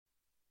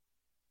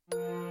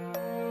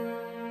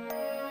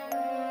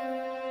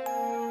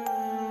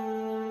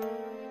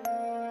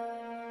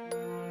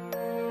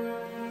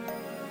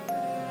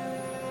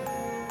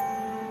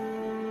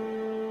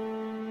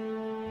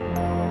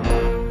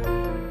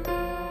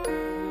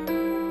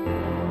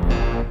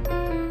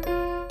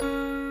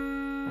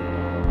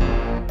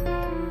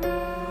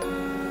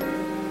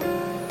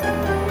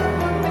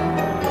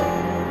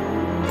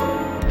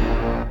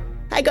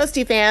Hi,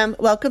 Ghosty fam.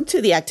 Welcome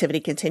to the Activity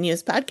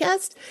Continues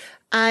podcast.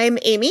 I'm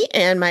Amy,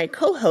 and my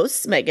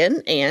co-hosts,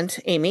 Megan and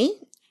Amy,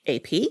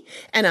 AP,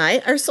 and I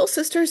are soul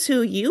sisters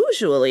who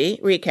usually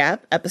recap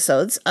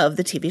episodes of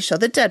the TV show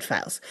The Dead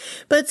Files.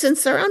 But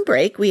since they're on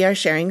break, we are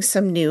sharing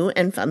some new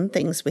and fun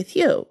things with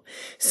you.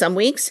 Some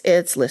weeks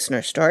it's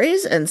listener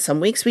stories, and some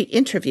weeks we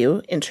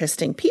interview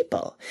interesting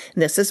people.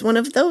 And this is one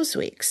of those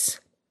weeks.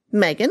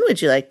 Megan,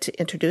 would you like to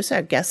introduce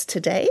our guest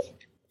today?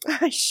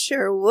 I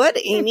sure would,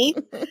 Amy.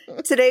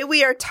 Today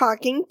we are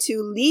talking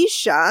to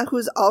Leisha,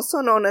 who's also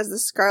known as the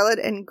Scarlet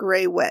and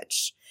Grey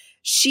Witch.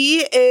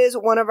 She is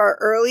one of our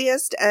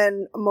earliest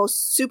and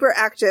most super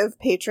active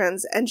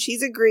patrons, and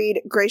she's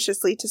agreed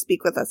graciously to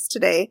speak with us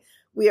today.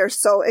 We are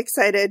so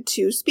excited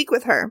to speak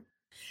with her.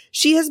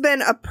 She has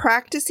been a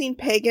practicing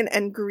pagan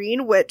and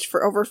green witch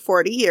for over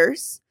 40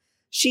 years.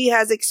 She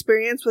has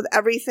experience with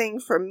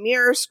everything from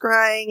mirror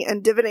scrying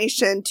and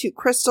divination to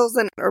crystals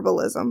and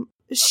herbalism.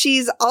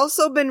 She's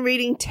also been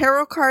reading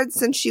tarot cards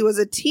since she was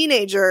a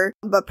teenager,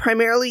 but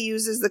primarily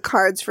uses the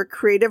cards for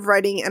creative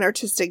writing and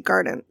artistic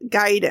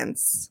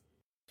guidance.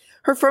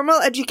 Her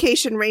formal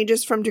education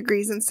ranges from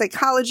degrees in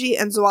psychology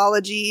and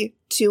zoology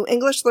to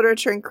English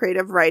literature and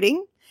creative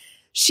writing.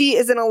 She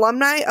is an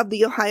alumni of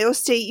The Ohio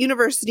State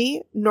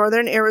University,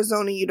 Northern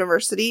Arizona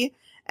University,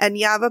 and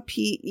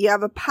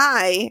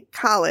Yavapai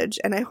College,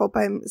 and I hope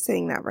I'm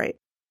saying that right.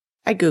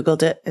 I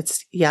Googled it.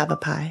 It's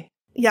Yavapai.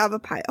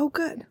 Yavapai. Oh,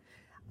 good.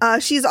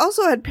 She's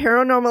also had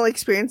paranormal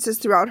experiences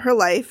throughout her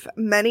life,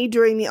 many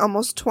during the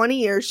almost 20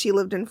 years she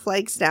lived in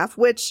Flagstaff,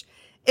 which,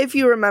 if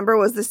you remember,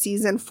 was the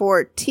season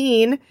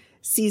 14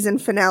 season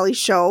finale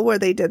show where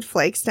they did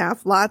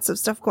Flagstaff. Lots of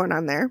stuff going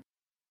on there.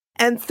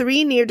 And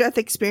 3 near-death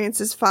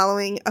experiences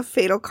following a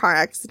fatal car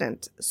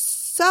accident.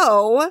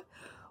 So,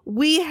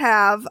 we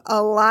have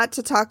a lot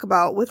to talk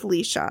about with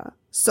Leisha.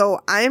 So,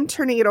 I am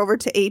turning it over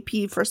to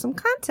AP for some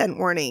content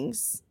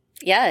warnings.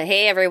 Yeah.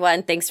 Hey,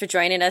 everyone. Thanks for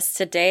joining us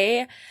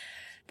today.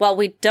 While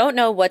we don't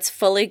know what's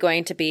fully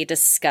going to be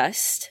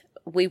discussed,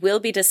 we will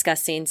be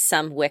discussing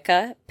some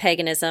Wicca,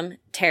 paganism,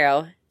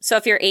 tarot. So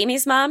if you're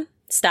Amy's mom,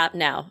 stop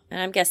now.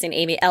 And I'm guessing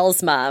Amy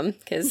L's mom,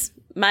 because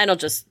mine will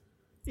just,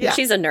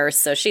 she's a nurse,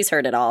 so she's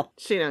heard it all.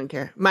 She don't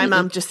care. My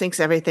mom just thinks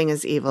everything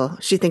is evil.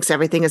 She thinks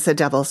everything is the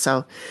devil.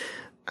 So,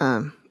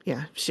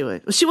 she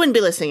would. She wouldn't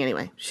be listening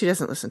anyway. She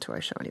doesn't listen to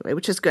our show anyway,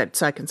 which is good.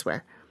 So I can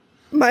swear.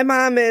 My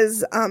mom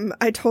is,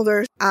 I told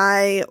her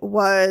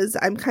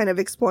I'm kind of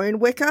exploring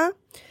Wicca.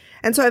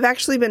 And so I've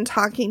actually been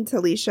talking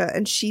to Leisha,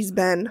 and she's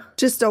been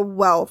just a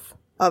wealth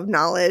of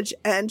knowledge.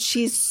 And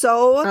she's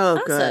so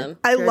awesome.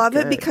 I love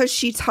it because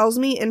she tells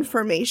me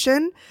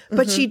information,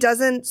 but she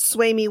doesn't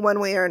sway me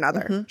one way or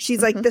another.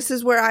 She's like, this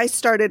is where I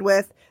started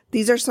with.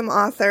 These are some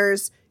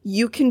authors.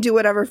 You can do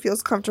whatever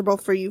feels comfortable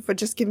for you, but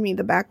just give me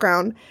the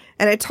background.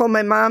 And I told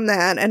my mom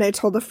that, and I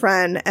told a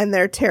friend, and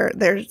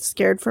they're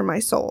scared for my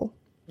soul.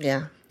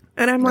 Yeah.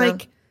 And I'm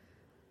like,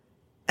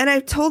 and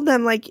I've told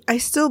them, like, I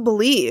still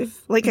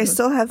believe, like, I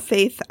still have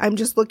faith. I'm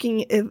just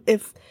looking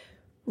if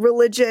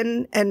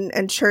religion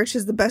and church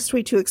is the best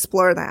way to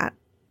explore that.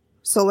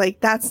 So, like,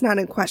 that's not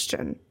in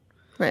question.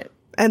 Right.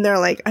 And they're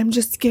like, I'm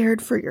just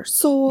scared for your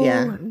soul.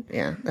 Yeah. And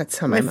Yeah. That's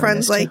how my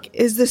friend's like,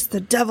 is this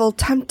the devil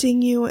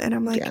tempting you? And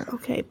I'm like,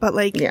 okay. But,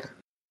 like,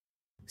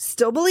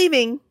 still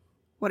believing.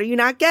 What are you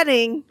not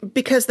getting?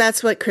 Because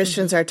that's what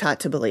Christians are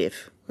taught to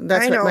believe.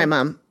 That's what my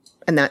mom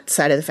and that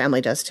side of the family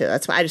does too.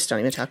 That's why I just don't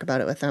even talk about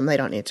it with them. They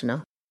don't need to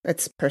know.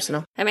 It's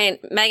personal. I mean,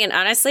 Megan,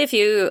 honestly, if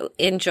you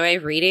enjoy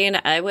reading,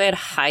 I would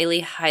highly,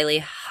 highly,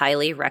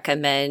 highly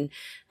recommend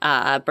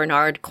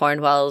Bernard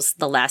Cornwell's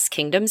The Last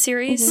Kingdom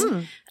series.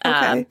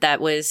 Okay.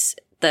 That was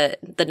the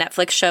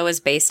Netflix show is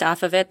based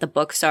off of it. The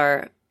books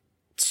are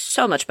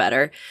so much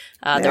better.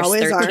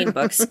 There's 13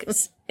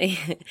 books.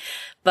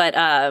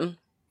 But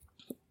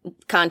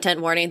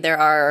content warning, there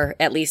are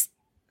at least,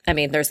 I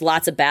mean, there's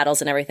lots of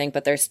battles and everything,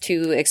 but there's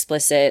 2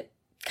 explicit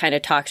kind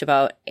of talked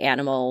about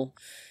animal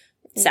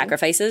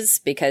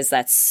sacrifices because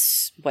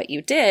that's what you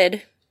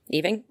did.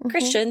 Even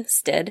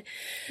Christians did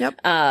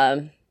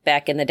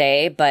back in the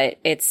day. But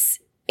it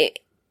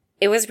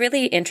was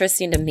really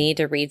interesting to me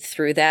to read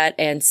through that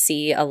and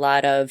see a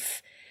lot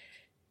of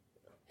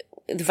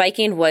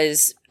Viking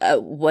was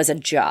a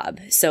job.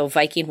 So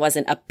Viking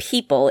wasn't a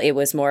people. It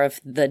was more of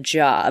the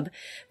job.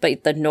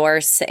 But the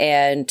Norse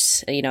and,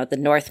 the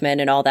Northmen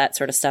and all that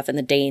sort of stuff and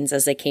the Danes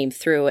as they came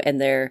through and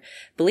their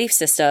belief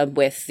system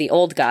with the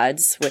old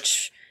gods,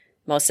 which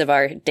most of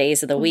our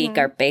days of the week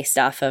are based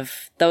off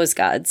of those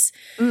gods.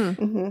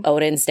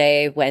 Odin's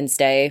Day,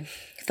 Wednesday,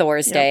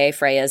 Thor's Day,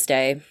 Freya's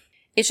Day.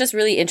 It's just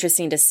really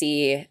interesting to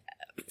see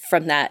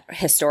from that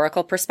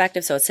historical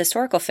perspective. So it's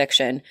historical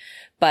fiction,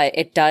 but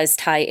it does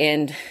tie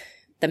in.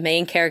 The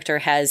main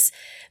character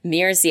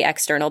mirrors the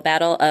external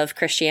battle of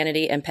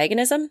Christianity and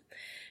paganism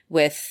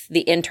with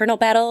the internal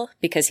battle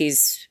because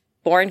he's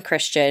born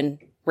Christian,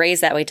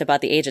 raised that way to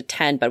about the age of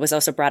 10, but was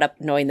also brought up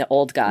knowing the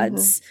old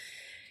gods.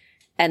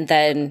 And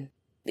then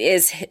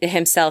sees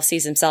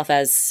himself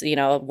as,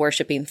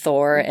 worshiping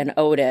Thor and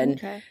Odin,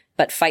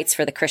 but fights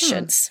for the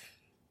Christians.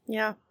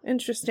 Yeah.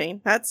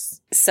 Interesting.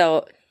 That's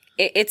So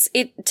it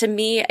to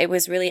me, it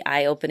was really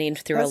eye opening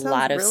through That a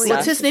lot sounds of really stuff.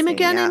 What's his name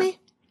again, Yeah. Amy?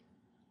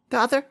 The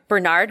author?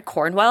 Bernard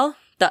Cornwell.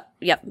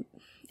 Yep.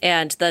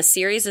 And the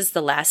series is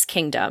The Last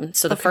Kingdom.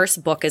 So the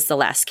first book is The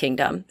Last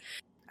Kingdom.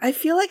 I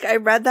feel like I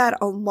read that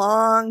a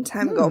long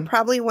time ago,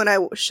 probably when I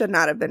should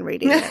not have been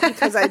reading it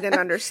because I didn't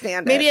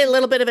understand Maybe it. a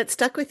little bit of it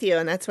stuck with you,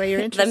 and that's why you're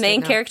interested. The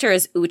main now. character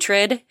is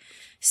Uhtred.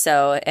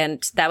 So,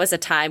 and that was a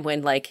time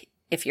when, like,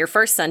 if your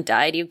first son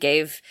died, you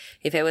gave,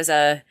 if it was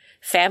a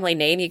family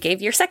name, you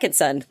gave your second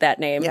son that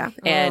name. Yeah.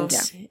 And,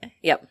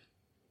 yep.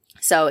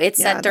 So it's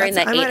Yeah, set during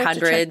the I might have to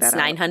check 800s, that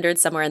out. 900s,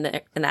 somewhere in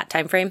that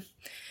time frame.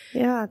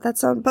 Yeah,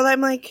 that's but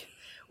I'm like,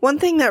 one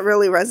thing that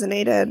really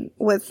resonated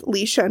with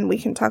Leisha, and we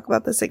can talk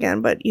about this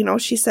again, but you know,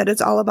 she said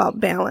it's all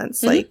about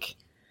balance, like,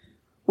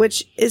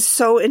 which is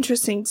so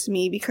interesting to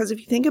me because if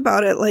you think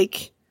about it,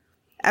 like,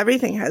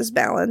 everything has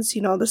balance,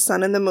 you know, the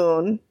sun and the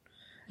moon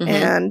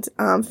and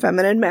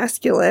feminine,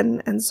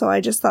 masculine. And so I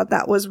just thought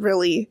that was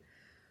really,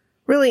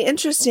 really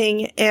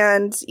interesting.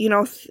 And, you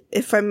know,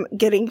 if I'm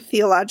getting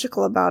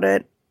theological about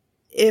it,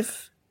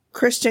 if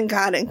Christian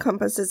God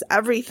encompasses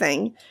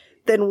everything,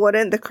 then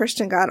wouldn't the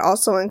Christian God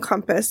also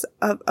encompass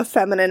a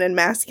feminine and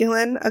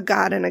masculine, a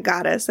god and a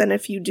goddess? And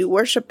if you do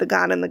worship the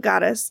god and the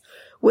goddess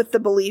with the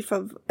belief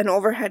of an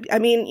overhead, I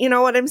mean, you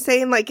know what I'm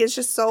saying? Like, it's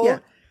just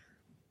so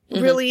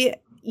really,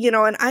 you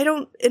know, and I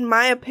don't, in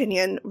my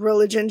opinion,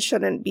 religion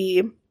shouldn't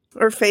be,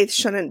 or faith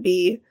shouldn't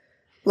be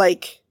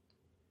like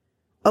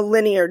a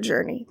linear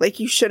journey. Like,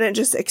 you shouldn't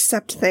just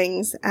accept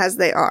things as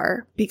they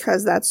are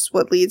because that's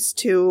what leads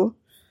to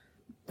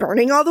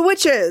burning all the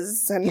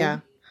witches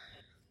and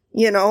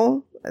you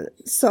know,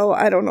 so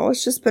I don't know.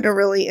 It's just been a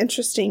really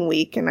interesting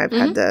week and I've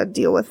had to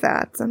deal with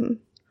that.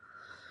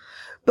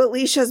 But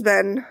Leisha's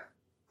been,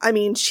 I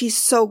mean, she's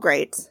so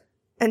great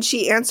and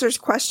she answers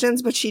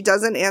questions, but she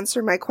doesn't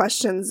answer my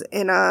questions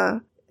in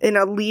a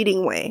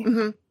leading way.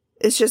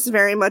 It's just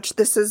very much,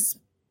 this is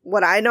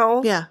what I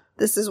know. Yeah.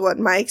 This is what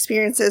my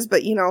experience is.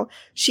 But, you know,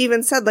 she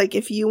even said, like,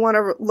 if you want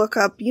to look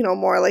up, you know,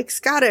 more like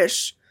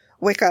Scottish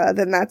Wicca,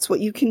 then that's what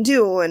you can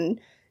do. And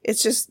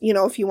it's just, you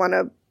know, if you want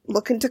to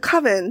look into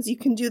covens, you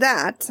can do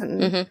that.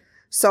 And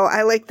so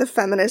I like the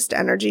feminist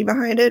energy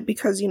behind it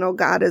because, you know,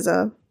 God is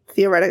a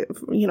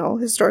you know,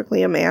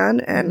 historically a man,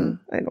 and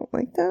I don't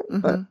like that.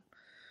 But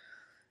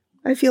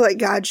I feel like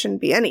God shouldn't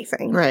be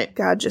anything. Right.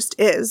 God just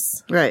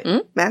is. Right.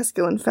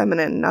 Masculine,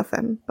 feminine,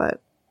 nothing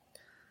but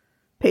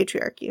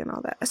patriarchy and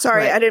all that.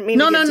 Sorry, Right. I didn't mean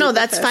to get deep with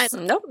that's this.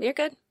 fine. Nope, you're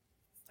good.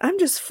 I'm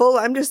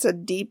just a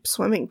deep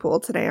swimming pool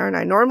today, aren't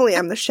I? Normally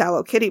I'm the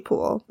shallow kiddie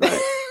pool, but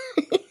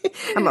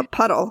I'm a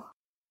puddle.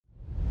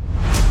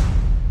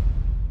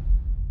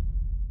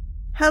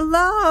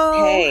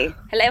 Hello. Hey.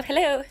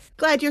 Hello.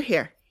 Glad you're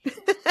here.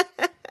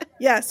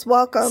 Yes,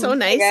 welcome. So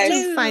nice guys.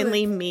 to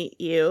finally meet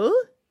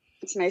you.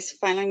 It's nice to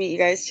finally meet you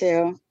guys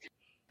too.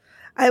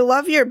 I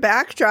love your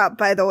backdrop,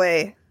 by the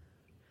way.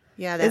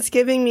 Yeah, It's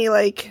giving me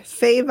like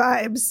Faye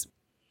vibes.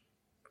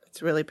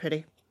 it's really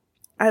pretty.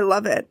 I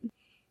love it.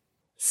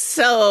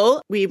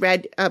 So we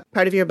read a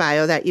part of your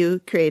bio that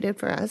you created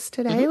for us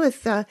today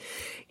with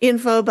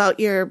info about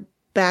your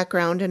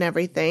background and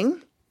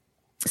everything.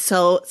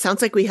 So it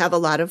sounds like we have a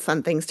lot of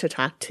fun things to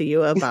talk to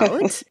you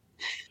about.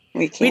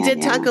 We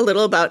did talk a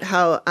little about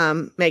how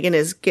Megan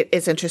is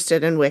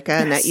interested in Wicca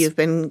and that you've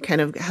been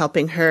kind of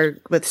helping her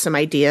with some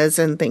ideas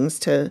and things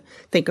to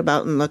think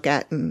about and look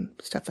at and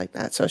stuff like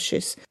that. So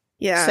she's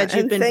said you've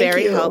and been thank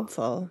very you.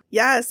 helpful.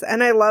 Yes,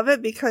 and I love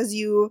it because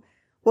you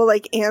will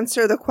like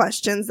answer the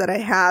questions that I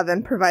have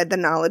and provide the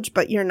knowledge,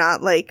 but you're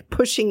not like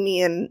pushing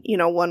me in, you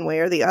know, one way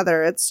or the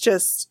other. It's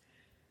just,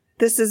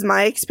 this is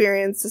my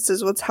experience. This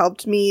is what's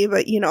helped me,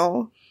 but you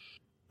know,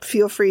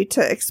 feel free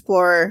to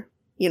explore,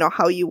 you know,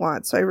 how you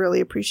want. So I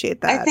really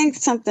appreciate that. I think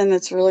something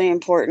that's really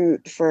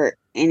important for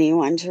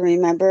anyone to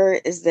remember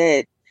is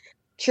that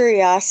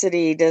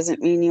curiosity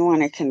doesn't mean you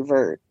want to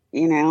convert,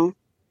 you know?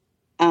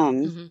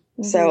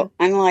 So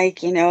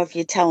unlike, you know, if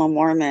you tell a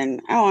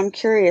Mormon, oh, I'm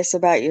curious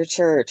about your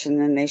church, and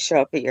then they show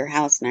up at your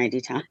house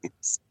 90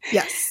 times.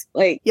 Yes.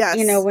 Like, Yes.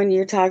 you know, when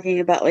you're talking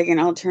about like an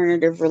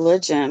alternative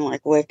religion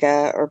like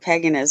Wicca or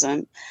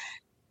paganism,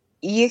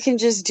 you can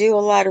just do a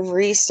lot of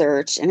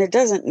research and it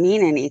doesn't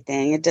mean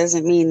anything. It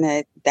doesn't mean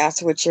that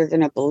that's what you're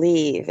going to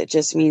believe. It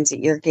just means that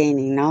you're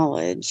gaining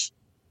knowledge.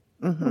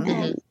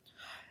 And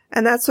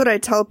that's what I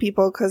tell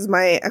people because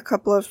a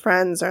couple of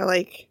friends are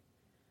like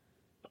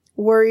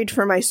worried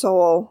for my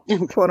soul,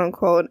 quote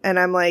unquote. And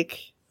I'm like,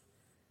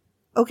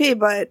 okay,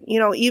 but you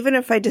know, even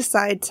if I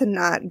decide to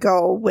not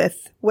go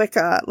with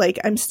Wicca, like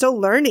I'm still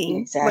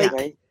learning. Exactly.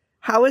 Like,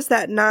 how is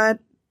that not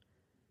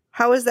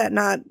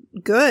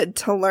good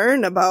to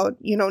learn about,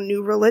 you know,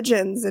 new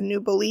religions and new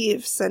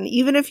beliefs? And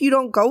even if you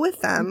don't go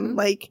with them,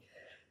 like,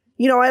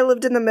 you know, I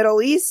lived in the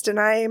Middle East and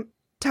I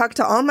talked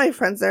to all my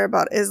friends there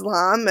about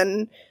Islam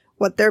and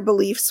what their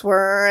beliefs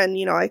were. And,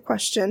 you know, I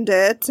questioned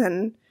it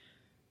and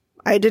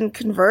I didn't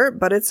convert,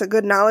 but it's a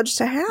good knowledge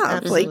to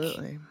have. Absolutely.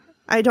 Like,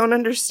 I don't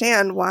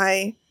understand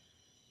why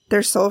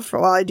they're so,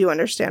 well, I do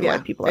understand why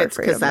people are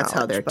afraid of because that's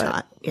how knowledge, they're but-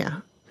 taught. Yeah.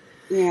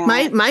 Yeah.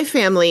 My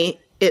family,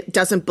 it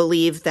doesn't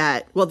believe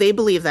that. Well, they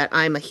believe that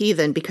I'm a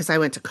heathen because I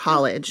went to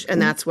college,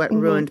 and that's what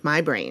ruined my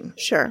brain.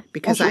 Sure.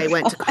 Because I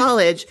went to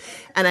college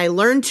and I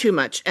learned too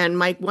much. And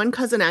my one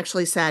cousin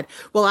actually said,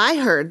 "Well, I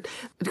heard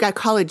that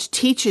college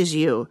teaches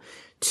you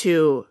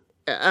to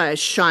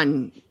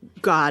shun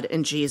God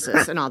and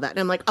Jesus and all that." And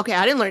I'm like, okay,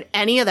 I didn't learn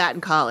any of that in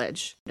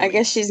college. I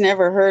guess she's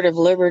never heard of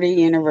Liberty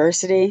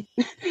University.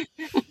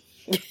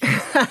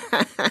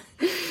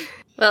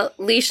 Well,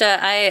 Leisha,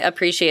 I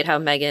appreciate how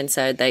Megan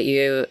said that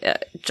you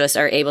just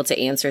are able to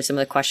answer some of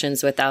the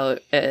questions without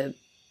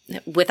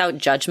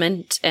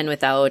judgment and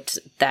without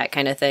that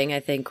kind of thing. I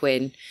think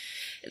when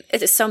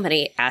it's so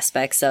many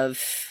aspects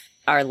of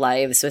our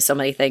lives with so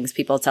many things,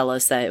 people tell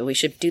us that we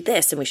should do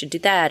this and we should do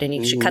that and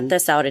you should cut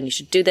this out and you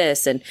should do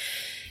this. And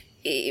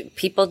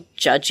people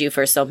judge you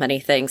for so many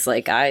things.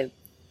 Like I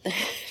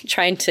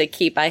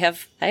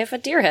have a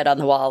deer head on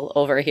the wall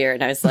over here.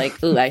 And I was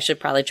like, ooh, I should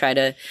probably try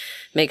to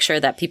make sure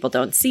that people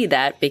don't see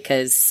that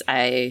because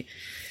I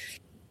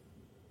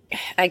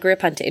grew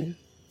up hunting,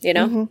 you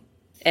know,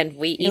 and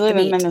we eat You live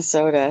the in meat.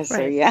 Minnesota,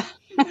 so yeah.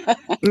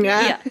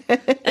 Yeah.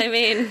 I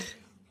mean,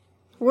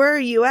 Where are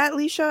you at,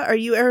 Leisha? Are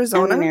you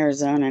Arizona? I'm in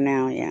Arizona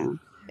now, yeah.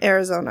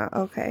 Arizona.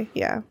 Okay.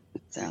 Yeah.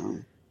 So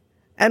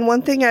And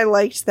one thing I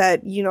liked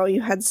that,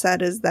 you had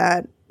said is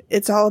that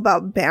it's all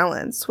about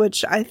balance,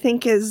 which I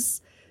think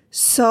is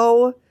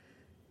so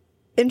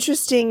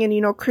interesting.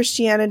 And,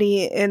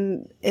 Christianity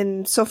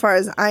in so far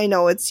as I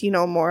know, it's,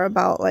 more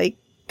about like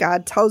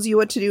God tells you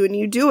what to do and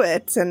you do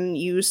it and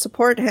you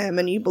support him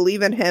and you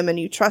believe in him and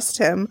you trust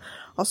him.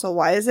 Also,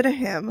 why is it a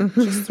him?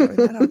 Just throwing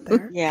that out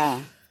there.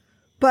 yeah.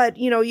 But,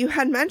 you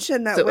had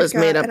mentioned that So it was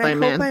Wicca, made up and by I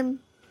man. hope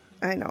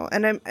I know.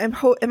 And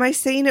am I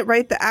saying it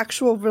right? The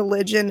actual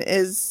religion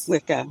is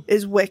Wicca.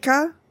 Is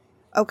Wicca?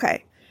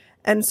 Okay.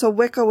 And so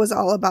Wicca was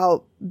all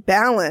about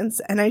balance.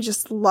 And I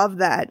just love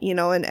that,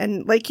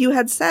 and like you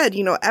had said,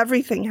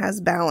 everything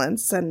has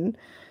balance and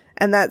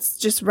that's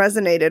just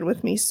resonated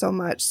with me so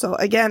much. So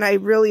again, I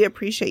really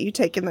appreciate you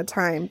taking the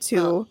time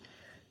to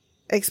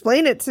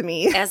explain it to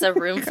me. as a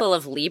room full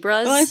of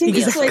Libras, Well, I think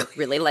we it's like-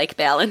 really like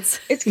balance.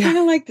 It's kind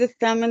of like the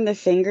thumb and the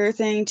finger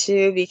thing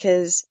too,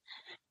 because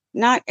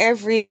not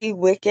every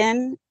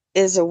Wiccan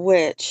is a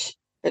witch,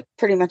 but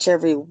pretty much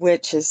every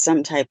witch is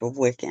some type of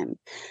Wiccan.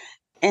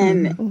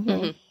 And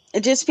Mhm.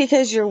 just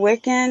because you're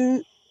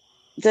Wiccan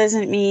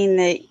doesn't mean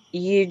that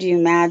you do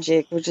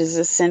magic, which is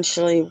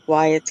essentially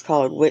why it's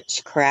called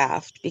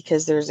witchcraft,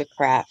 because there's a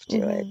craft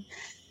to it.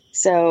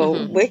 So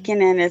Mhm.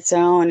 Wiccan in its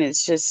own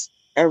is just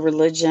a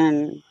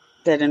religion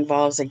that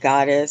involves a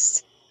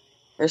goddess,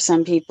 for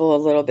some people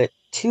a little bit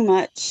too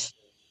much,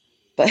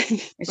 but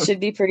it should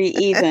be pretty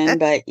even.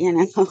 But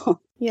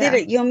Yeah.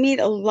 you'll meet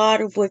a lot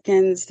of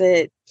Wiccans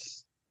that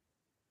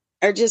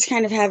are just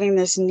kind of having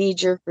this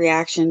knee-jerk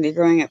reaction to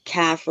growing up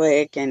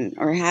Catholic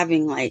or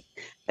having like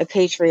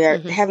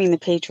having the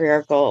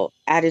patriarchal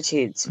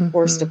attitudes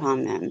forced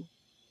upon them.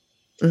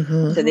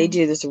 Mm-hmm. So they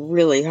do this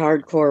really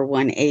hardcore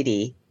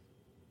 180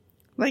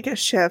 Like a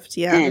shift.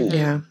 Yeah. and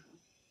Yeah.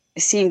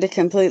 seem to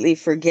completely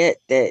forget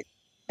that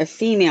a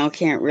female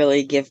can't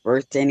really give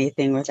birth to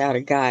anything without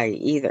a guy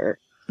either.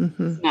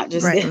 Mm-hmm. Not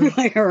just Right. the other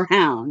way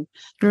around.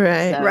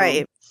 Right. So,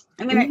 Right.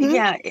 I mean,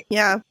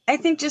 Yeah. I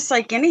think just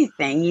like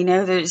anything,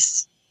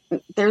 there's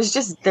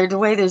the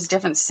way there's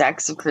different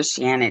sects of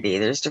Christianity.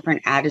 There's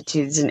different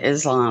attitudes in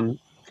Islam,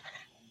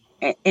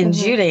 in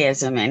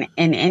Judaism, and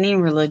in any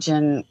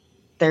religion,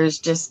 there's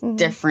just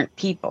different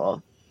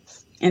people.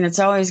 And it's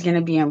always going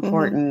to be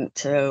important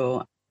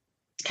to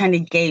kind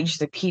of gauge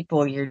the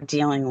people you're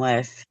dealing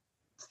with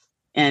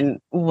and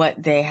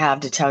what they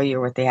have to tell you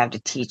or what they have to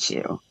teach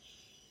you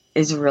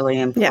is really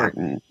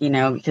important,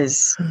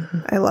 because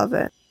I love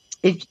it.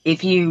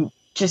 if you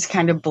just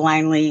kind of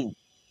blindly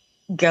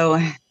go,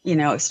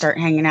 start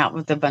hanging out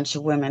with a bunch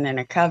of women in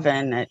a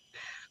coven that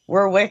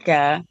we're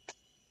Wicca,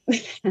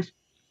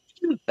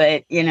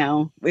 but,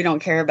 we don't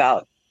care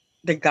about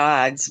the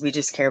gods. We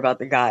just care about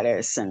the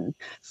goddess. And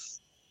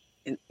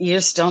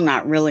you're still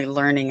not really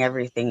learning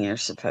everything you're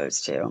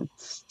supposed to.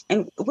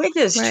 And Wicca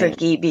is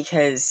tricky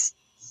because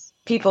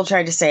people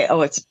try to say,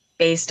 oh, it's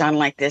based on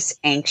like this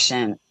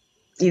ancient,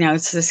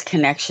 it's this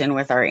connection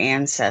with our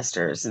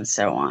ancestors and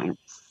so on.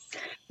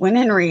 When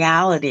in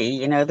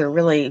reality, there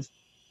really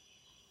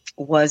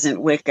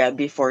wasn't Wicca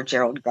before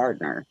Gerald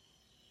Gardner.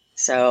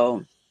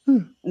 So,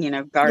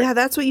 Yeah,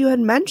 that's what you had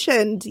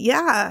mentioned.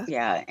 Yeah.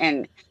 Yeah.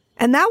 And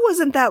that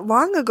wasn't that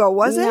long ago,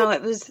 was it? No,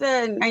 it was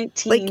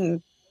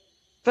the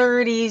 1930s,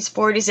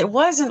 40s. It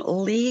wasn't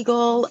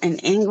legal in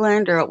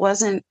England, or it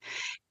wasn't.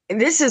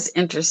 This is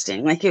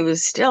interesting. Like, it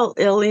was still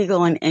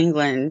illegal in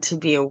England to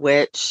be a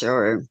witch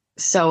or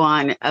so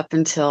on up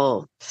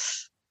until,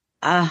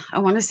 I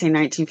want to say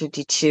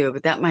 1952,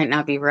 but that might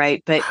not be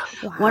right. But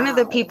one of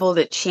the people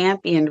that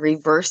championed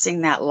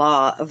reversing that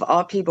law, of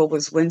all people,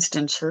 was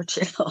Winston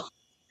Churchill.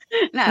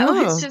 And I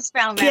always just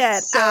found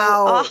that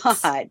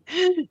odd,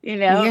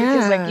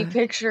 because like you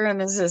picture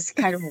him as this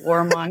kind of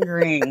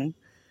warmongering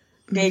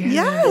big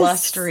Yes.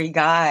 blustery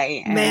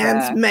guy.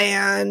 Man's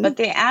man. But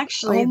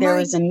there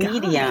was a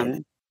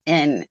medium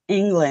in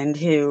England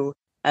who,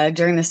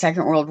 during the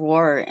Second World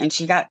War, and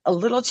she got a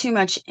little too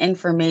much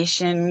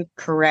information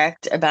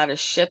correct about a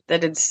ship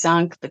that had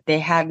sunk, but they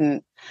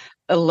hadn't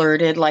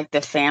alerted like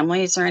the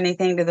families or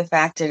anything to the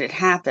fact that it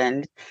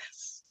happened.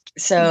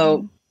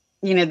 So,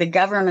 the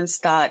government's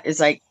thought is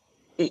like,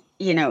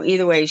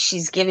 either way,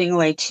 she's giving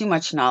away too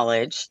much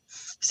knowledge.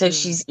 So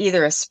she's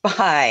either a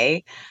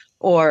spy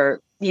or,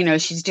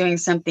 she's doing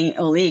something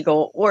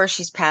illegal, or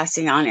she's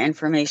passing on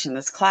information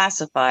that's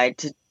classified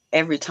to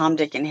every Tom,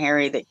 Dick, and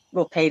Harry that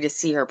will pay to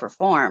see her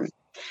perform.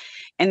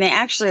 And they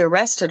actually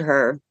arrested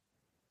her,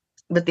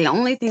 but the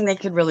only thing they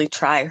could really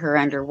try her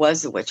under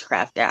was the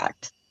Witchcraft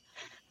Act.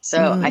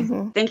 So I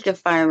think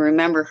if I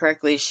remember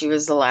correctly, she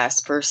was the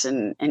last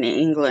person in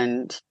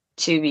England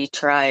to be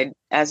tried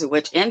as a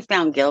witch and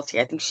found guilty.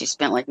 I think she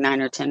spent like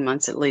 9 or 10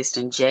 months at least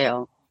in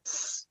jail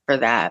for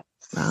that.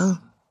 Wow.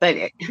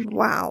 But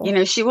wow.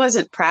 She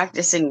wasn't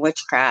practicing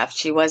witchcraft.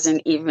 She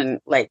wasn't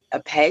even like a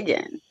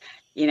pagan.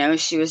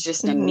 She was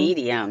just a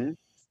medium.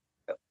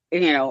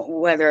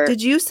 Whether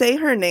did you say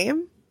her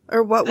name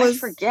or what was? I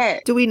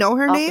forget. Do we know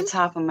her name? Off the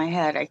top of my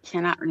head, I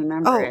cannot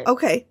remember it. Oh,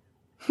 okay.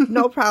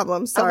 No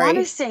problem. Sorry. I want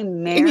to say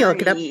Mary. Amy,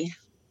 look it up.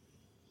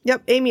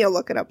 Yep, Amy will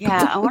look it up.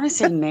 Yeah, I want to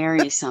say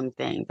Mary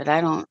something, but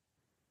I don't.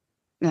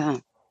 Yeah,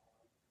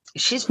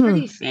 she's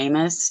pretty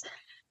famous,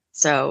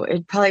 so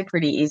it's probably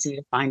pretty easy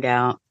to find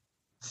out.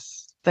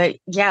 But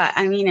yeah,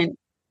 I mean,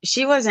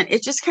 she wasn't.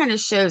 It just kind of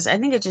shows. I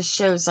think it just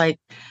shows like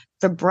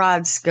the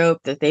broad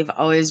scope that they've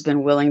always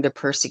been willing to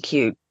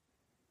persecute,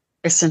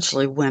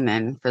 essentially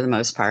women for the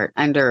most part,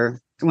 under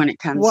when it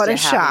comes to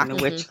having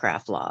the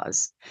witchcraft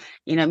laws.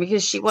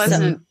 Because she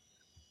wasn't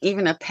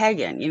even a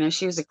pagan.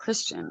 She was a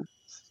Christian.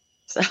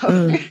 So,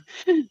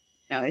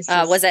 it's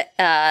just, was it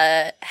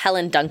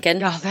Helen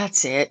Duncan? Oh,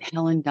 that's it.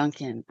 Helen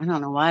Duncan. I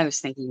don't know why I was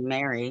thinking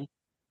Mary.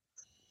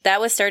 That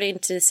was starting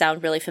to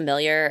sound really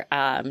familiar.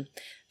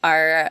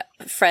 Our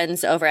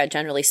friends over at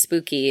Generally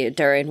Spooky,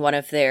 during one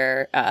of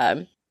their,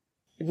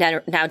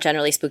 now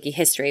Generally Spooky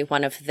History,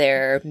 one of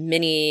their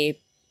mini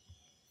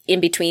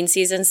in-between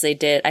seasons, they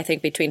did, I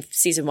think between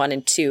season 1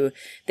 and 2,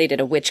 they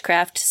did a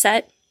witchcraft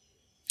set.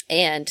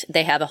 And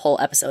they have a whole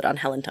episode on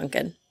Helen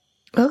Duncan.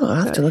 Oh,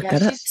 I'll have to look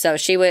that up. So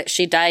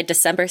she died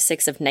December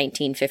 6th of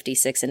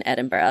 1956 in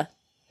Edinburgh.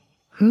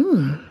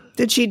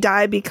 Did she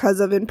die because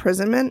of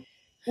imprisonment?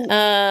 Well,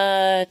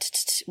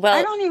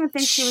 I don't even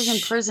think she was in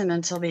prison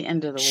until the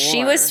end of the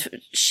war.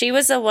 She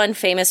was the one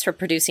famous for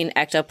producing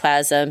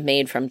ectoplasm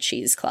made from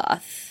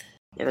cheesecloth.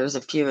 Yeah, there was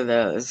a few of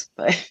those,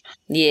 but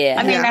yeah.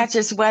 I mean, that's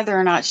just whether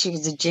or not she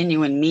was a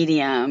genuine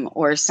medium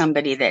or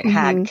somebody that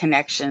had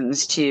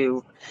connections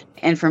to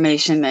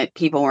information that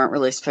people weren't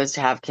really supposed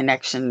to have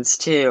connections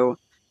to.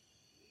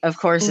 Of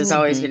course, is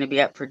always going to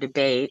be up for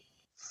debate.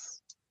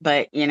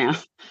 But, I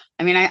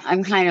mean,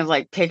 I'm kind of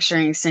like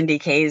picturing Cindy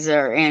Kaza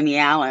or Amy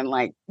Allen,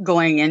 like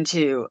going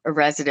into a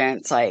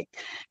residence, like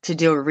to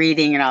do a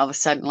reading and all of a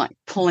sudden like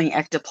pulling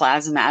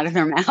ectoplasm out of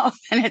their mouth.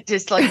 And it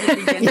just like, you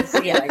begin to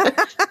see like,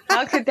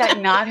 how could that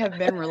not have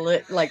been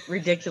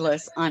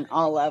ridiculous on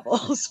all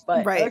levels?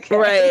 But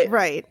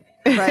right.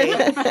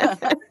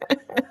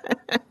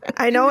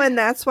 I know. And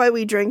that's why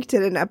we did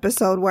an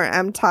episode where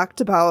Em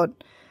talked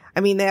about, I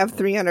mean, they have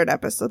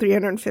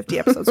 350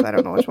 episodes, so I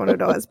don't know which one it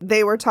was.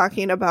 They were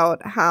talking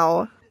about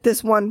how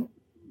this one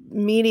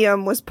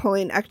medium was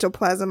pulling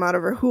ectoplasm out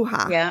of her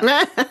hoo-ha.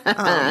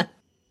 Yeah.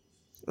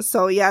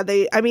 So yeah,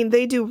 they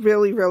do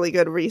really, really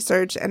good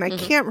research, and I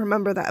can't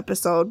remember the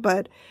episode,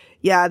 but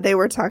yeah, they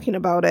were talking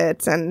about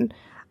it, and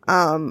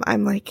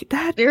I'm like,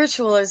 that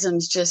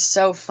spiritualism's just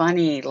so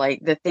funny,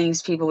 like the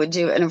things people would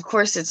do. And of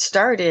course it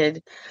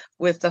started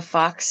with the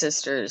Fox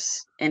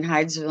sisters in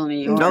Hydesville, New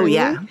York. Oh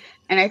yeah.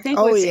 And I think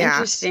what's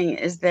interesting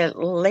is that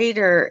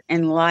later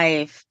in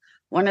life,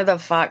 one of the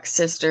Fox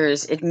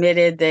sisters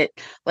admitted that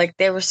like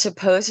they were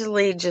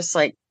supposedly just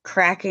like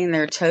cracking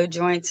their toe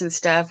joints and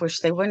stuff, which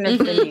they wouldn't have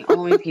been the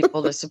only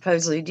people to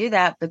supposedly do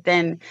that. But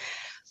then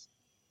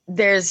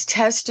there's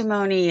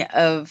testimony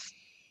of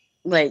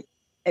like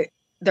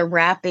the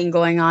rapping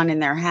going on in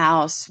their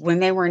house when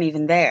they weren't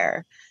even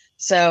there.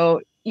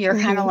 So you're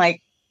kind of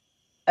like,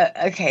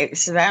 okay,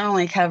 so that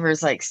only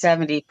covers like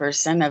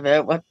 70% of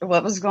it.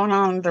 What was going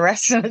on the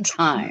rest of the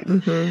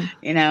time?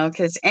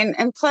 Because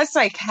and plus,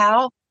 like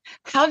how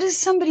does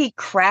somebody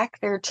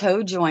crack their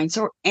toe joints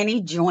or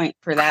any joint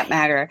for that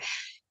matter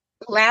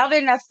loud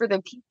enough for the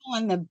people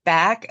in the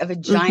back of a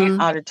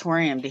giant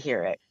auditorium to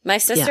hear it? My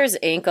sister's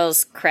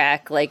ankles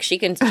crack. Like she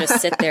can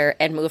just sit there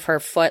and move her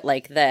foot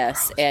like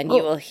this, and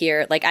you will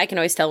hear. Like I can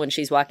always tell when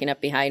she's walking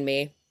up behind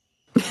me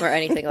or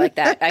anything like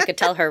that. I could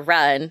tell her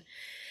run.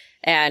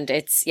 And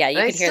it's, you can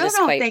hear this. I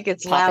still don't think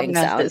it's loud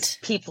enough that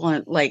people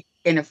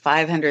in a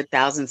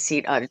 500,000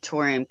 seat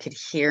auditorium could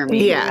hear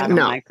me on a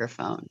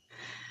microphone.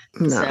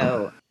 No.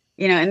 So,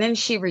 and then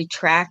she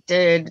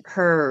retracted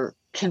her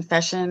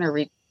confession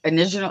or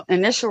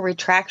initial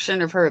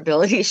retraction of her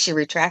abilities. She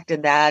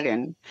retracted that.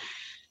 And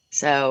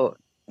so,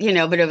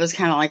 but it was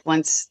kind of like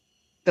once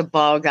the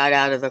ball got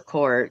out of the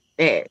court,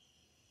 it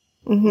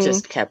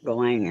just kept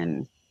going.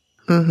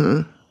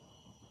 And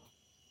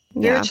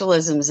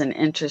spiritualism is an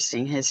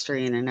interesting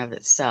history in and of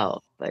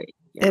itself. But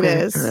it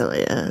is. It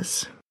really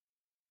is.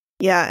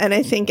 Yeah, and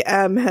I think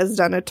Em has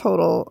done a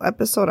total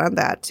episode on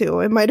that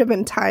too. It might have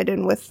been tied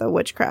in with the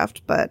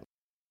witchcraft, but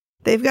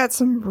they've got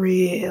some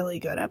really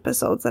good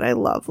episodes that I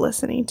love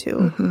listening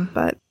to.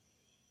 But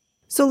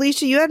so,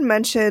 Leisha, you had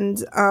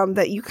mentioned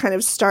that you kind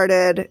of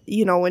started,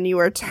 when you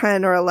were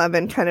 10 or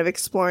 11, kind of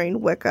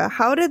exploring Wicca.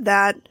 How did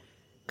that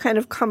kind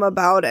of come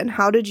about, and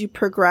how did you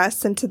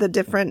progress into the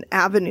different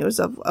avenues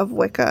of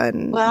Wicca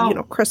and,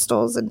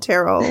 crystals and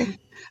tarot?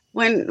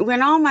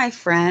 When all my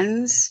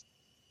friends,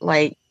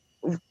 like,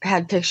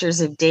 had pictures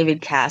of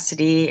David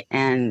Cassidy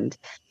and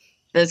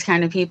those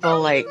kind of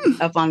people, like,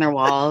 up on their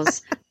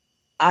walls,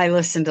 I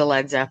listened to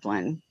Led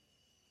Zeppelin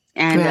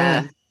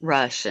and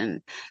Rush,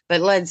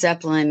 but Led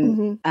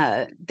Zeppelin,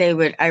 I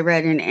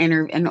read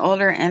an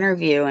older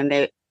interview, and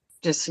they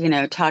just,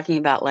 talking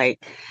about,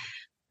 like,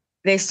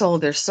 they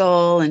sold their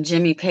soul, and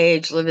Jimmy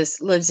Page lives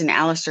in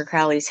Aleister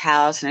Crowley's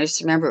house. And I just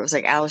remember it was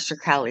like Aleister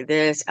Crowley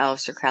this,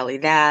 Aleister Crowley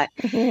that.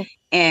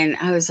 And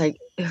I was like,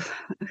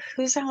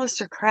 who's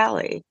Aleister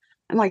Crowley?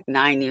 I'm like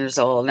 9 years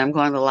old, and I'm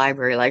going to the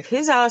library like,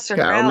 who's Aleister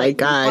Crowley? Oh, my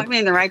God. Point me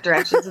in the right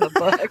directions of the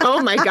book.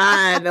 Oh, my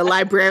God. The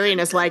librarian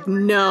is like,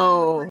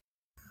 no.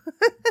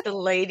 The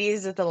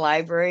ladies at the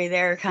library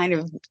there kind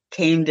of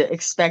came to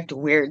expect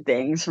weird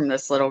things from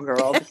this little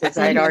girl, because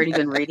I'd already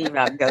been reading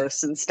about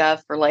ghosts and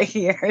stuff for like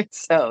years.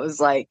 So it was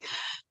like,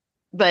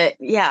 but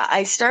yeah,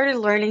 I started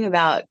learning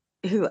about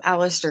who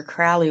Aleister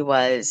Crowley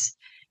was,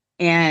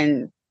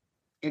 and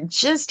it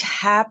just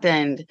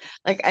happened.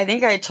 Like, I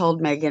think I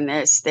told Megan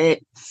this, that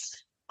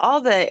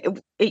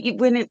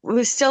when it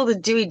was still the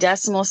Dewey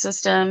Decimal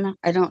System,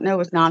 I don't know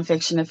with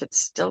nonfiction if it's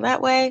still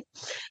that way,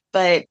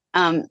 but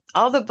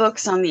all the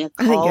books on the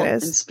occult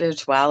and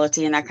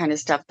spirituality and that kind of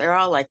stuff, they're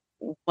all like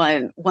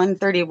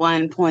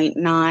 131.9,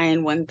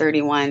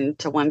 131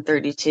 to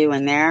 132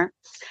 in there.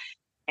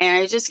 And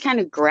I just kind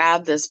of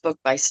grabbed this book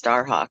by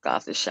Starhawk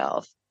off the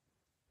shelf.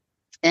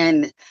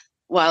 And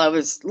while I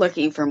was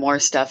looking for more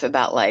stuff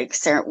about, like,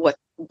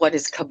 what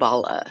is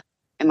Kabbalah?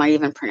 Am I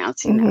even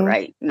pronouncing that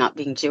right? Not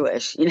being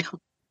Jewish,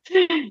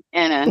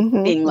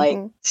 and being like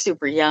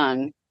super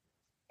young.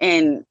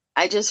 And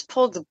I just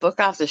pulled the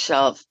book off the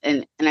shelf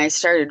and I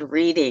started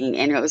reading,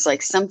 and it was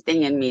like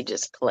something in me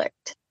just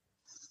clicked.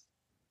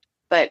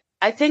 But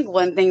I think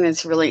one thing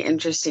that's really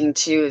interesting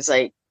too is,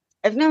 like,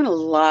 I've known a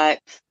lot.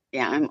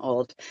 Yeah, I'm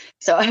old.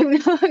 So I've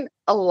known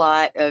a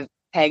lot of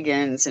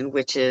pagans and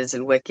witches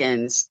and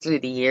Wiccans through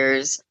the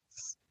years.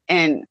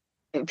 And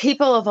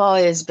people have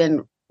always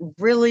been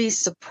really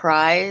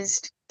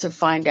surprised to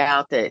find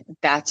out that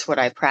that's what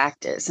I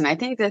practice. And I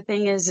think the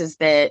thing is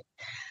that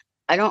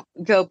I don't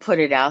go put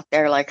it out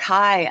there like,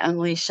 hi, I'm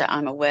Leisha,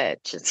 I'm a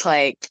witch. It's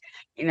like,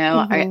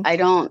 I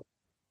don't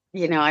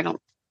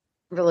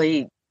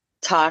really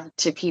talk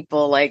to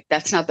people like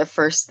that's not the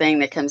first thing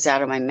that comes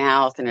out of my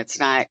mouth. And it's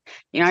not,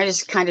 I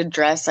just kind of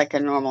dress like a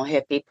normal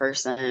hippie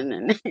person.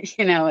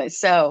 And,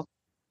 so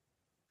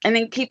I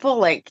think people,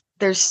 like,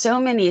 there's so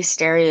many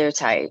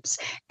stereotypes,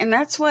 and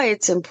that's why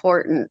it's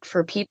important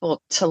for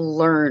people to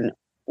learn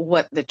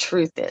what the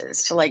truth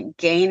is, to, like,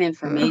 gain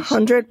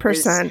information.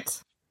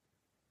 100%.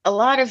 A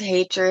lot of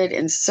hatred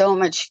and so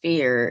much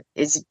fear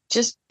is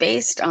just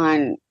based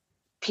on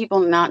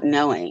people not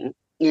knowing,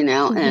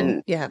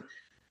 and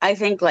I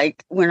think,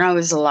 like, when I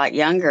was a lot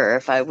younger,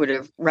 if I would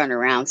have run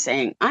around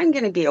saying, I'm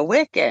going to be a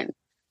Wiccan,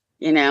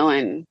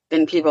 and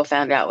then people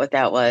found out what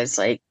that was,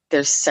 like,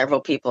 there's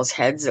several people's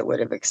heads that would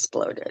have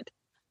exploded.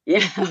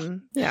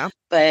 Yeah.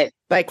 But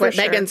like what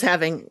Megan's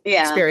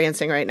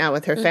experiencing right now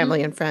with her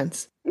family and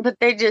friends. But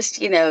they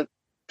just,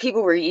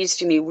 people were used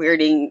to me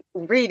reading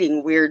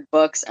weird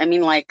books. I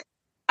mean, like,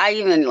 I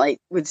even, like,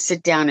 would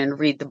sit down and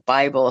read the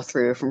Bible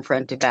through from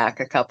front to back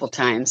a couple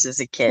times as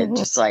a kid,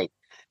 just like,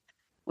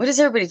 what is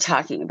everybody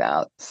talking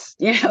about?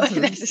 And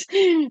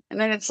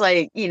then it's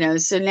like,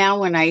 so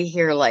now when I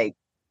hear, like,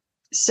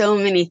 so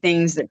many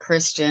things that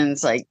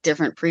Christians, like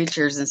different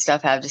preachers and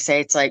stuff, have to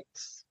say, it's like,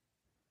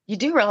 you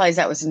do realize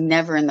that was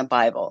never in the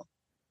Bible.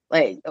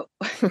 Like,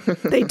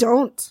 they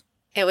don't.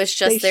 It was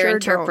just their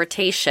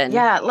interpretation.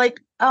 Yeah.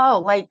 Like, I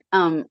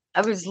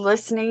was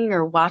listening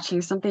or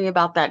watching something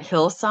about that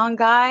Hillsong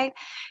guy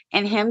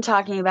and him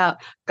talking about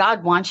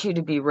God wants you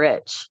to be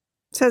rich.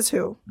 Says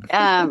who?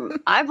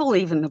 I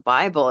believe in the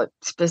Bible. It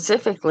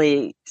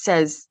specifically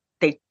says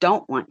they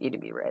don't want you to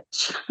be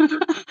rich.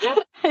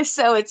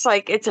 So it's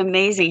like, it's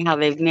amazing how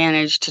they've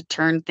managed to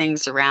turn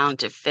things around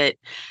to fit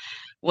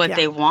what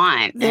they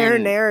want. Their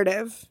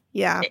narrative.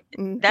 Yeah.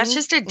 That's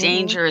just a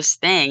dangerous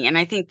thing. And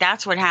I think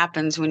that's what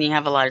happens when you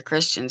have a lot of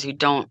Christians who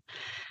don't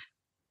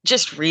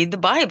just read the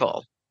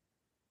Bible,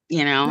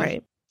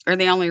 right. Or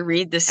they only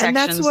read the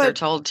sections they're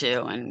told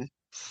to. And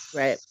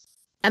right.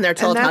 And they're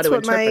told how to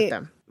interpret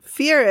them.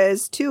 Fear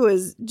is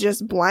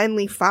just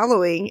blindly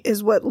following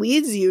is what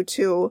leads you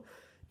to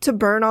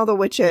burn all the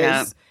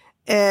witches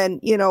And,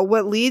 you know,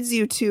 what leads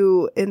you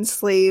to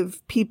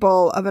enslave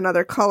people of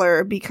another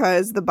color?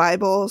 Because the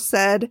Bible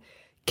said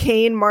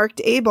Cain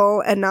marked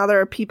Abel, and now there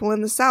are people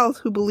in the South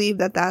who believe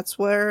that that's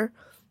where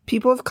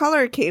people of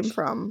color came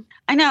from.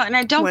 I know, and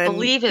I don't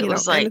believe it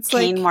was like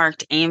Cain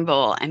marked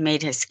Abel and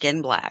made his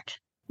skin black.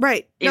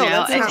 Right. You know,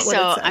 that's not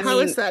what it says. How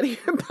is that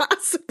even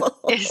possible?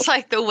 It's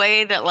like the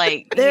way that,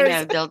 like, you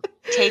know, they'll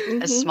take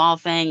a small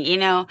thing, you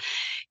know,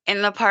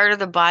 in the part of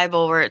the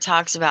Bible where it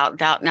talks about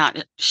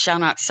shall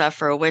not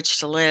suffer a witch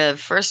to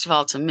live. First of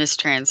all, it's a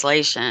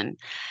mistranslation.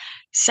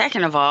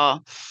 Second of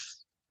all,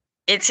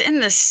 it's in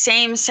the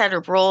same set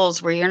of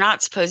rules where you're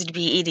not supposed to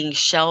be eating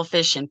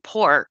shellfish and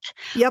pork.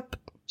 Yep.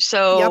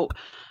 So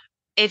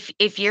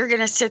if you're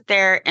going to sit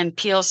there and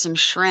peel some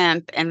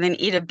shrimp and then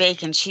eat a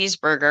bacon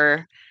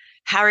cheeseburger,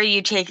 how are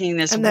you taking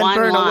this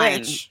one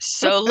line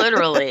so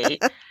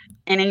literally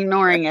and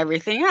ignoring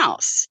everything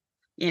else?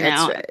 You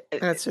know?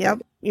 That's right.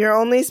 Yep. You're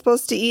only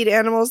supposed to eat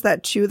animals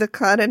that chew the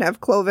cud and have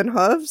cloven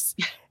hooves,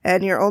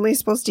 and you're only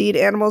supposed to eat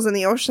animals in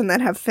the ocean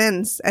that have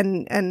fins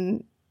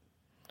and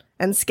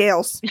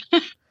scales.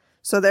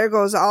 So there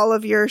goes all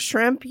of your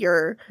shrimp,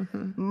 your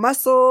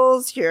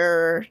mussels,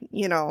 your,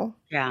 you know,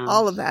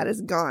 all of that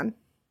is gone.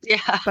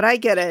 Yeah. But I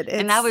get it.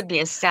 And that would be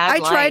a sad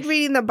life. I tried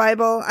reading the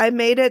Bible. I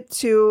made it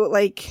to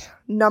like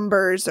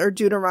Numbers or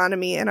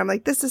Deuteronomy, and I'm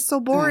like, this is so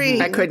boring.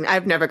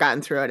 I've never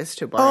gotten through it. It's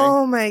too boring.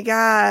 Oh my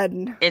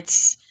God.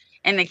 It's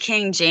in the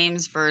King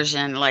James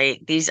Version,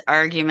 like these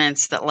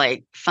arguments that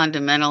like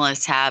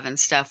fundamentalists have and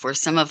stuff where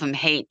some of them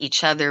hate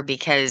each other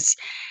because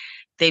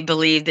they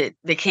believe that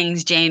the King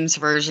James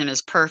Version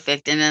is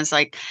perfect. And it's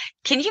like,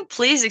 can you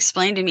please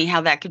explain to me how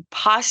that could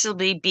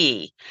possibly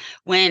be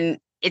when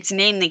it's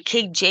named the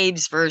King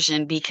James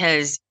Version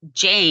because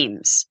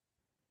James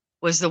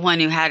was the one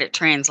who had it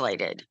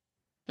translated?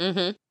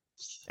 Mm-hmm.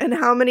 And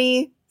how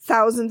many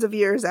thousands of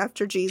years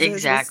after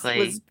Jesus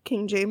was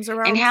King James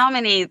around? And how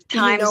many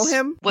times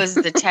was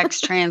the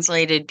text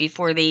translated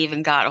before they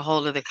even got a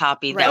hold of the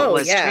copy that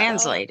was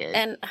translated?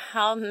 And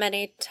how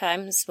many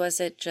times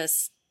was it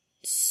just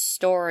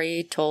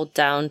story told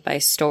down by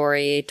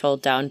story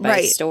told down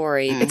by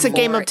story? It's a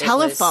game of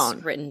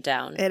telephone written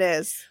down. It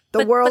is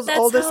the world's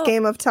oldest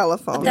game of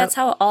telephone. But that's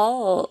how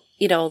all,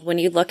 you know, when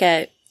you look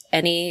at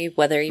any,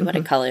 whether you want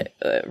to call it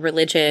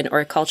religion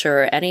or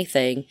culture or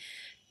anything,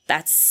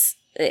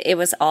 it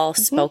was all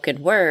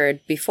spoken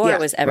word before it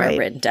was ever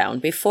written down,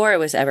 before it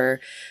was ever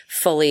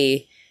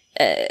fully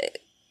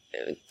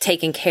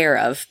taken care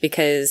of,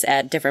 because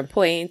at different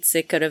points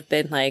it could have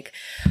been like,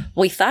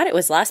 we thought it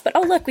was lost, but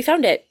oh look, we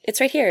found it, it's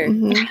right here,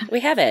 we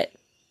have it.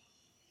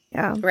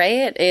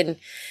 Right. And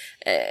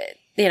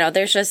you know,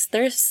 there's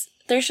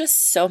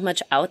just so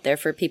much out there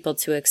for people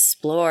to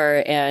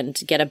explore and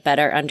get a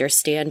better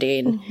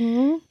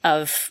understanding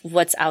of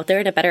what's out there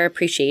and a better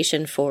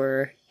appreciation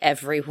for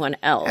everyone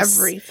else.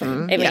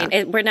 Everything. I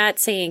mean, we're not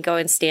saying go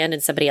and stand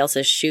in somebody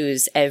else's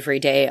shoes every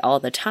day all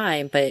the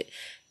time, but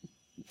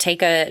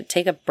take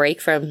a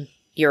break from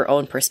your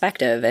own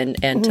perspective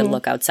and to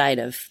look outside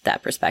of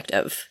that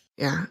perspective.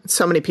 Yeah.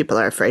 So many people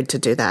are afraid to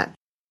do that.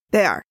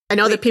 They are. I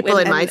know the people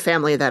in my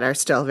family that are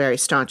still very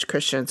staunch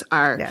Christians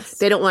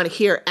they don't want to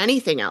hear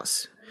anything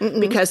else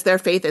because their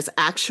faith is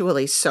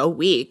actually so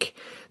weak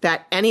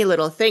that any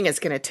little thing is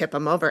going to tip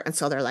them over. And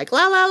so they're like,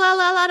 la, la, la,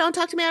 la, la, don't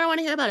talk to me. I don't want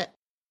to hear about it.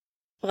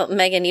 Well,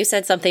 Megan, you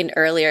said something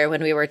earlier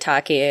when we were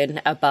talking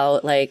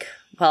about like,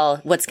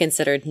 well, what's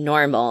considered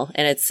normal.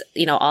 And it's,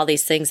 you know, all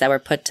these things that were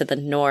put to the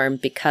norm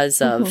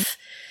because of,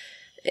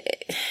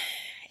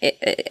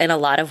 in a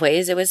lot of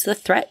ways, it was the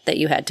threat that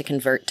you had to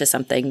convert to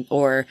something.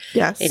 Or,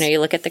 you know, you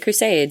look at the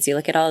Crusades, you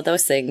look at all of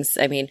those things.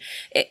 I mean,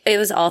 it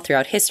was all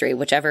throughout history.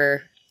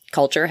 Whichever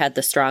culture had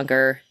the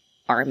stronger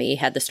army,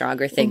 had the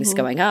stronger things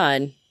going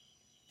on,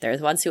 they're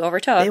the ones who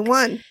overtook. They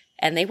won.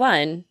 And they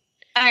won.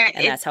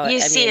 And that's how you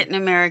see it in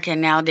America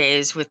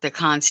nowadays with the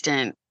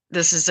constant,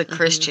 this is a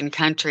Christian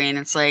country. And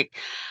it's like,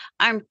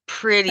 I'm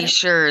pretty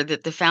sure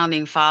that the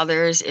founding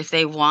fathers, if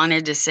they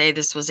wanted to say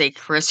this was a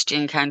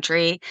Christian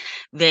country,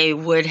 they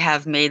would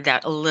have made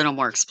that a little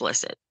more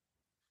explicit.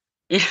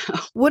 You know?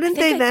 Wouldn't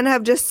they then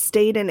have just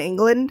stayed in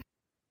England?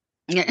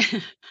 Yeah.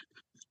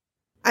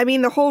 I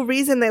mean, the whole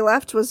reason they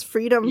left was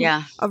freedom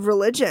of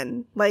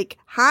religion. Like,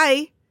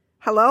 hi,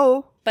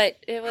 hello. But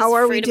it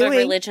was freedom of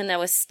religion that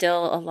was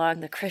still along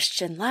the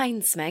Christian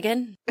lines,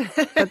 Megan.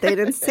 But they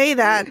didn't say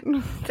that.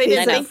 They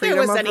didn't think there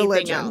was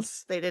anything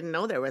else. They didn't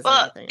know there was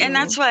anything. And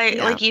that's why,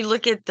 like, you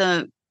look at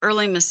the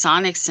early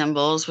Masonic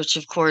symbols, which,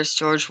 of course,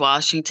 George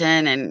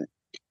Washington and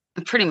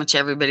pretty much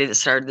everybody that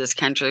started this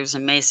country was a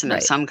Mason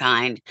of some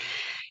kind.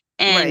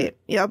 And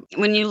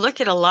when you look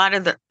at a lot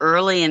of the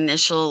early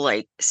initial,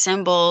 like,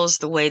 symbols,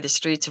 the way the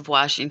streets of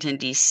Washington,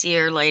 D.C.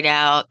 are laid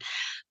out,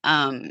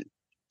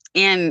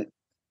 and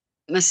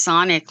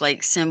Masonic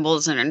like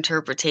symbols and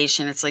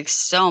interpretation, it's like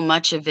so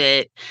much of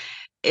it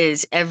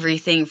is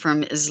everything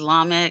from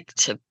Islamic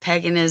to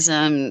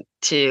paganism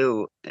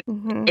to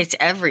it's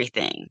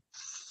everything.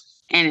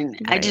 And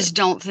I just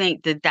don't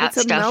think that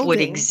stuff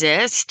would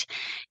exist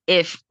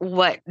if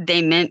what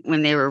they meant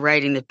when they were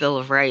writing the Bill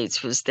of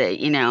Rights was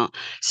that,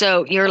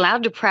 so you're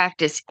allowed to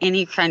practice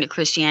any kind of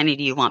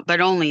Christianity you want,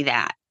 but only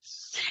that.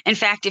 In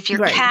fact, if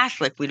you're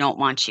Catholic, we don't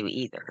want you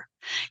either.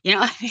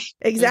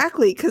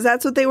 Exactly, because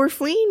that's what they were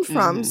fleeing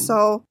from.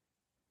 So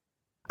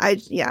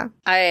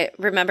I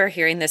remember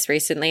hearing this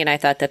recently, and I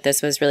thought that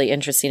this was really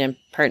interesting and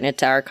pertinent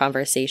to our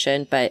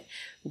conversation. But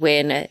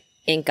when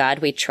 "In God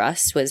We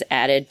Trust" was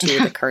added to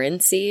the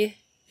currency,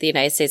 the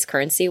United States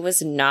currency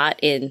was not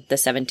in the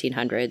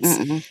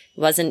 1700s. It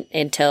wasn't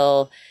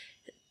until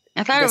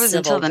I thought it was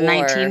until the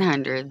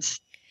 1900s.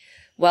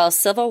 Well,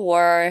 Civil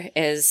War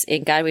is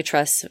 "In God We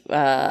Trust"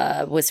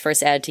 was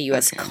first added to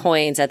U.S.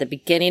 coins at the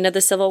beginning of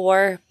the Civil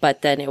War,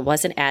 but then it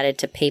wasn't added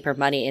to paper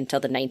money until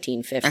the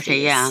 1950s.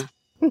 Okay, yeah.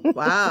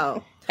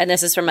 Wow. And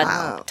this is from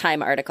a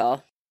Time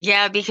article.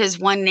 Yeah, because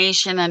 "One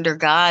Nation Under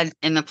God"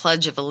 in the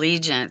Pledge of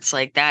Allegiance,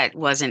 like that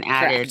wasn't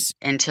added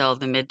until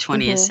the mid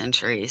 20th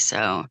century.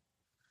 So,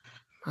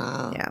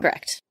 yeah,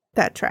 correct.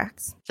 That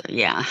tracks. So,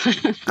 yeah.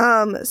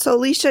 So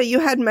Leisha,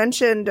 you had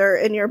mentioned, or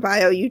in your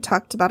bio, you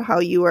talked about how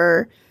you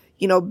were,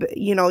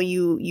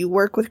 you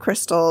work with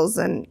crystals,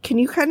 and can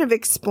you kind of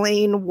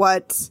explain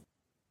what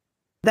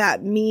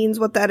that means,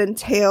 what that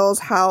entails,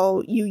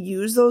 how you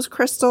use those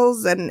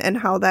crystals, and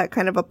how that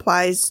kind of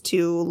applies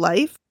to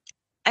life?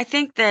 I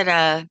think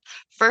that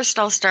first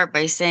I'll start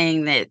by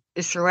saying that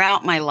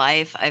throughout my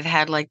life, I've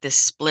had like this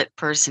split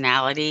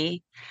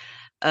personality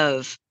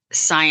of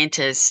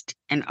scientist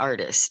and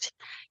artist,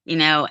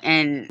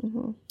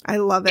 and I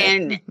love it.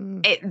 And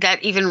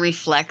that even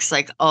reflects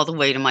like all the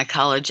way to my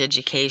college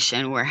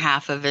education, where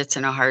half of it's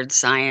in a hard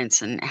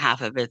science and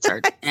half of it's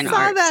in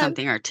art,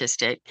 something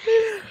artistic.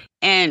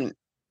 And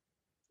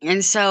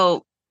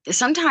so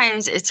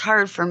sometimes it's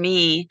hard for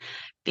me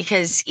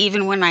because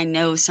even when I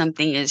know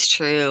something is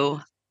true,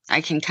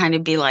 I can kind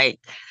of be like,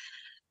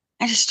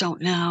 I just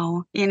don't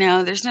know,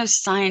 there's no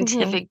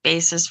scientific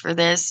basis for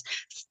this.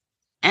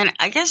 And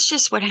I guess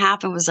just what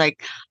happened was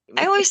like,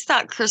 I always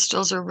thought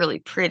crystals are really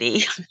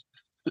pretty.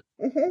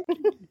 And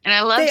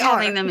I loved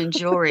having them in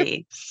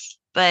jewelry.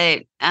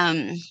 But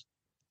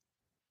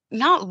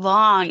not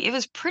long, it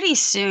was pretty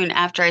soon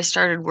after I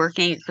started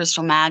working at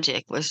Crystal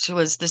Magic, which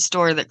was the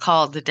store that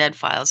called the Dead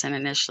Files and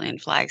initially in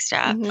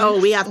Flagstaff. Oh,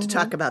 we have to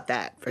talk about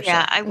that for sure.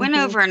 Yeah, I went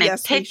over and I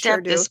picked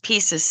up this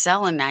piece of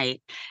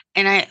selenite,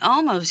 and I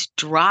almost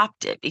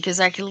dropped it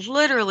because I could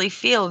literally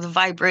feel the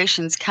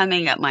vibrations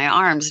coming up my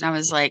arms. And I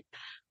was like,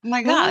 oh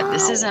my God,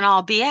 this isn't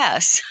all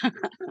BS. Like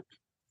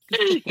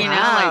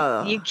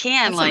you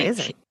can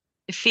amazing.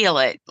 Feel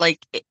it, like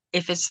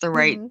if it's the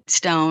right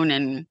stone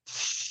and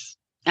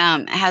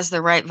has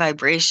the right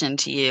vibration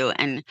to you.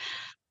 And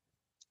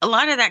a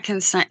lot of that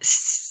can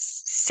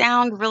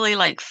sound really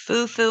like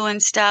foo-foo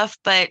and stuff,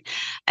 but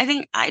I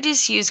think I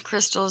just use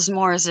crystals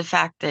more as a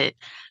fact that,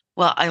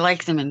 well, I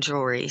like them in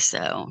jewelry,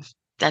 so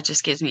that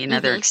just gives me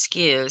another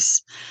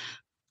excuse.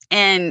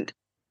 And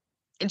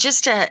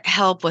just to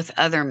help with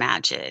other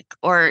magic,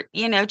 or,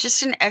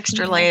 just an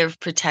extra layer of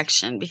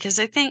protection, because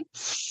I think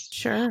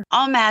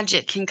all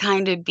magic can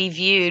kind of be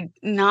viewed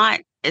not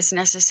as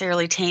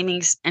necessarily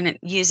taming and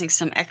using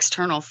some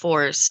external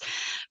force,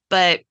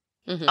 but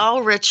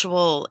all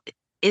ritual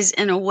is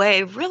in a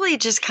way really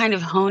just kind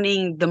of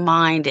honing the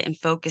mind and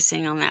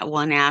focusing on that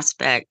one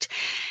aspect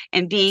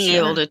and being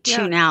able to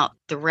tune out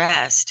the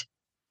rest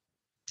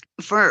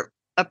for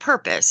a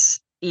purpose,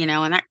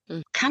 and that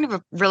kind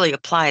of really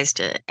applies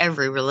to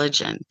every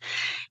religion.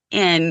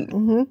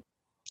 And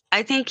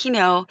I think,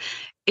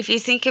 if you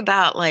think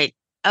about like,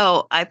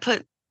 oh, I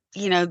put,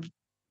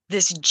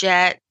 this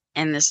jet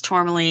and this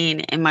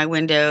tourmaline in my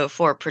window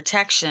for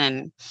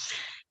protection,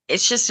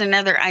 it's just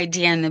another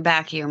idea in the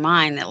back of your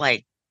mind that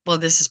like, well,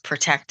 this is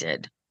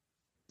protected,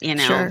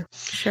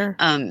 Sure.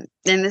 And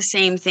the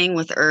same thing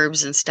with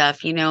herbs and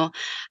stuff,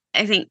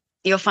 I think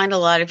you'll find a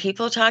lot of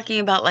people talking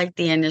about like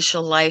the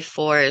initial life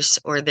force,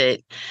 or that,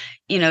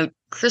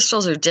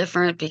 crystals are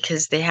different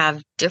because they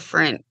have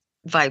different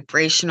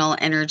vibrational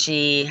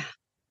energy.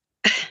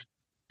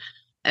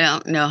 I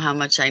don't know how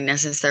much I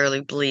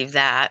necessarily believe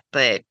that,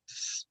 but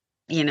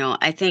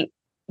I think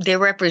they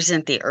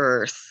represent the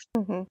earth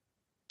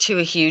to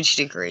a huge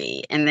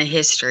degree and the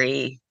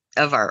history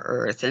of our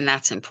earth, and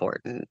that's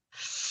important.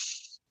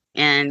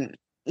 And,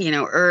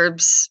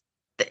 herbs,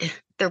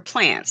 they're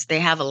plants. They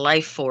have a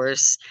life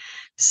force.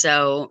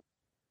 So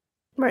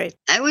I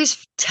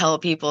always tell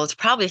people it's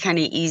probably kind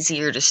of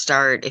easier to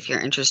start, if you're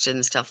interested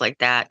in stuff like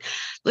that,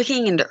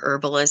 looking into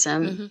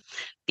herbalism,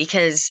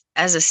 because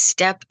as a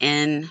step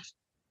in,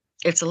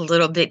 it's a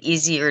little bit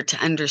easier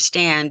to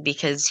understand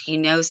because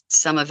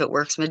some of it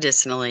works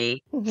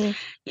medicinally.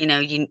 You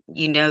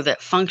know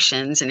that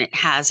functions and it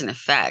has an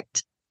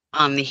effect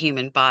on the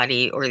human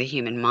body or the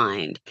human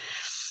mind.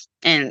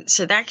 And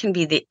so that can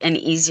be an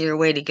easier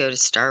way to go to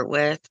start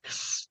with.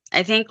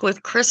 I think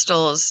with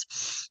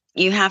crystals,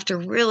 you have to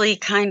really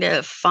kind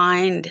of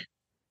find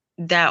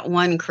that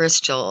one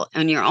crystal,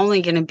 and you're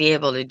only going to be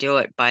able to do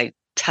it by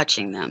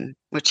touching them,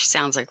 which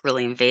sounds like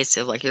really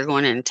invasive, like you're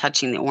going in and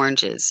touching the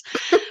oranges.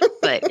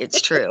 but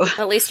it's true.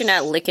 At least you're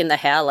not licking the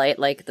halite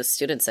like the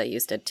students I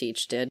used to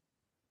teach did.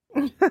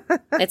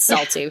 It's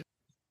salty.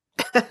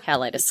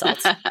 Halite is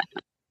salt.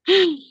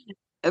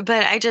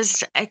 But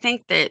I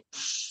think that,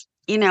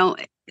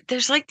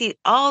 there's like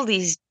all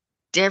these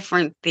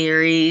different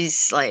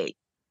theories, like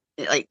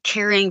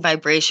carrying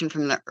vibration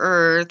from the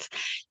earth,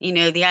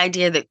 the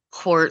idea that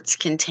quartz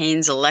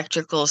contains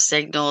electrical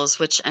signals,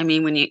 which, I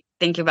mean, when you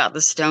think about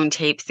the stone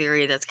tape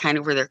theory, that's kind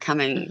of where they're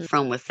coming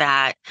from with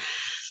that.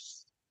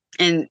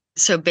 And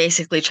so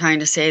basically trying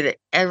to say that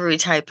every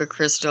type of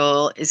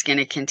crystal is going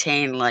to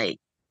contain like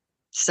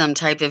some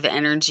type of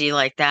energy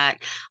like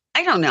that.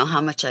 I don't know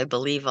how much I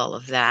believe all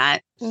of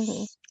that,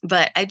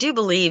 but I do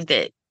believe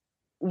that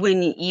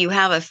when you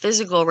have a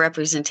physical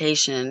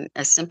representation,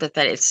 a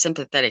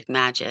sympathetic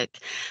magic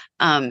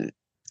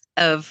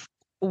of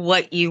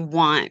what you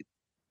want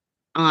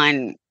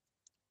on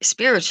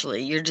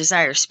spiritually, your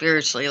desire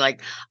spiritually,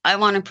 like I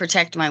want to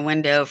protect my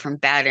window from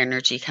bad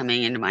energy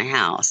coming into my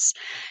house,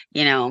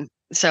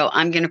 so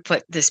I'm going to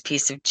put this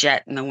piece of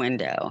jet in the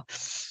window.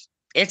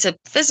 It's a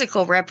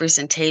physical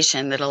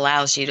representation that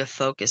allows you to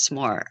focus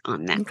more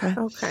on that.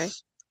 Okay.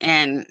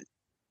 And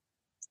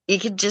you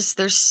could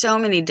there's so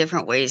many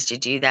different ways to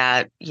do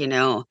that.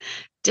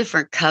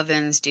 Different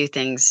covens do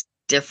things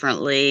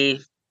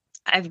differently.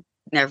 I've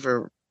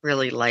never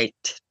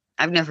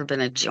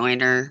been a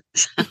joiner.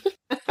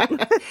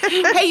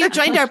 Hey, you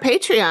joined our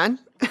Patreon.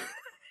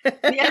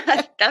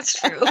 Yeah, that's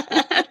true.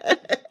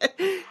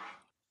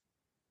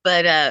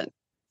 But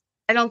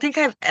I don't think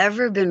I've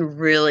ever been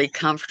really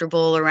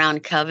comfortable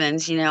around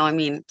covens. I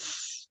mean,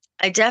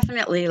 I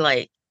definitely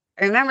I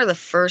remember the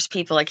first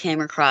people I came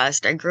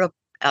across. I grew up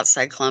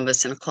outside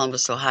Columbus in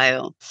Columbus,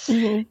 Ohio.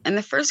 And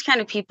the first kind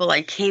of people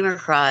I came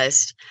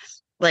across,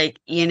 they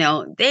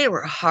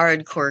were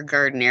hardcore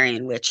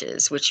Gardnerian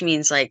witches, which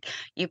means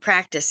you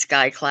practice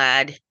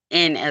skyclad,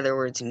 in other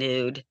words,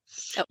 nude,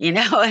 and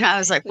I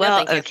was like,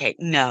 well, okay,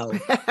 no.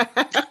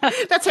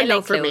 That's a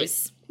no for me.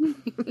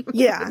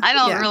 Yeah. I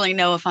don't really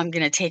know if I'm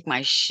going to take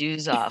my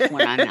shoes off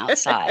when I'm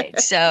outside.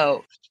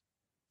 So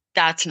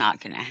that's not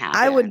going to happen.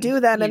 I would do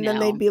that, and then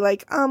they'd be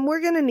like,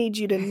 we're going to need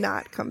you to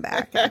not come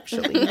back,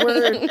 actually.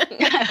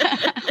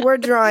 We're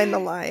drawing the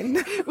line.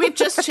 We've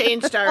just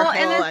changed our whole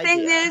and the idea.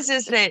 thing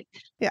is that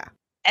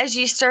as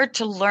you start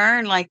to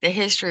learn, the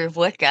history of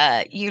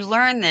Wicca, you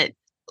learn that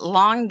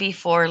long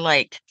before,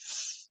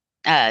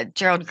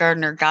 Gerald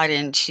Gardner got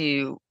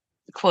into,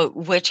 quote,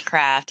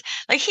 witchcraft,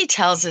 he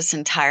tells this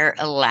entire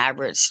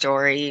elaborate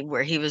story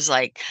where he was,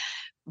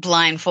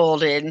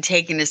 blindfolded and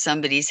taken to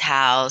somebody's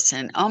house,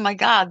 and oh my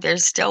God,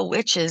 there's still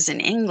witches in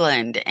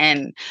England,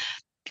 and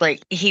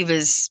he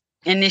was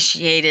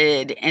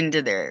initiated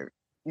into their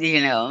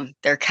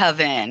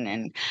coven,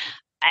 and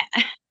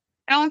I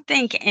don't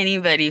think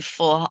anybody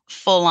full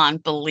on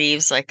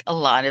believes a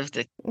lot of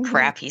the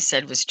crap he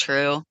said was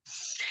true.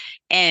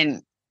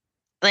 And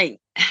I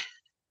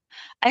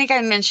think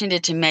I mentioned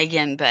it to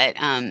Megan, but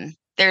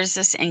there's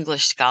this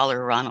English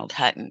scholar, Ronald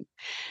Hutton,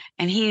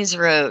 and he's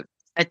wrote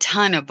a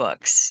ton of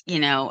books,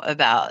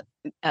 about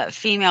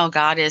female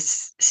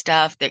goddess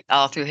stuff that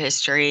all through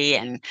history,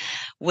 and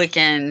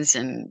Wiccans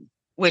and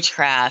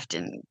witchcraft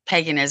and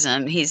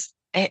paganism. He's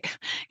a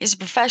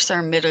professor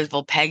in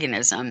medieval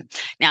paganism.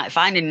 Now, if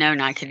I'd have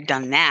known I could have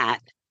done that,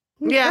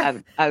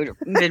 I would have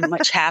been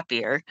much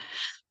happier.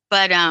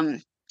 But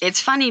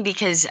it's funny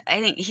because I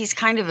think he's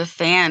kind of a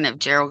fan of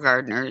Gerald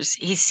Gardner's.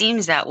 He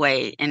seems that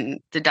way in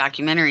the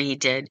documentary he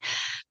did.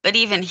 But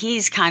even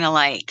he's kind of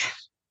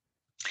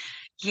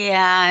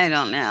I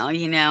don't know,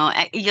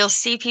 you'll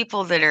see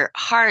people that are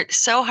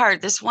so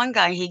hard. This one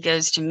guy he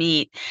goes to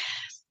meet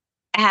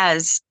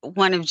has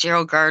one of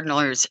Gerald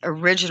Gardner's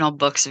original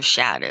books of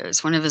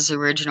shadows, one of his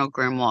original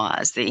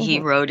grimoires that he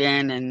wrote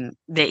in and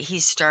that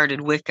he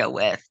started Wicca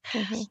with.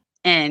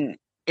 And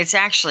it's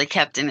actually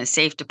kept in a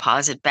safe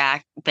deposit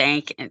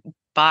bank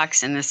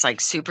box in this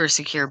super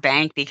secure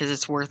bank because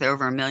it's worth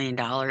over $1 million.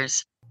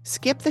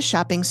 Skip the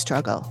shopping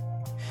struggle.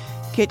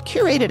 Get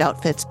curated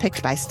outfits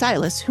picked by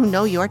stylists who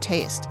know your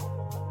taste.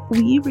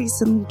 We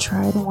recently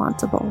tried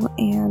Wantable,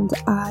 and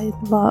I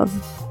love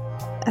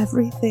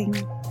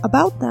everything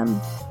about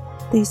them.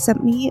 They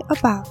sent me a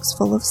box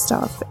full of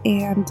stuff,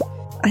 and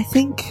I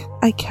think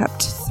I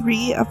kept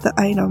 3 of the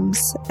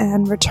items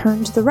and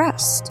returned the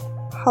rest.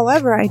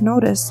 However, I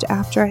noticed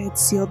after I had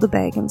sealed the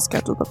bag and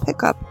scheduled a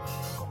pickup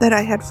that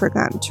I had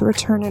forgotten to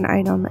return an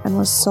item and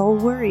was so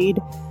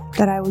worried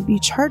that I would be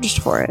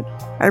charged for it.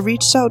 I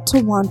reached out to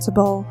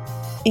Wantable,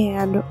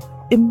 and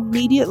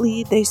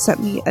immediately they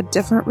sent me a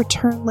different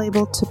return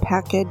label to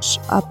package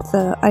up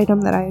the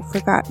item that I had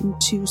forgotten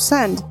to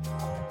send.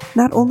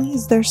 Not only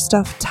is their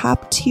stuff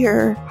top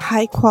tier,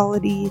 high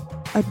quality,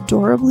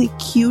 adorably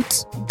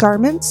cute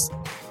garments,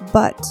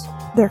 but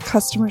their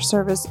customer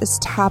service is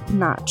top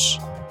notch.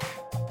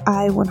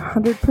 I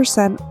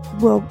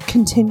 100% will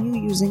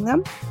continue using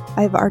them.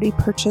 I've already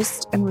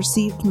purchased and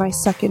received my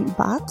second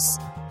box,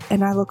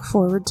 and I look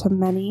forward to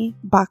many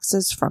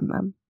boxes from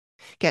them.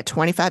 Get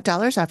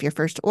 $25 off your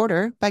first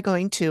order by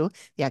going to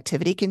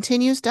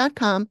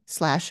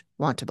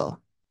theactivitycontinues.com/wantable.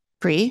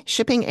 Free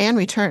shipping and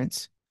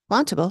returns.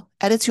 Wantable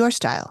edits your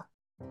style.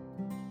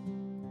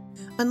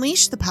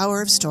 Unleash the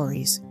power of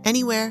stories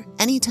anywhere,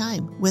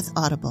 anytime with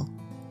Audible.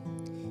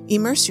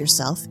 Immerse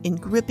yourself in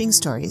gripping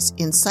stories,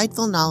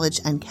 insightful knowledge,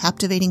 and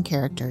captivating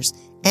characters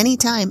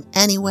anytime,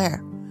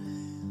 anywhere.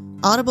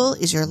 Audible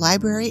is your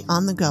library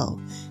on the go.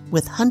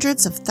 With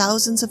hundreds of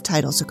thousands of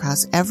titles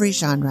across every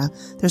genre,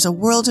 there's a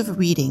world of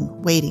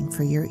reading waiting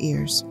for your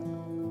ears.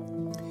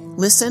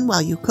 Listen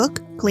while you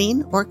cook,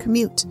 clean, or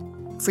commute.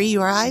 Free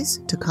your eyes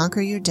to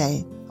conquer your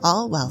day,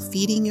 all while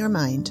feeding your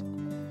mind.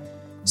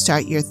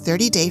 Start your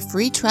 30-day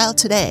free trial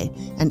today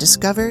and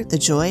discover the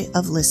joy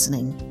of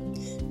listening.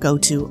 Go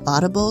to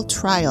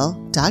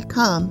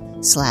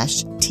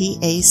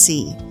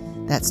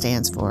audibletrial.com/TAC. That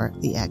stands for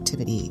The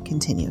Activity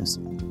Continues.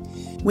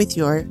 With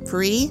your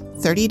free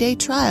 30-day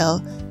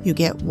trial, you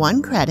get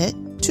 1 credit,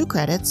 2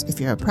 credits if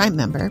you're a Prime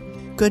member,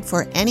 good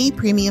for any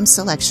premium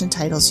selection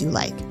titles you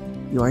like,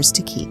 yours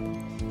to keep.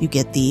 You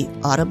get the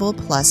Audible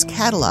Plus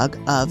catalog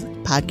of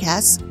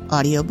podcasts,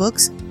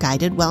 audiobooks,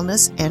 guided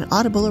wellness, and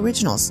Audible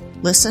originals.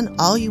 Listen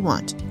all you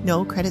want,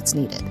 no credits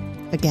needed.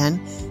 Again,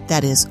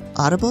 that is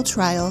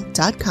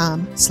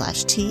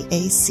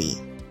audibletrial.com/TAC.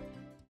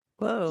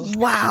 Whoa.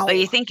 Wow. But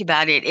you think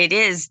about it, it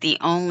is the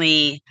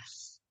only,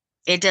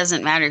 it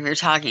doesn't matter if you're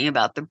talking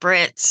about the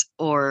Brits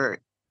or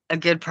a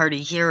good part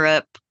of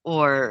Europe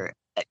or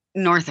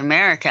North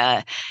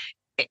America.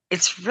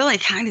 It's really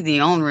kind of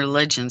the only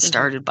religion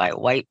started by a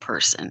white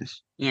person,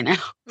 you know?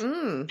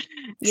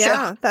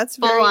 Yeah, So, that's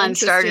very full on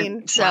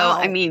interesting. started. So, Wow.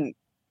 I mean,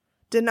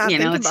 Did not you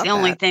think know, it's about the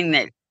only that. thing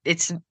that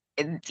it's,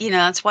 you know,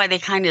 that's why they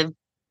kind of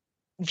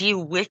view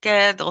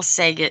Wicca. They'll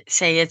say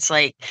it's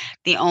like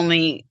the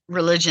only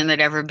religion that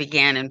ever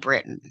began in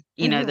Britain,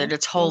 you know, that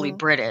it's wholly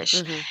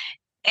British.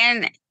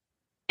 And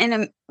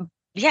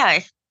yeah,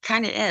 it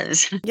kind of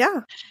is,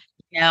 Yeah.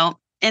 you know,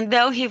 and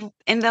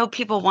though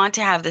people want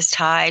to have this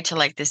tie to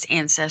like this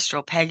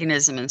ancestral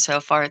paganism and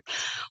so forth,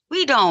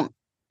 we don't,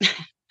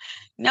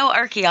 no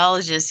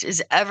archaeologist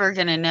is ever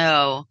going to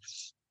know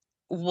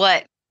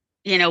what,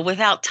 you know,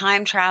 without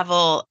time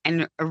travel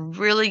and a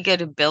really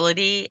good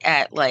ability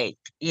at like,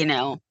 you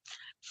know,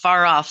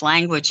 far off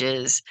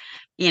languages,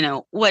 you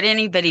know, what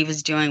anybody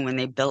was doing when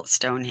they built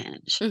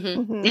Stonehenge.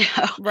 Mhm. You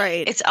know,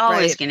 Right. it's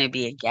always right. going to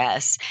be a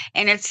guess.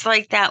 And it's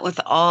like that with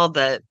all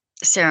the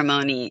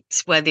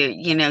ceremonies, whether,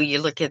 you know,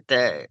 you look at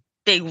the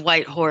big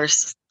white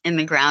horse in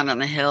the ground on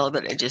the hill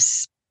that I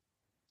just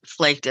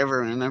flaked over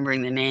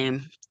remembering the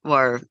name,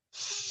 or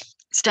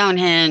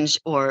Stonehenge,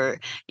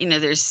 or, you know,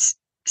 there's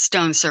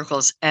stone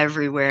circles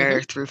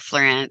everywhere through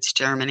France,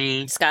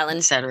 Germany, Scotland,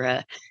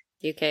 etc.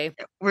 UK.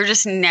 We're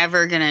just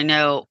never going to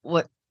know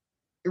what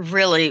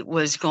really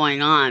was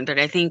going on. But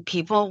I think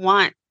people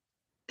want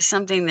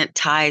something that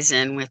ties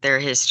in with their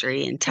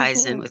history and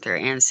ties in with their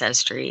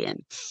ancestry.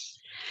 And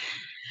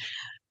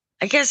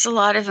I guess a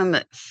lot of them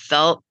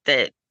felt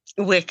that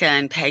Wicca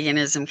and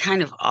paganism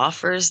kind of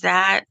offers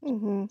that.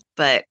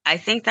 But I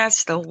think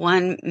that's the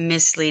one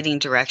misleading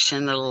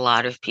direction that a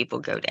lot of people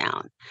go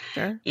down.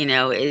 Sure. You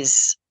know,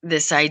 is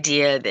this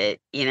idea that,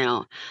 you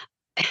know,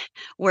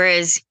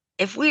 whereas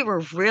if we were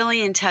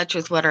really in touch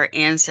with what our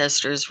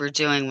ancestors were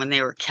doing when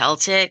they were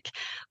Celtic,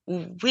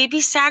 we'd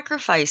be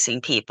sacrificing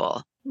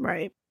people.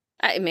 Right.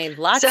 I mean,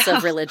 lots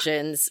of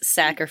religions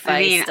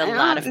sacrificed a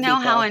lot of people. I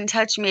don't know how in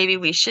touch maybe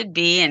we should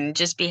be, and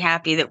just be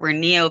happy that we're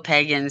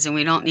neo-pagans and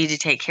we don't need to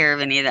take care of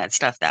any of that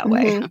stuff that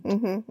way.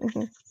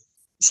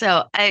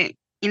 So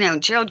you know,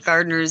 Gerald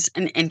Gardner's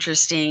an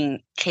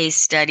interesting case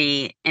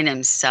study in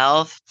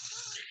himself.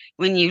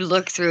 When you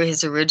look through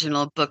his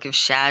original Book of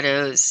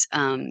Shadows,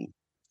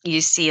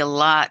 you see a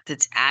lot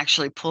that's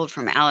actually pulled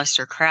from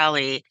Aleister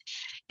Crowley.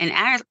 And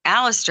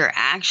Aleister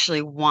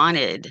actually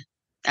wanted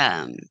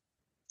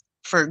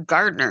for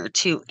Gardner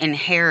to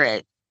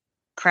inherit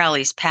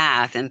Crowley's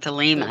path in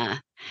Thelema,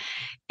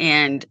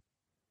 and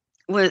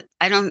was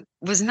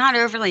not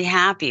overly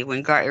happy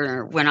when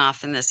Gardner went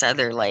off in this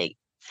other like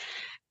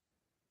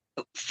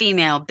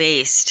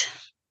female-based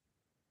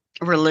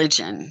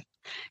religion,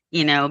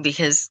 you know,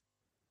 because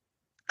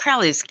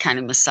Crowley's kind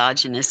of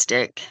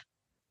misogynistic,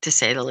 to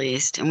say the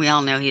least, and we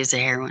all know he's a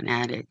heroin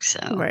addict. So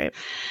Right.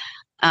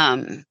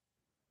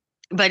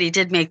 But he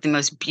did make the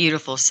most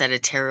beautiful set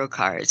of tarot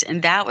cards,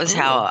 and that was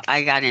how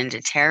I got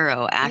into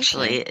tarot.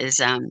 Actually,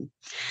 is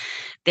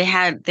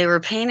they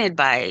were painted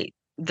by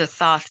the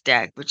Thoth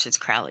deck, which is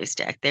Crowley's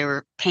deck. They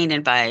were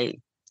painted by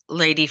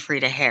Lady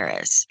Frida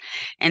Harris,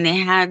 and they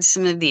had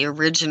some of the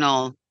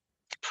original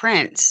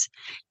prints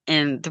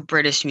in the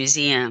British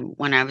Museum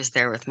when I was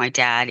there with my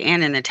dad,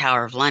 and in the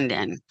Tower of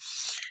London.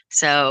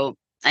 So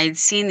I'd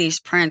seen these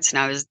prints,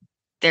 and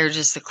they're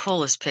just the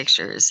coolest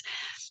pictures,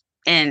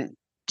 and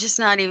just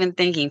not even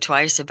thinking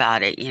twice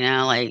about it, you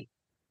know, like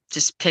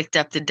just picked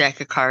up the deck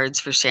of cards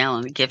for sale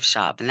in the gift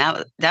shop. And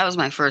that was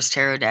my first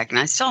tarot deck, and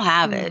I still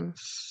have it.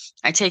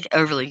 I take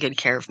overly good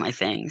care of my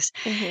things.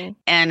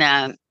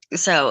 And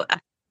so I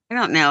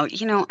don't know,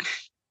 you know,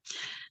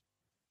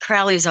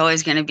 Crowley's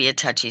always going to be a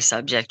touchy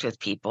subject with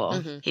people.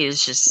 Mm-hmm. He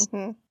was just,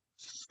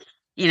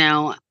 you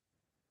know,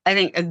 I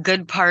think a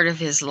good part of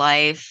his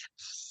life.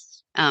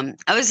 I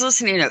was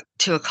listening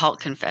to Occult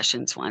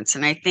Confessions once,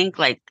 and I think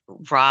like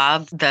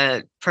Rob,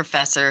 the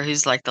professor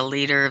who's like the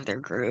leader of their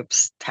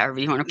groups, however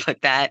you want to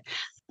put that,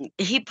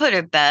 he put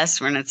it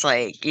best when it's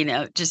like, you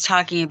know, just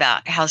talking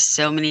about how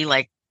so many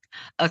like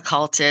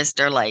occultists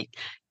are like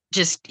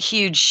just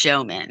huge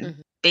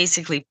showmen,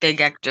 basically big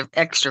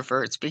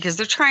extroverts, because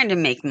they're trying to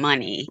make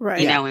money,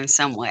 you know, in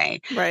some way.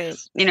 Right.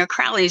 You know,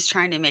 Crowley's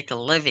trying to make a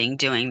living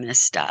doing this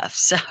stuff.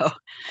 So,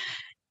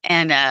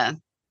 and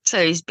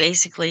so he's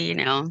basically, you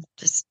know,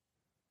 just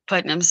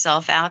putting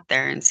himself out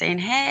there and saying,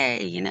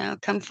 hey, you know,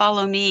 come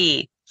follow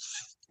me.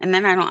 And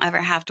then I don't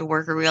ever have to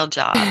work a real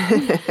job.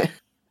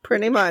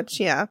 Pretty much,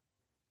 yeah.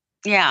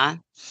 Yeah.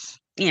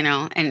 You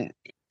know, and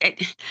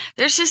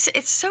there's just,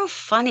 it's so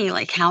funny,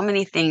 like how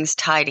many things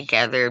tie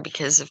together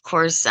because, of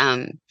course,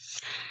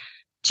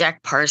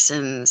 Jack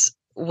Parsons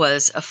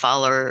was a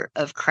follower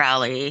of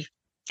Crowley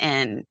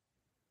and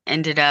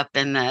ended up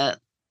in the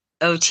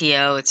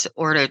OTO, it's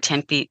Ordo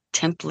Templi,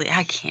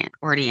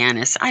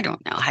 Ordianus, I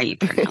don't know how you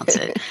pronounce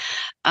it,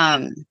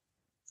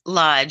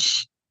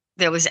 lodge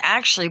that was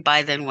actually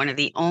by then one of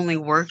the only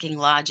working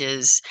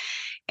lodges,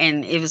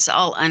 and it was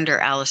all under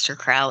Aleister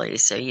Crowley.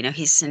 So, you know,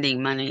 he's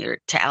sending money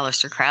to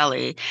Aleister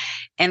Crowley,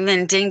 and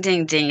then ding,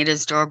 ding, ding at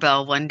his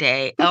doorbell one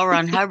day, L.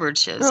 Ron Hubbard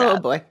shows up. Oh,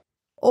 boy.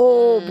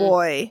 Oh,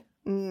 boy.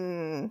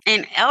 Mm.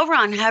 And L.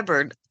 Ron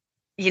Hubbard,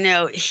 you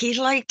know, he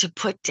liked to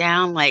put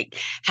down like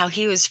how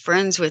he was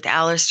friends with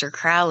Aleister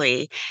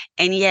Crowley,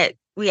 and yet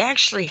we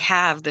actually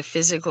have the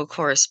physical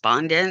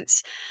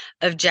correspondence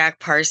of Jack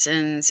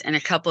Parsons and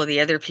a couple of the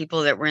other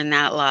people that were in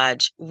that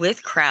lodge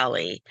with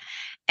Crowley.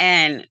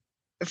 And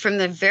from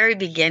the very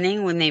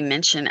beginning, when they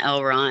mention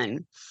L.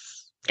 Ron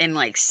and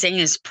like sing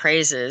his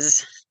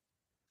praises,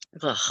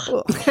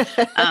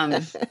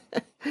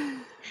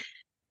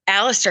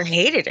 Aleister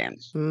hated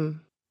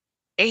him.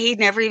 He'd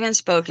never even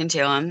spoken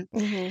to him.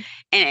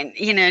 And,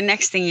 you know,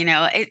 next thing you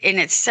know, and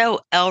it's so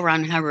L.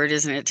 Ron Hubbard,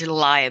 isn't it, to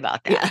lie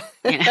about that?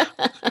 Yeah. You know?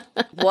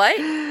 What?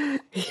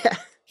 Yeah.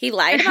 He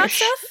lied about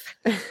stuff?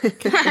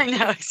 I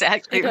know,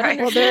 exactly right.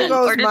 Well, there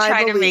goes or to my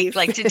try belief. to make,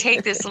 like, to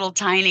take this little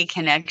tiny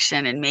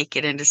connection and make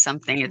it into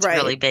something that's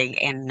really big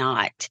and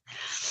not.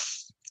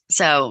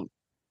 So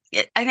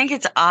I think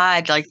it's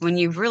odd, like when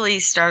you really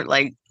start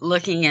like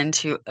looking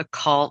into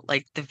occult,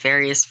 like the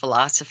various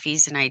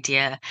philosophies and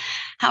idea,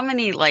 how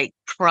many like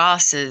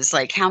crosses,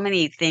 like how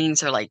many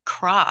things are like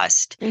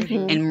crossed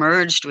and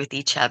merged with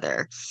each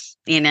other.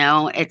 You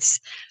know,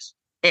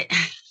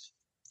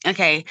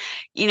 okay.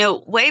 You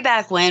know, way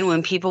back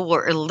when people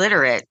were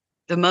illiterate,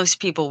 the most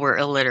people were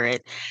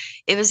illiterate,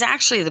 it was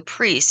actually the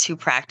priests who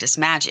practiced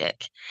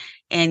magic.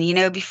 And, you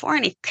know, before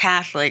any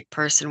Catholic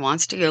person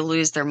wants to go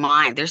lose their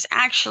mind, there's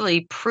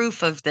actually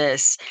proof of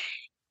this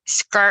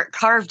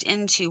carved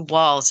into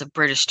walls of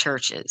British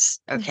churches,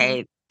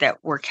 okay, that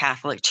were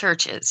Catholic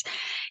churches.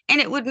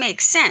 And it would make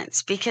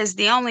sense because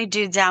the only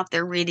dudes out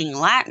there reading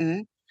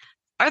Latin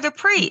are the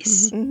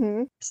priests.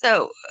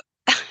 So,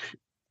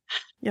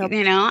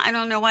 you know, I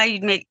don't know why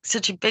you'd make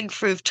such a big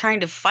proof trying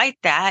to fight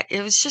that.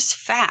 It was just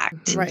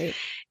fact. Right.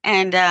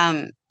 And,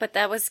 but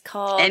that was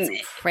called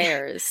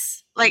prayers.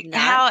 Like not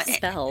how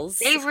spells.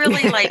 They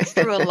really like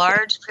through a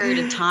large period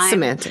of time.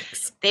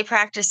 Semantics. They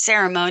practiced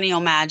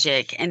ceremonial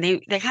magic, and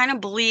they kind of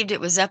believed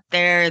it was up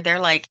there. They're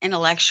like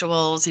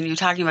intellectuals, and you're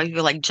talking about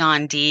people like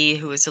John Dee,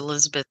 who was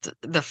Elizabeth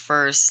the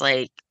First,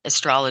 like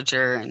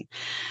astrologer, and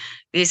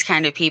these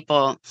kind of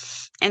people.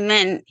 And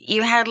then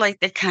you had like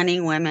the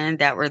cunning women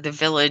that were the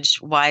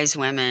village wise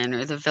women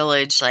or the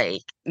village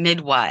like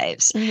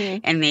midwives,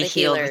 and they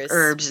healed with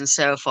herbs and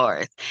so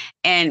forth.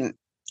 And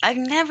I've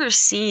never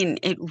seen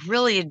it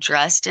really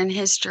addressed in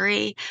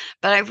history,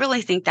 but I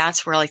really think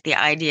that's where like the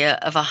idea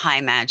of a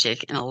high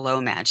magic and a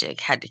low magic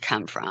had to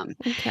come from.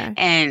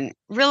 And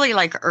really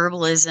like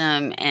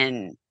herbalism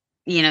and,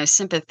 you know,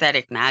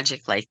 sympathetic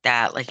magic like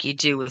that, like you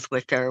do with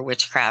Wicca or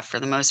witchcraft for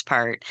the most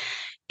part,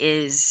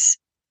 is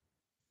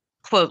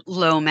quote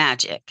low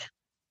magic.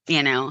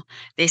 You know,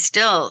 they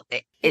still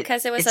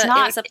because it was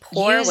a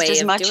poor used way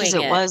as of much doing as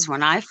it it was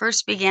when I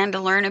first began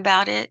to learn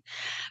about it.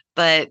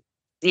 But,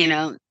 you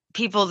know,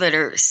 people that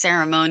are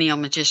ceremonial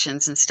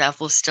magicians and stuff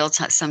will still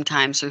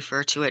sometimes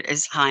refer to it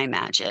as high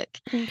magic.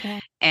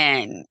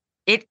 And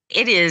it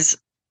is,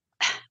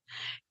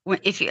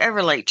 if you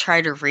ever like try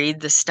to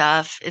read the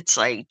stuff, it's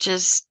like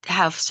just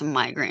have some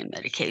migraine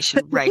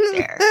medication right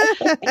there.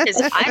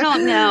 Because I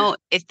don't know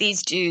if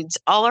these dudes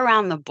all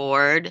around the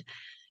board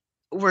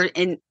were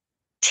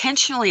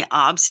intentionally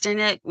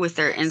obstinate with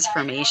their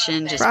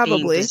information just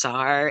being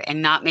bizarre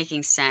and not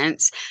making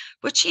sense,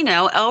 which, you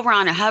know, L.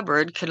 Ron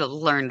Hubbard could have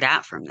learned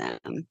that from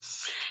them.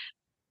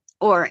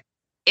 Or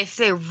if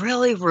they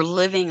really were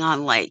living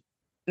on like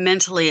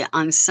mentally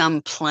on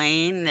some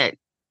plane that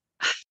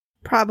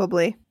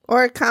probably,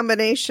 or a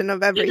combination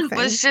of everything. It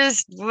was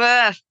just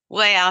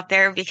way out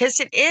there, because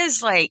it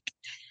is like,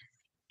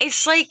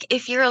 it's like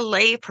if you're a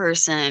lay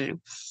person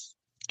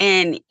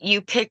and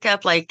you pick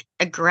up like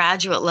a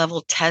graduate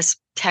level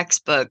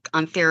textbook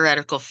on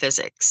theoretical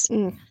physics.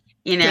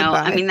 You know,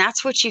 Goodbye. I mean,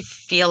 that's what you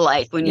feel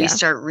like when Yeah. you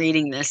start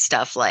reading this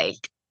stuff.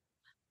 Like,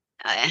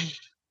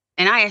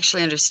 and I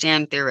actually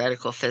understand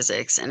theoretical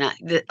physics, and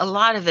a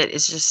lot of it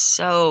is just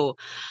so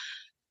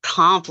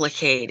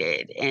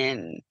complicated,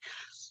 and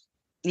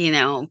you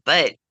know,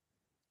 but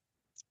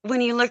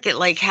when you look at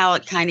like how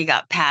it kind of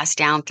got passed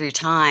down through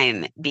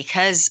time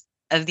because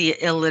of the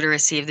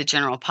illiteracy of the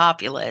general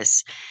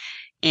populace,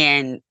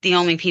 and the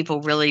only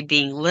people really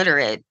being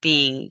literate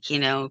being, you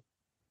know,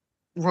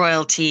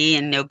 royalty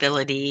and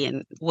nobility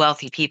and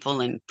wealthy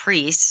people and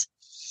priests,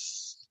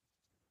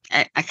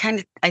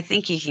 I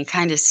think you can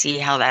kind of see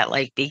how that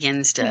like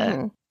begins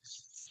to,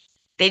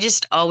 they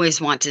just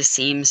always want to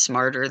seem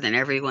smarter than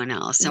everyone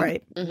else. And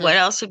Right. what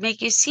else would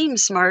make you seem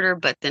smarter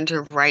but then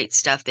to write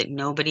stuff that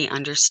nobody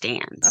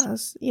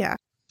understands? Yeah.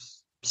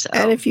 So,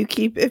 And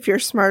if you're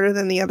smarter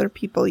than the other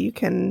people, you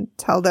can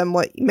tell them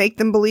make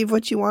them believe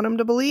what you want them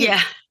to believe.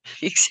 yeah,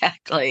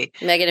 exactly.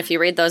 Megan, if you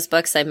read those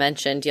books I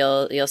mentioned,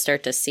 you'll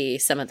start to see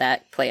some of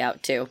that play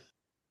out too.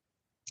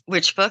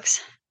 Which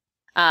books?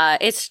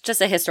 It's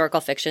just a historical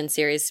fiction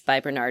series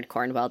by Bernard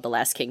Cornwell, The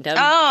Last Kingdom.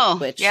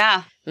 Oh,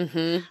 yeah.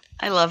 Mm-hmm.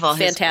 I love all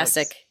his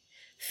books.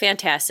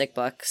 Fantastic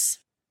books.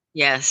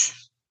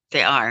 Yes,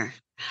 they are.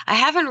 I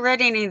haven't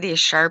read any of the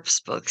Sharps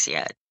books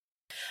yet.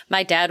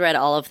 My dad read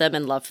all of them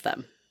and loved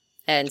them.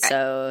 And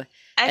so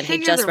I he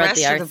figure just the read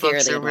rest the of the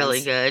books are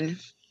really good.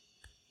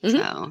 Mm-hmm.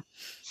 So,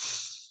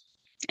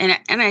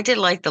 and I did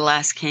like the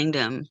Last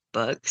Kingdom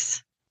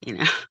books, you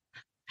know.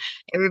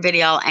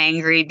 Everybody all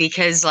angry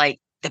because like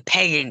the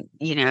pagan,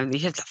 you know, you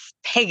have the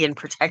pagan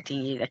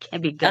protecting you. That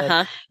can't be good.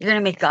 Uh-huh. You're going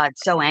to make God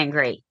so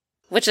angry.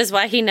 Which is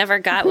why he never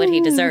got what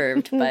he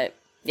deserved, but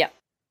yeah.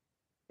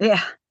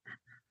 Yeah.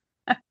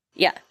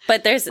 Yeah,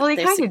 but Well, he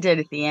kind of did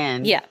at the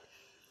end. Yeah.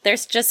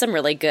 There's just some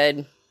really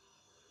good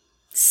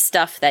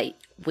stuff that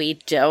we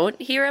don't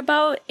hear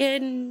about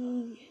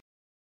in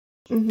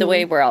the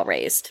way we're all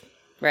raised,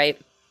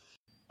 right?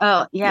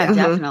 Oh, yeah,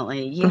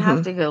 definitely. You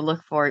have to go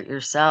look for it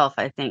yourself,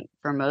 I think,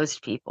 for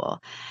most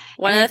people.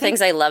 One of the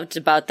things I loved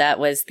about that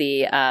was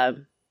the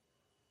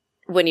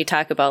when you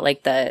talk about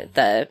like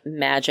the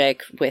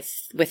magic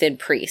within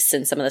priests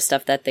and some of the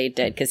stuff that they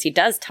did, because he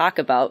does talk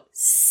about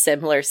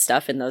similar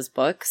stuff in those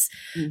books,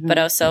 but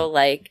also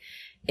like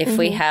if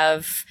we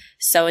have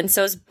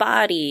so-and-so's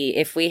body,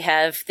 if we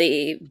have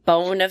the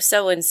bone of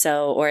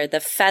so-and-so or the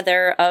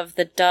feather of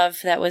the dove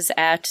that was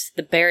at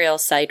the burial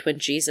site when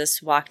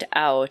Jesus walked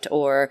out,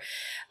 or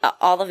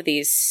all of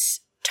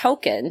these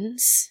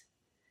tokens,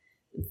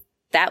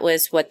 that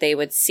was what they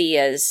would see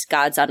as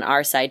God's on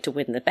our side to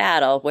win the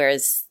battle.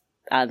 Whereas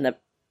on the,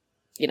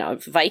 you know,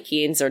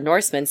 Vikings or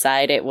Norseman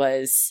side, it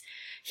was,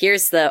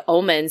 here's the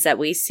omens that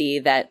we see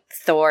that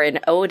Thor and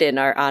Odin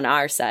are on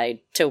our side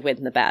to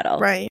win the battle.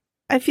 Right.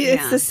 I feel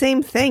it's the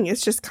same thing.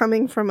 It's just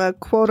coming from a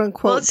quote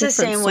unquote. Well, it's the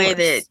same way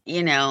that,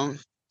 you know,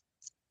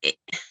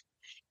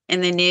 in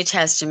the New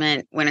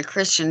Testament, when a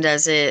Christian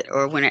does it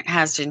or when it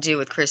has to do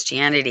with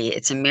Christianity,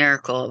 it's a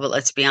miracle. But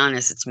let's be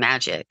honest, it's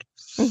magic.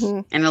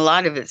 And a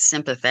lot of it's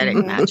sympathetic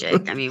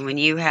magic. I mean, when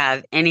you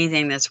have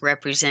anything that's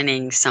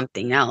representing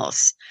something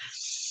else,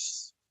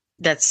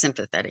 that's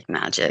sympathetic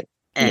magic.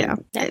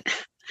 And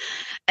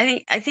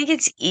I think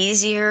it's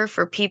easier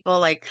for people.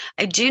 Like,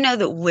 I do know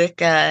that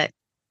Wicca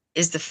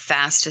is the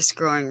fastest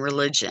growing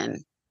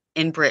religion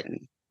in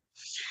Britain.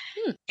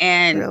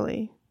 And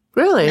really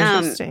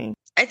Interesting.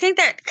 I think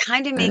that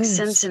kind of makes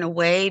sense in a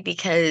way,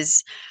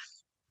 because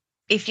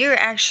if you're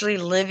actually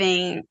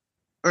living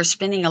or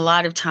spending a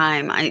lot of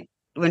time, I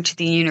went to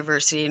the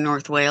University of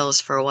North Wales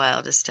for a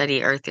while to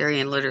study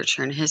Arthurian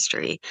literature and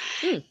history.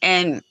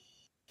 And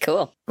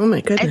cool. Oh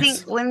my goodness. I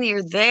think when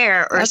you're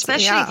there, or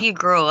especially if you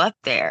grow up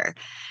there,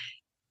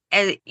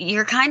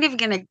 you're kind of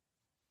going to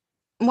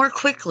more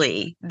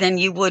quickly than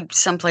you would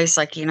someplace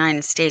like the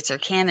United States or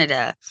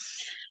Canada,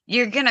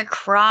 you're going to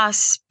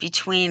cross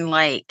between,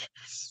 like,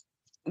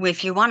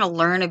 if you want to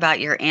learn about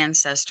your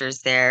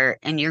ancestors there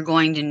and you're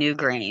going to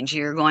Newgrange,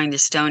 you're going to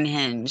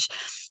Stonehenge,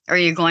 or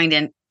you're going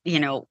to, you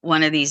know,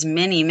 one of these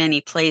many,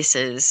 many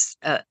places,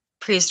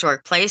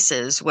 prehistoric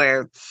places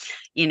where,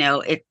 you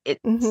know,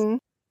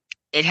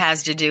 it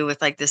has to do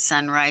with like the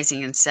sun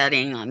rising and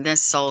setting on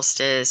this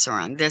solstice or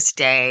on this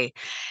day.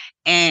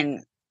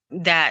 And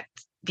that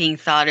being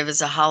thought of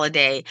as a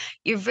holiday,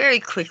 you're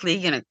very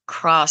quickly going to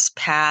cross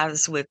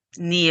paths with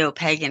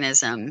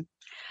neo-paganism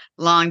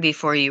long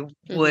before you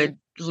would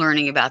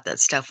learning about that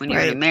stuff when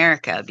you're in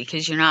America,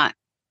 because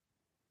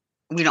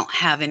we don't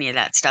have any of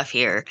that stuff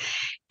here.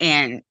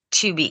 And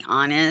to be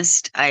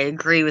honest, I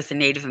agree with the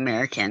Native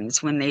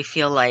Americans when they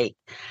feel like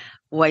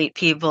white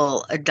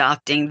people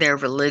adopting their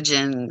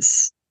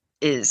religions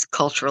is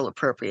cultural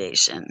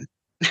appropriation.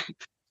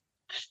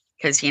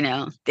 Because, you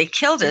know, they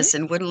killed us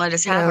and wouldn't let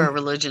us have our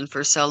religion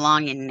for so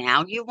long. And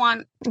now you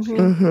want...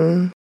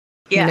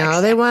 Yeah, now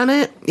they want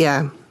it?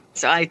 Yeah.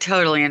 So I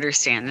totally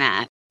understand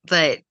that.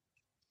 But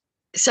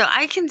so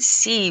I can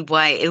see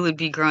why it would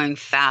be growing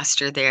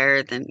faster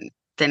there than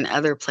than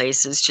other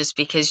places, just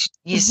because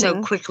you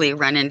so quickly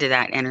run into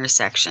that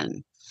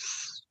intersection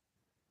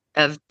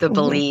of the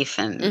belief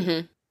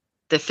and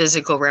the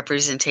physical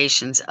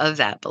representations of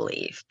that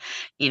belief.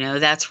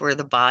 That's where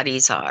the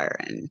bodies are,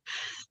 and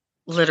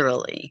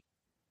literally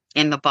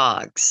in the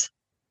bogs,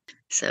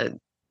 so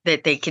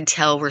that they can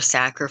tell we're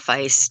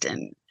sacrificed,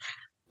 and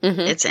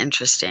it's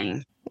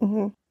interesting.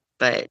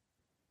 But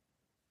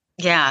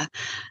yeah,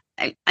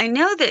 I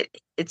know that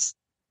it's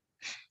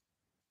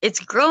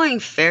growing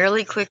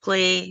fairly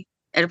quickly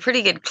at a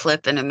pretty good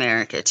clip in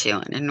America too,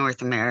 and in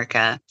North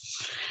America.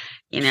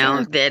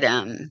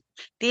 That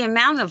the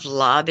amount of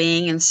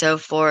lobbying and so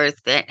forth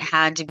that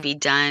had to be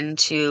done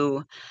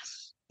to,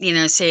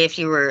 say if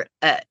you were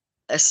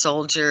a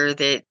soldier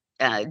that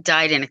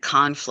died in a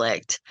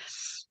conflict,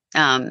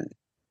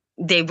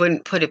 they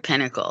wouldn't put a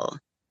pinnacle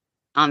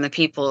on the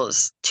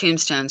people's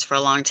tombstones for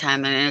a long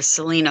time. And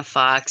Selena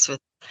Fox with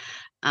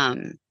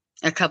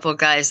a couple of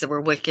guys that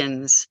were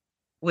Wiccan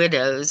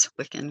widows.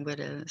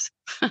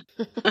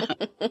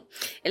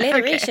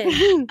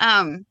 Alliteration.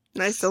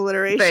 Nice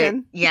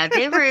alliteration. But yeah,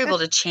 they were able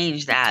to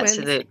change that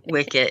so that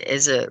Wicca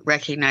is a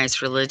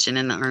recognized religion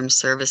in the armed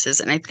services,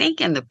 and I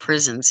think in the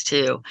prisons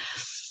too.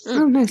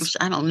 Oh, nice. Which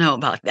I don't know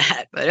about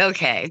that, but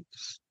okay.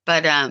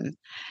 But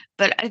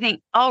I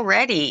think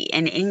already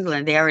in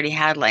England they already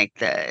had like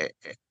the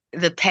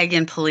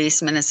Pagan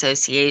Policeman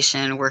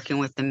Association working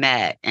with the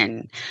Met,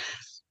 and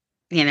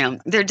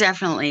they're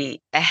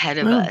definitely ahead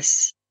of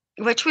us,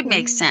 which would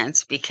make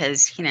sense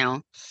because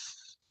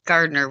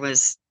Gardner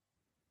was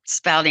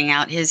spouting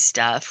out his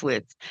stuff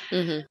with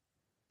Doreen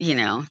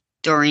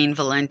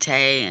Valente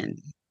and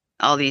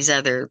all these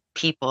other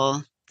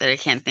people that I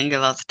can't think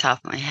of off the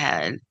top of my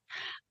head.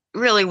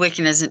 Really,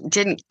 Wiccanism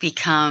didn't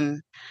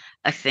become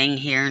a thing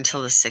here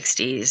until the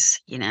 60s,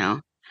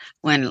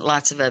 when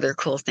lots of other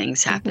cool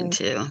things happened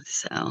too.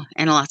 So,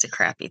 and lots of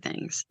crappy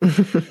things.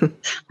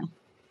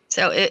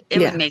 So it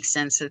would make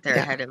sense that they're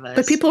ahead of us.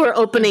 But people were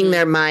opening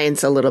their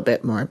minds a little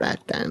bit more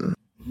back then.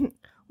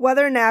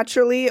 Whether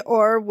naturally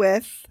or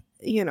with,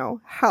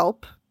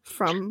 help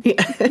from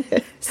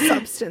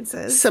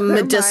substances. Some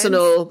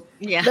medicinal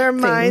their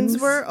minds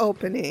were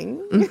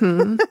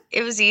opening.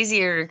 It was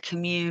easier to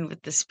commune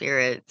with the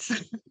spirits.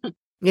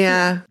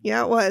 Yeah,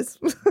 it was.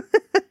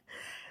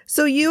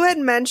 So you had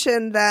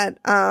mentioned that,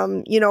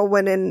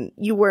 when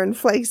you were in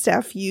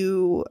Flagstaff,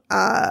 you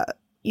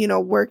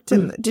worked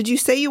in, did you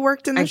say you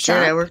worked in the shop?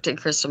 I worked in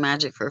Crystal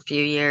Magic for a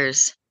few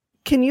years.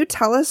 Can you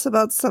tell us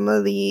about some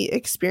of the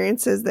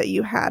experiences that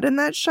you had in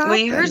that shop? Well,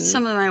 you heard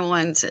some of my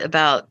ones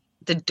about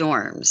the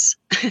dorms.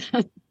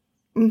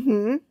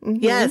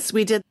 Yes,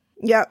 we did.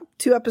 Yeah,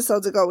 2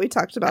 episodes ago we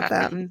talked about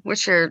that.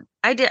 Which are,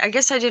 I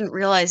guess I didn't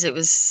realize it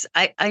was,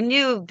 I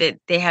knew that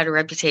they had a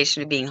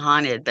reputation of being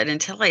haunted, but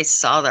until I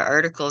saw the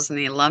articles in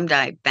the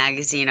alumni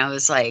magazine, I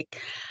was like,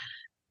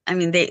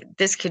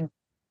 this could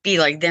be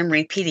like them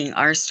repeating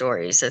our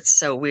stories. That's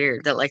so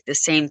weird that like the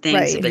same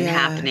things have been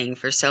happening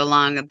for so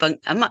long.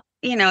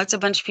 It's a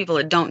bunch of people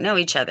that don't know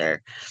each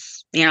other.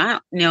 I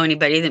don't know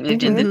anybody that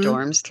moved in the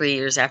dorms 3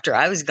 years after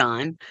I was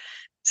gone.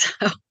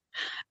 So,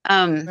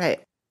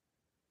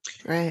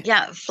 Right.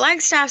 yeah,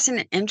 Flagstaff's an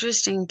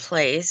interesting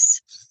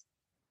place.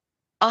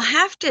 I'll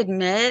have to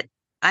admit,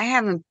 I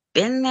haven't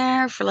been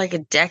there for like a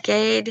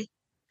decade,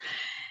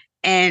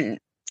 and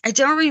I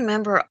don't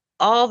remember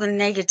all the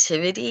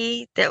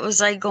negativity that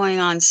was like going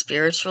on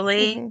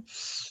spiritually.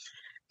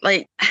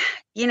 Like,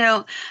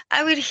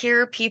 I would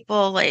hear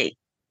people like,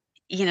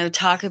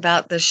 talk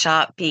about the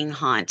shop being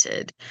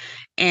haunted,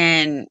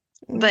 and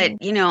but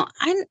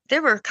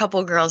there were a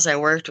couple girls I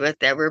worked with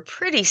that were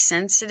pretty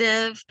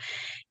sensitive,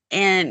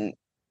 and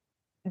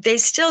they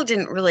still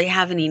didn't really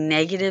have any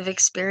negative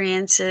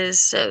experiences.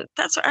 So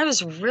that's why I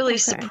was really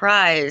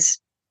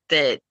surprised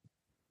that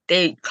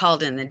they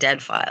called in the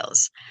dead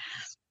files.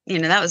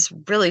 That was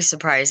really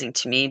surprising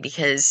to me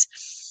because,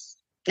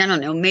 I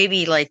don't know,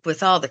 maybe like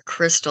with all the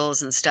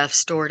crystals and stuff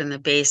stored in the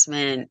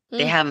basement,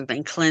 they haven't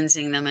been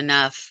cleansing them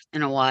enough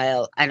in a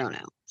while. I don't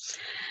know.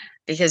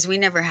 Because we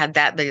never had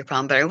that big a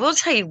problem. But I will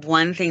tell you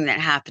one thing that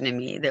happened to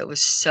me that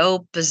was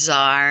so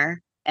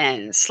bizarre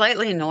and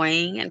slightly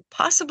annoying and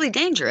possibly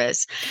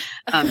dangerous.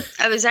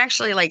 I was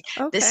actually like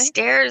the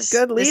stairs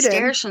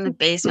from the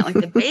basement, like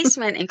the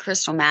basement in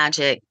Crystal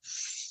Magic,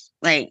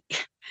 like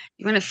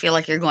you want to feel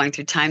like you're going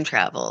through time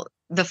travel.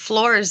 The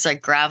floor is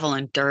like gravel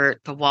and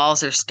dirt. The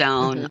walls are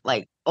stone,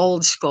 like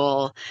old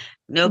school.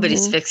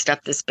 Nobody's fixed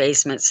up this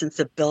basement since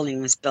the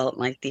building was built in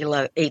like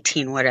the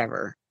 18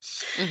 whatever.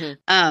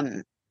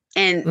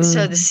 And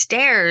so the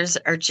stairs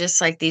are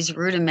just like these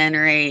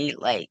rudimentary,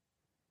 like,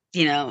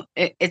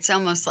 it's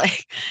almost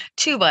like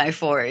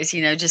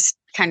 2x4s, just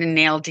kind of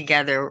nailed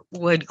together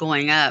wood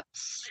going up.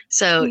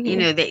 So,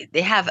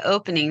 they have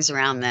openings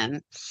around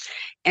them.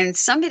 And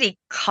somebody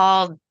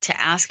called to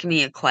ask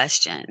me a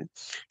question.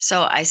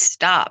 So I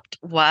stopped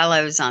while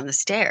I was on the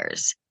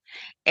stairs.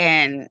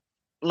 And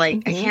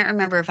like, I can't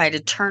remember if I had to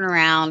turn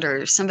around or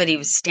if somebody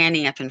was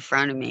standing up in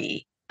front of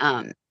me.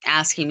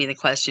 asking me the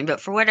question, but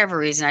for whatever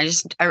reason,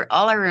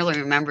 all I really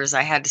remember is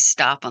I had to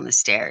stop on the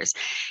stairs.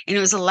 And it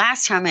was the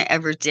last time I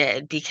ever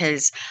did,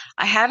 because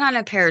I had on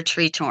a pair of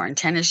tree-torn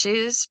tennis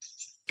shoes.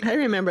 I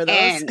remember those.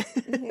 And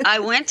I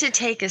went to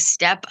take a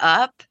step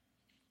up,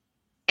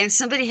 and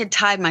somebody had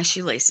tied my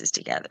shoelaces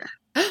together.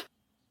 And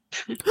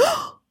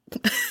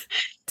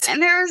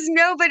there was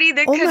nobody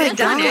that could have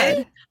done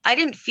it. I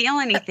didn't feel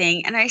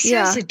anything. And I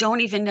seriously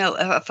don't even know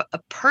if a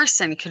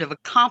person could have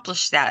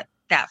accomplished that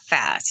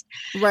fast.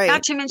 Right.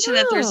 Not to mention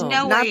that there's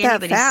no way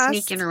anybody's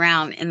sneaking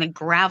around in the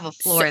gravel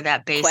floor of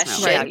that basement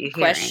without you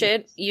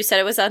hearing. You said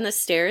it was on the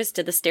stairs.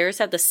 Did the stairs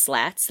have the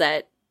slats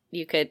that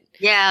you could?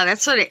 Yeah,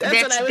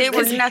 they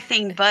were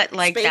nothing but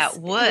like that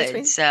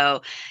wood.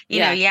 So, you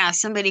know,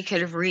 somebody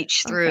could have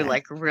reached through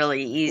like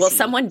really easy. Well,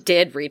 someone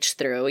did reach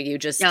through. You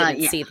just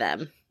didn't see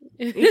them.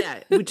 Yeah,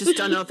 we just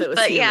don't know if it was.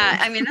 But human. yeah,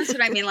 I mean, that's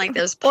what I mean. Like,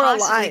 those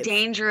possibly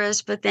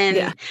dangerous, but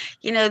then,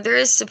 you know, there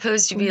is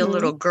supposed to be a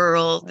little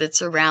girl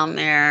that's around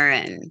there,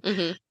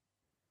 and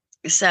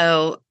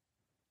so.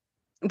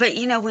 But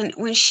you know,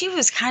 when she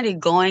was kind of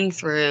going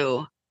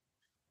through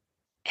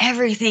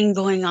everything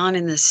going on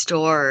in the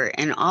store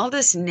and all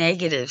this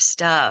negative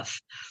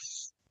stuff,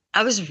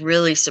 I was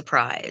really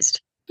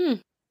surprised,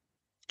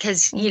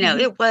 because you know,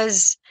 it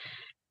was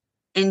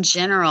in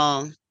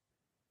general.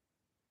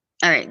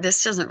 All right,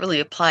 this doesn't really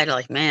apply to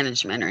like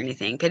management or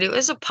anything, but it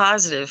was a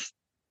positive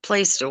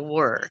place to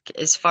work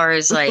as far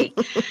as like,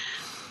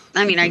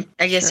 I mean,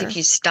 I guess if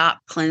you stop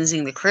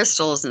cleansing the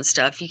crystals and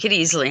stuff, you could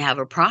easily have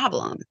a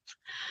problem.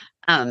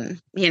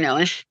 You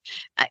know,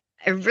 I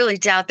really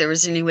doubt there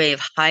was any way of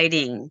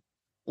hiding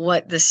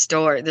what the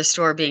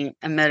store being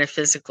a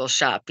metaphysical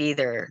shop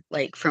either.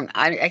 Like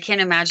I can't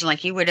imagine,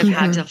 like you would have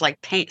had to have like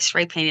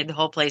spray painted the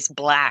whole place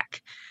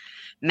black.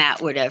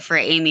 Matt would have, for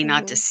Amy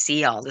not to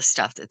see all the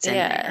stuff that's in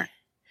there.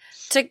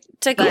 To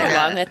go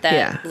along with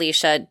that,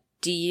 Leisha,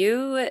 do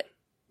you,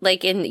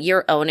 like in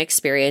your own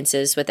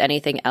experiences with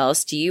anything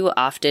else, do you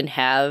often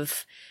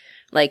have,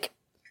 like,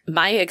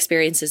 my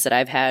experiences that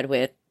I've had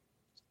with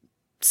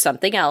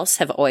something else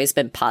have always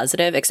been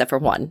positive, except for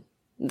one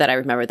that I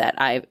remember that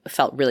I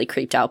felt really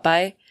creeped out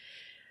by.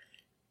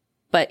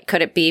 But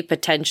could it be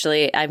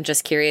potentially, I'm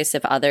just curious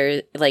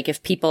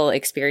if people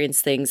experience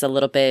things a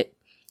little bit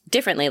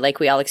differently, like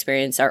we all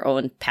experience our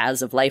own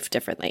paths of life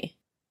differently.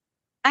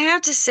 I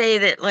have to say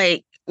that,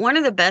 like, one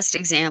of the best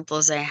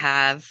examples I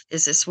have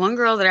is this one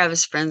girl that I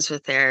was friends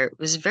with there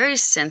was very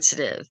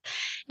sensitive.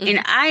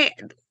 And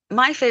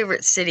my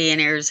favorite city in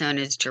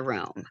Arizona is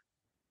Jerome.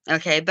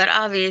 Okay. But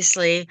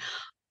obviously,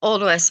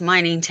 Old West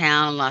mining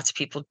town, lots of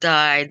people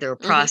died. There were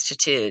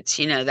prostitutes,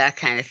 you know, that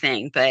kind of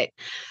thing. But,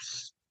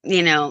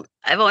 you know,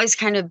 I've always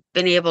kind of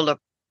been able to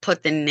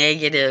put the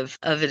negative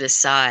of it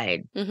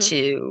aside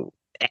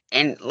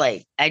and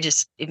like,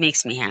 it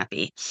makes me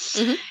happy.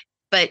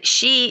 But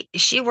she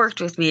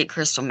worked with me at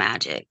Crystal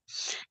Magic,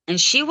 and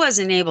she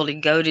wasn't able to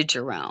go to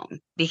Jerome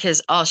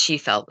because all she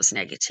felt was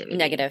negativity.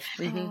 Negative.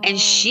 And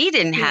she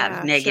didn't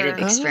have negative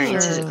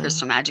experiences at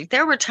Crystal Magic.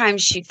 There were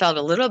times she felt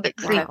a little bit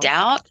creeped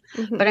out,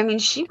 but I mean,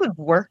 she would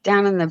work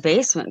down in the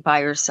basement by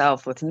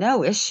herself with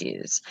no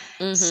issues.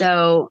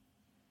 So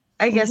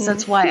I guess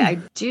that's why I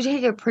do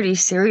take it pretty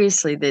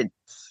seriously that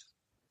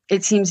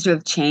it seems to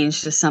have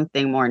changed to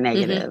something more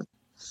negative.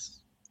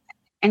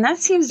 And that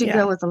seems to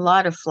go with a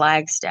lot of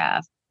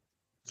Flagstaff.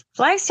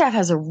 Flagstaff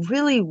has a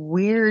really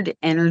weird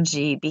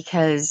energy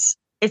because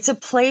it's a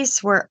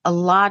place where a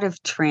lot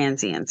of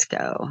transients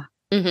go.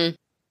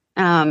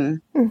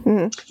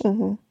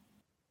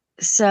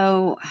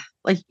 So,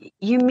 like,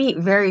 you meet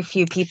very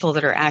few people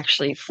that are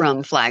actually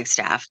from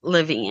Flagstaff,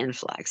 living in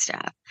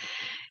Flagstaff.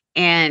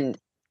 And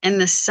in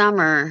the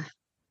summer,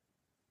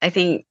 I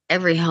think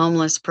every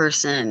homeless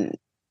person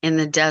in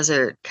the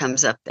desert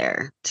comes up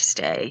there to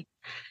stay.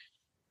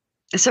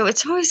 So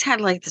it's always had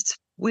like this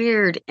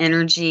weird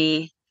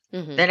energy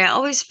that I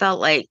always felt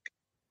like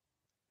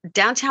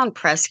downtown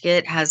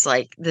Prescott has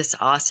like this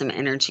awesome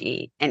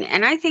energy.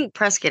 And I think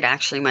Prescott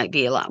actually might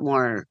be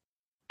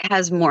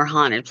has more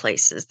haunted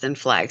places than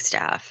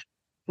Flagstaff,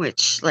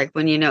 which, like,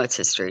 when you know its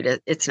history,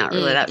 it's not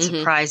really that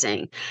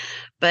surprising.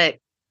 But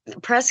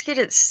Prescott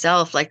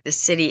itself, like the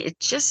city, it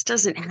just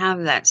doesn't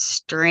have that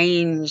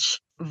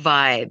strange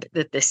vibe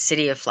that the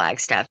city of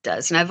Flagstaff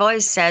does. And I've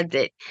always said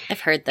that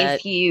I've heard that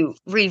if you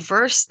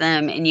reverse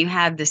them and you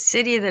have the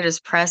city that is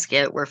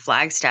Prescott where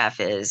Flagstaff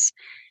is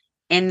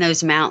in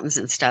those mountains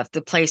and stuff,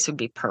 the place would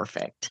be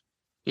perfect,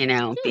 you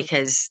know,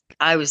 because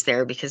I was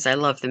there because I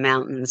love the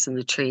mountains and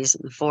the trees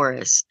and the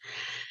forests.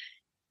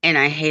 And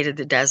I hated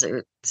the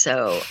desert.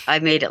 So I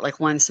made it like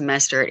one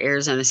semester at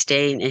Arizona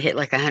State and it hit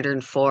like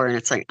 104 and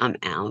it's like, I'm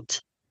out.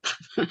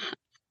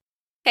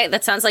 Hey,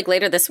 that sounds like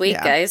later this week,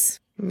 guys.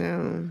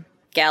 No.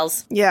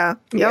 Gals. Yeah.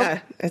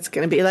 Yeah. It's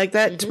going to be like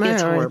that tomorrow.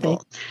 It's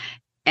horrible.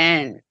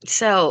 And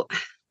so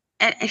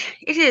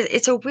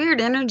it's a weird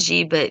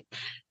energy, but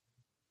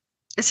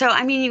so,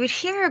 I mean, you would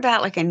hear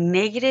about like a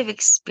negative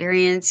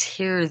experience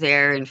here or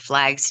there in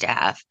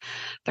Flagstaff,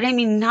 but I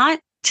mean, not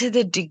to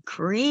the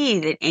degree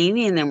that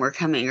Amy and them were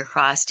coming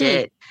across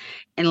it.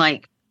 And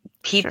like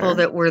people Sure.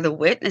 that were the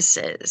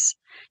witnesses.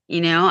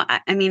 You know,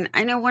 I mean,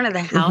 I know one of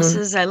the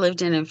houses I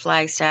lived in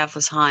Flagstaff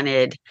was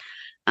haunted.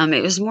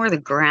 It was more the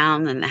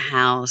ground than the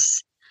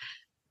house.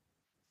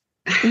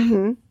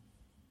 Mm-hmm.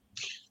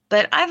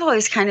 But I've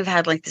always kind of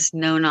had like this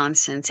no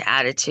nonsense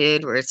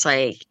attitude where it's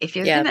like, if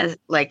you're gonna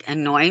like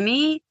annoy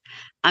me,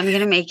 I'm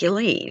gonna make you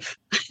leave.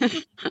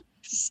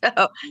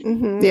 So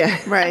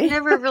Right. I've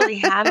never really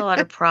had a lot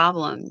of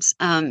problems.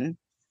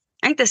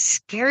 I think the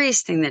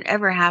scariest thing that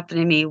ever happened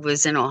to me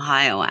was in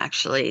Ohio,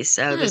 actually.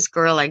 So this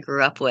girl I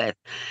grew up with,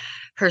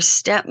 her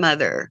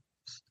stepmother,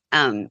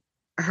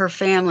 her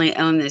family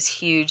owned this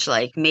huge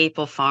like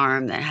maple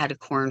farm that had a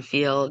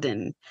cornfield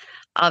and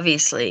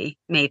obviously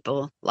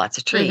maple, lots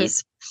of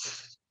trees.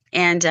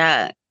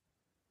 And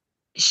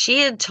she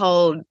had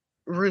told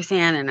Ruth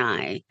Ann and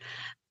I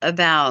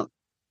about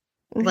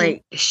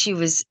like she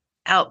was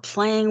out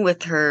playing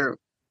with her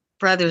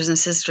brothers and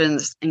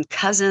sisters and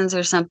cousins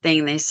or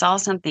something. They saw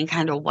something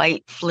kind of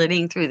white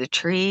flitting through the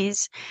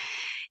trees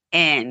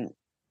and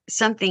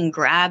something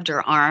grabbed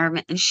her arm,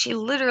 and she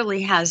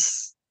literally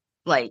has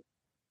like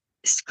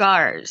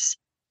scars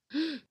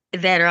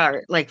that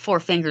are like 4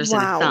 fingers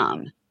and a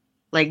thumb,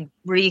 like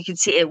where you could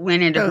see it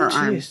went into her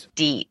arm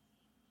deep.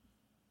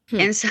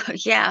 And so,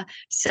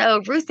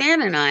 so Ruth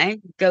Ann and I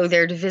go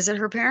there to visit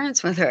her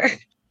parents with her.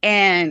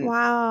 And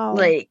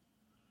like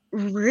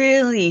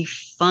really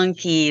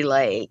funky,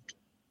 like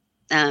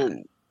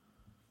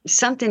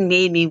something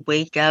made me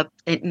wake up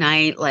at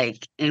night,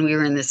 like, and we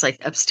were in this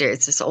like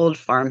upstairs, this old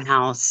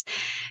farmhouse,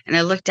 and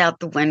I looked out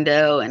the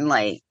window and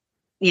like,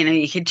 you know,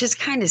 you could just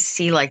kind of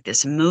see like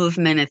this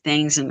movement of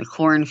things in the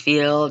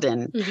cornfield.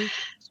 And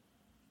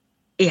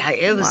yeah,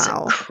 it was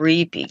a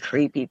creepy,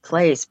 creepy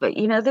place. But,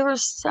 you know, there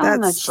was so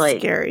much like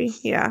scary.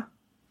 Yeah.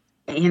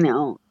 You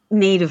know,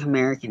 Native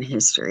American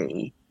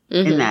history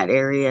in that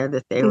area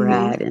that they were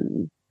at,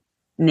 and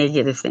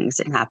negative things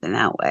that happen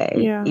that way.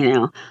 Yeah. You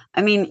know,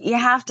 I mean, you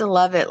have to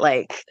love it.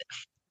 Like,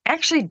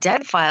 actually,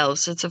 Dead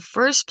Files, it's the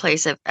first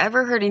place I've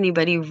ever heard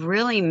anybody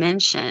really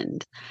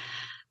mentioned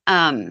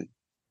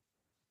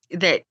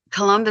that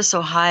Columbus,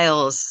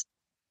 Ohio's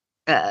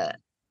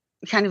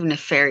kind of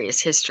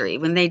nefarious history.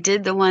 When they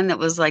did the one that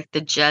was like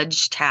the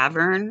Judge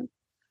Tavern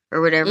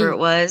or whatever it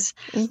was,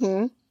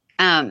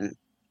 I'm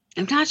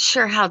not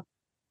sure how,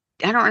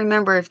 I don't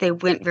remember if they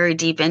went very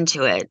deep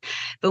into it,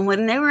 but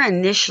when they were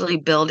initially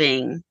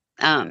building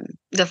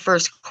the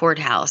first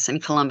courthouse in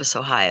Columbus,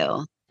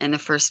 Ohio, and the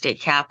first state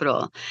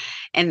capitol,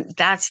 and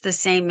that's the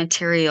same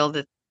material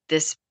that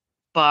this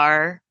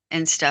bar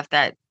and stuff,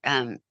 that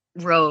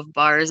row of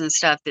bars and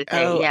stuff that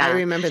they, I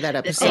remember that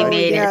episode. That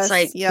they made. It's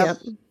like,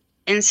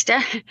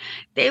 instead,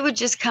 they would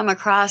just come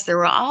across, there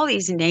were all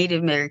these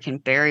Native American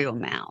burial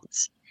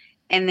mounds,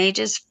 and they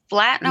just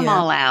flatten them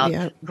all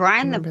out,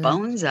 grind the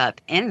bones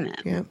up in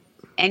them,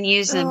 and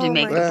use them to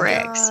make the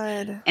bricks.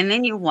 God. And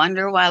then you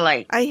wonder why,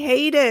 like, I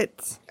hate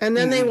it. And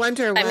then they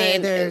wonder why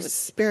there's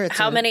spirits.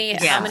 How many of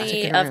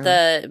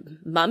the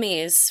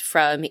mummies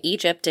from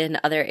Egypt and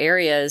other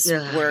areas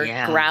were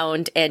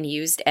ground and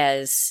used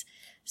as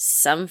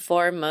some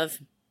form of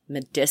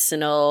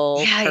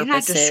medicinal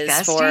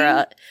purposes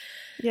for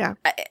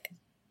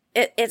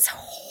it's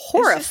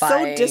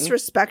horrifying. It's just so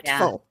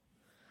disrespectful.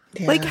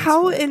 Like,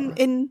 how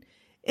in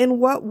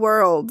what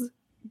world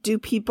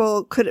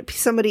could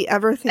somebody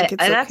ever think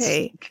it's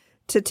okay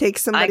to take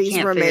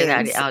somebody's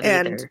remains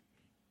and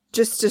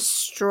just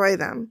destroy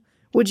them?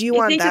 Would you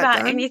want that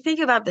done? And you think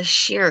about the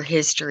sheer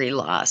history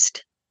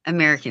lost,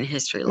 American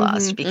history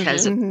lost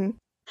because of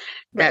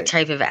that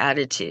type of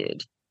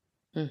attitude.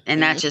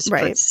 And that just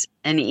puts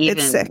an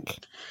even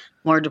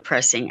more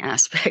depressing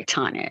aspect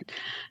on it.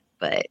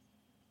 But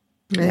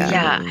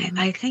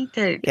I think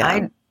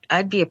that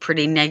I'd be a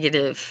pretty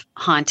negative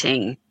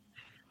haunting,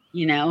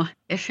 you know,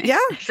 if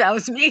that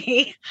was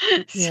me.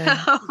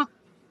 So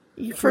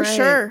for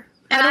sure.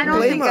 And I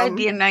don't think I'd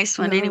be a nice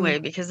one anyway,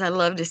 because I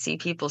love to see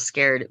people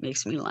scared. It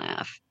makes me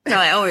laugh. So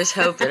I always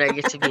hope that I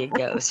get to be a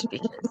ghost.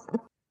 Because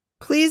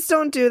please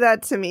don't do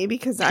that to me,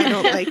 because I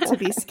don't like to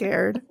be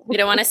scared. You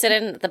don't want to sit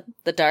in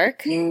the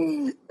dark?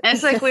 And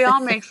it's like we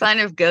all make fun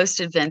of Ghost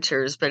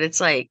Adventures, but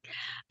it's like,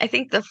 I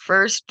think the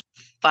first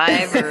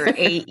 5 or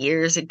 8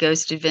 years that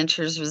Ghost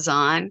Adventures was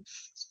on,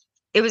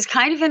 it was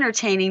kind of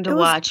entertaining to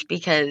watch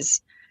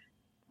because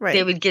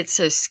they would get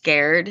so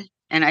scared,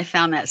 and I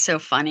found that so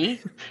funny.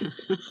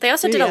 They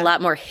also did a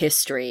lot more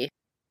history.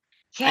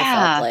 I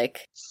felt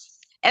like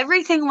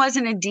everything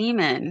wasn't a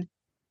demon.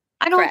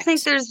 I don't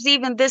think there's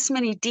even this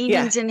many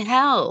demons in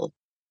hell.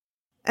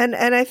 And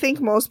I think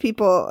most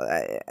people,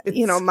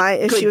 you know, my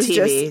issue is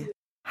just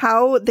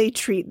how they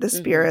treat the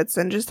spirits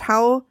and just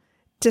how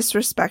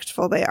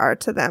disrespectful they are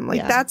to them.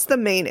 Like, that's the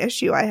main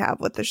issue I have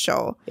with the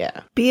show.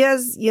 Yeah. Be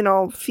as, you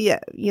know,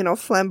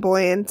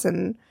 flamboyant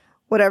and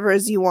whatever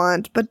as you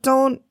want, but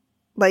don't,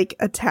 like,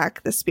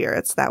 attack the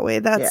spirits that way.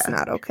 That's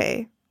not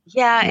okay.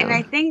 Yeah, and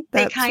I think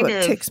that's kind what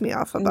of ticks me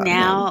off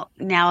about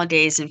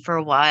nowadays, and for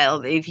a while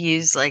they've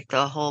used like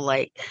the whole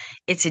like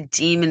it's a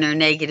demon or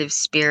negative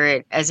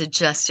spirit as a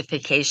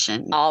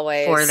justification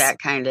always for that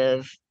kind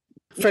of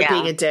for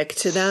being a dick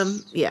to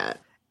them. Yeah.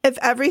 If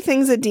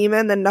everything's a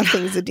demon, then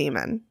nothing's a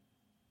demon.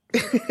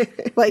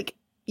 Like,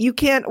 you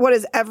can't, what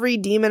is every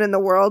demon in the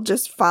world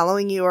just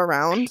following you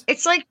around?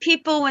 It's like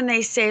people when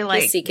they say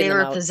like seeking they them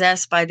were out.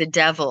 possessed by the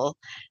devil.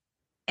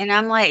 And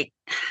I'm like,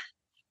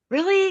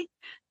 really?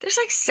 There's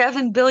like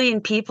 7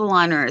 billion people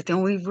on earth,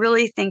 and we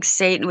really think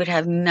Satan would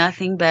have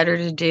nothing better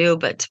to do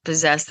but to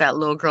possess that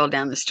little girl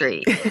down the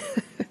street.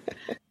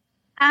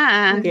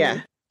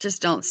 Yeah.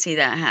 Just don't see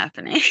that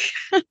happening.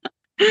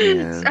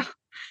 Yeah. So,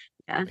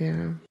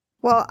 Yeah.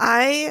 Well,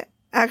 I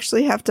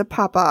actually have to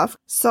pop off.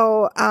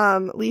 So,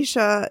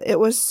 Leisha, it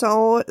was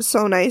so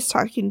nice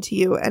talking to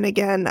you. And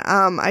again,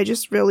 I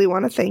just really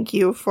want to thank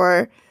you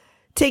for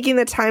taking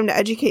the time to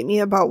educate me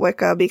about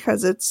Wicca,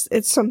 because it's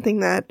something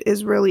that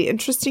is really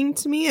interesting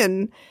to me,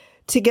 and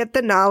to get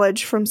the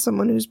knowledge from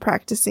someone who's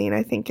practicing,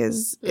 I think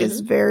is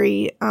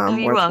very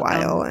you're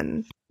worthwhile. welcome.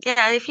 And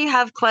yeah, if you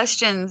have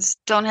questions,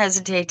 don't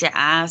hesitate to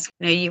ask.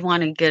 You know, you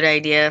want a good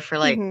idea for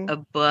like a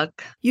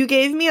book. you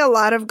gave me a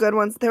lot of good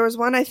ones. There was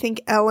one, I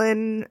think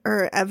Ellen.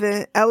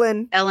 Ellen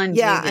Yeah,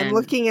 Dubin. I'm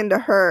looking into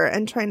her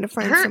and trying to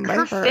find some by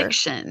her.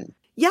 fiction.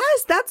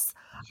 Yes,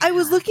 I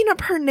was looking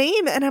up her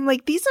name, and I'm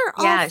like, these are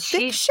all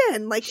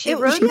fiction. Like, she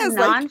wrote the has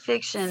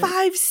nonfiction.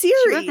 5 series.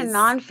 She wrote the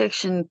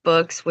nonfiction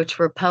books, which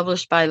were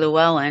published by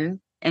Llewellyn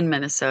in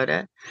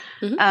Minnesota,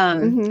 a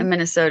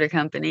Minnesota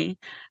company.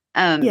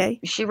 Yay.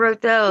 She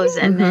wrote those,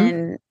 and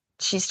then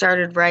she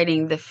started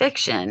writing the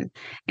fiction.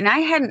 And I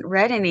hadn't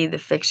read any of the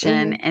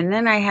fiction, and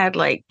then I had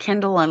like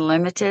Kindle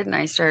Unlimited, and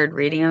I started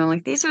reading, and I'm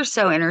like, these are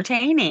so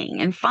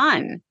entertaining and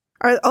fun.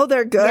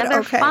 They're good. Yeah, they're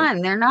okay.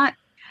 fun. They're not.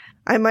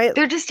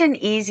 They're just an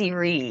easy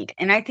read.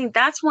 And I think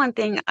that's one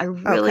thing I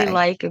really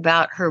like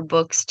about her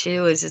books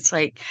too, is it's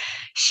like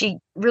she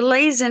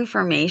relays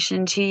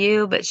information to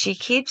you, but she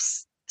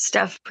keeps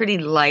stuff pretty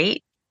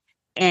light,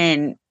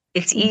 and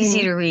it's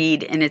easy to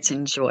read, and it's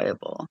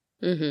enjoyable.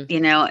 You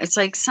know, it's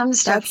like some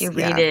stuff you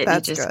read it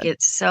and you just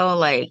get so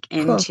like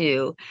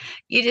into,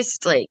 you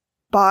just like,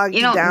 bogged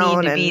you don't down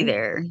need to be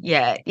there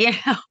yet, you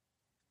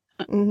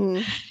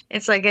know?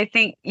 It's like, I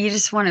think you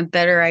just want a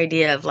better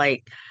idea of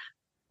like,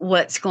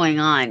 what's going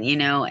on, you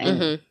know,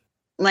 and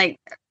like,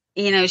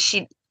 you know,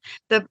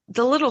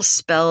 the little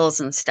spells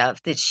and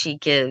stuff that she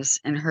gives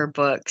in her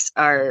books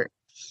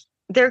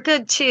they're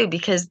good too,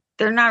 because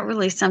they're not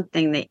really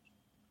something that,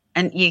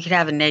 and you could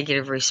have a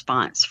negative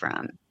response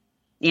from,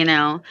 you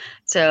know.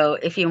 So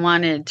if you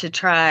wanted to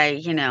try,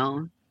 you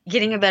know,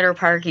 getting a better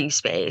parking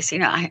space, you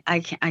know, I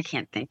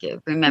can't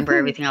remember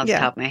everything off the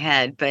top of my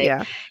head,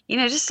 but you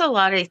know, just a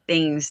lot of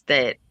things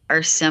that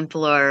are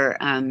simpler.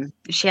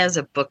 She has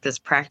a book that's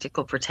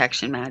Practical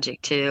Protection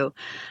Magic too,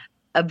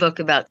 a book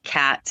about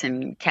cats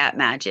and cat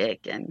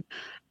magic, and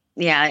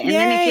and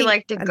then if you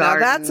like to garden,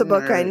 that's a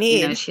book I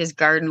need. You know, she has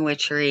garden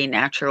witchery,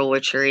 natural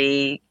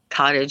witchery,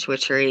 cottage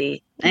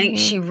witchery. I think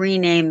she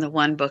renamed the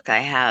one book I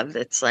have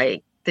that's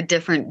like the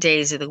different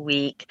days of the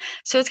week.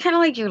 So it's kind of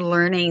like you're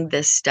learning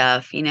this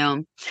stuff, you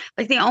know.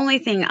 Like the only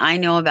thing I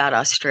know about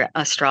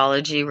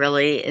astrology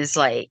really is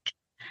like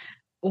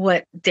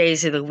what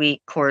days of the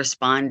week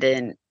correspond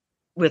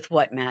with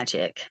what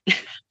magic.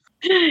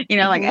 You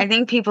know, like I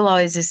think people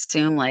always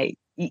assume like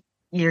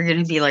you're going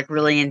to be like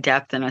really in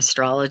depth in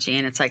astrology,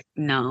 and it's like,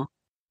 no.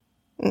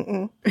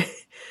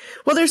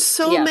 Well, there's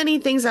so many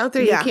things out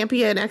there. You can't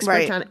be an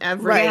expert on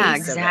every piece Yeah,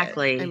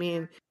 exactly. of it. I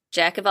mean,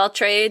 jack of all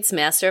trades,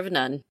 master of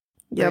none.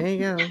 There you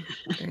go.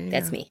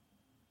 That's me.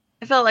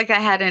 I felt like I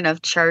had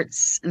enough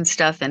charts and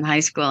stuff in high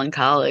school and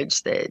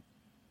college that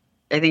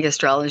I think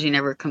astrology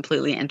never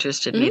completely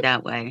interested me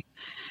that way.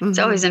 It's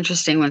always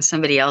interesting when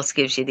somebody else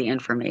gives you the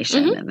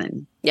information and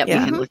then you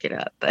can look it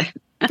up. But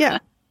yeah.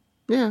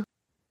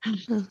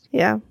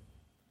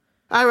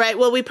 All right.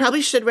 Well, we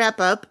probably should wrap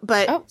up,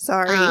 but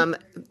sorry.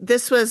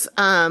 This was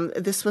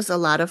a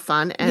lot of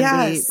fun, and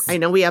I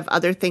know we have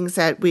other things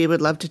that we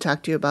would love to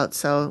talk to you about,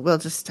 so we'll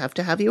just have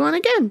to have you on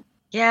again.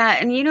 Yeah,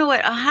 and you know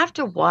what? I'll have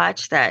to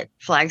watch that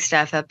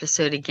Flagstaff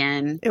episode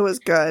again. It was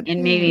good.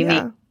 And maybe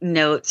make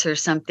notes or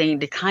something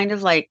to kind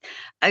of like,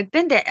 I've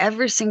been to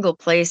every single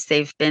place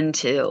they've been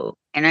to.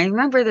 And I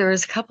remember there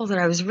was a couple that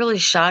I was really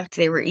shocked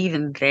they were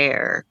even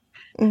there.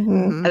 I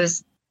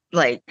was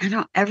like, I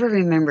don't ever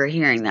remember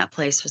hearing that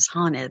place was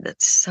haunted.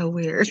 That's so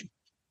weird.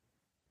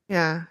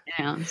 Yeah.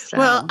 Yeah. So.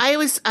 Well, I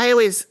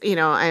always, you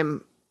know,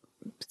 I'm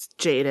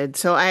jaded.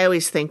 So I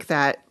always think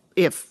that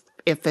if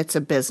it's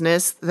a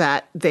business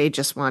that they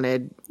just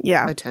wanted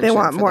attention. They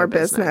want for more their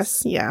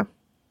business. Yeah.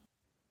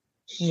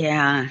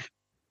 Yeah.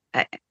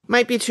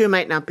 Might be true,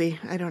 might not be.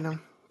 I don't know.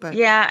 But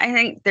yeah, I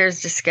think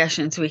there's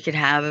discussions we could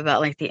have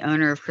about like the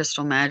owner of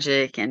Crystal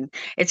Magic. And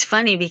it's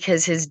funny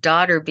because his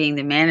daughter being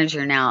the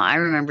manager now, I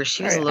remember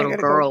she was a little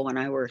girl when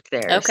I worked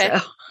there. Okay.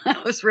 So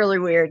that was really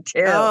weird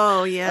too.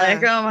 Oh, yeah.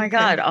 Like, oh my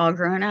God, all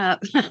grown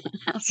up.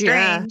 How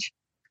strange.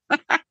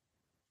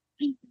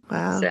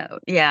 Wow. So,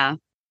 yeah.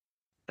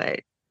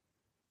 But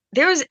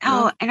there was,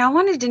 and I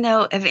wanted to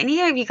know, have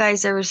any of you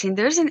guys ever seen,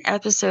 there's an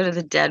episode of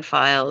The Dead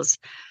Files.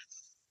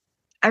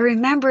 I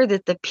remember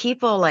that the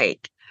people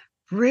like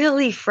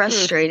really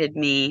frustrated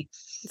me.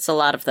 It's a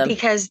lot of them.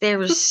 Because they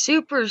were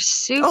super,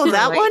 super. Oh,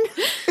 that one?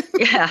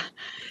 Yeah.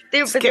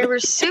 They were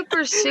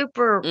super,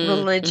 super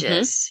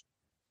religious.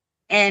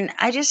 And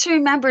I just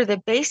remember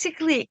that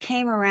basically it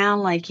came around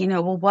like,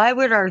 well, why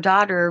would our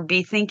daughter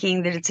be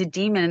thinking that it's a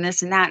demon and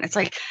this and that? And it's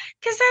like,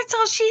 because that's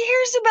all she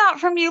hears about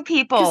from you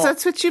people. Because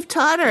that's what you've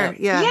taught her.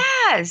 Yeah.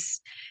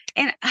 Yes.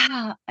 And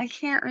I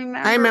can't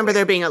remember. I remember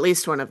there being at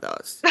least one of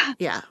those.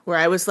 Yeah. Where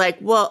I was like,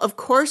 well, of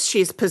course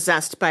she's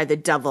possessed by the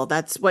devil.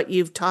 That's what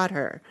you've taught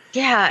her.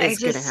 Yeah. I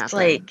just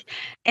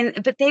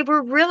but they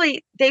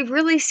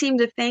really seemed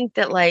to think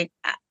that like,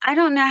 I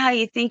don't know how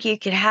you think you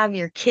could have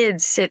your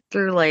kids sit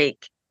through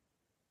like,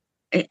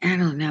 I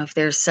don't know if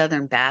they're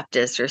Southern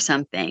Baptist or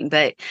something,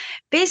 but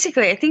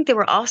basically I think they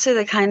were also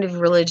the kind of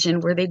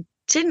religion where they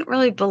didn't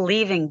really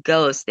believe in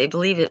ghosts. They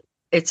believe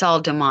it's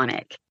all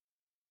demonic.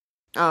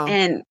 Oh.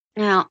 And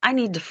now I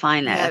need to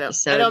find that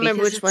episode. I don't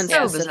remember which one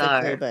so specifically,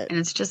 bizarre, but and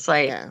it's just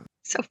like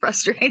so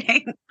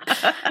frustrating.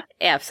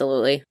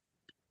 Absolutely.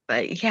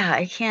 But yeah,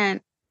 I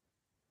can't.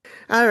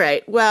 All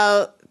right.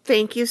 Well,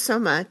 thank you so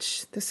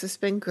much. This has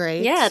been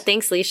great. Yeah,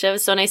 thanks, Leisha. It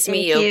was so nice to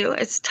meet you. Thank you.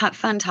 It's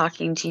fun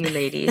talking to you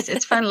ladies.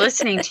 It's fun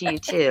listening to you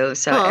too.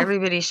 So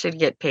everybody should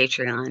get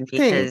Patreon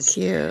because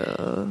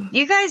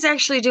you guys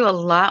actually do a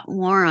lot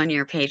more on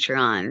your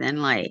Patreon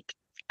than like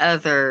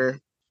other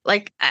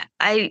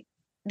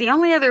the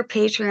only other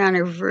Patreon I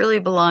really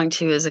belong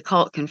to is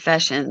Occult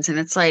Confessions, and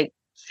it's like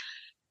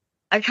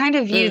I kind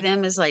of view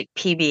them as like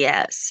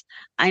PBS.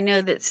 I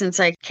know that since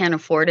I can't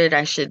afford it,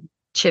 I should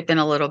chip in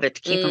a little bit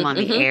to keep them on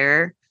the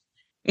air.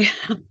 You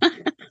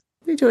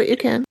do what you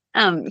can.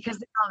 Because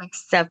they don't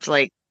accept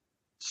like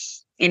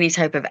any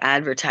type of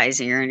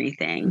advertising or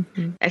anything.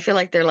 I feel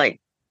like they're like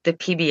the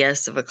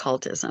PBS of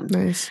occultism.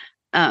 Nice.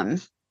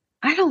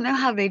 I don't know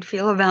how they'd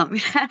feel about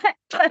that,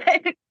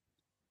 but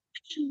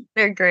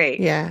they're great.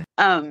 Yeah.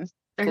 They're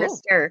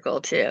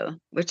hysterical too,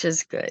 which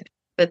is good.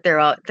 But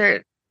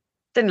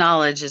the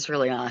knowledge is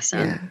really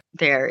awesome.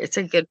 Yeah. It's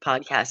a good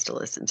podcast to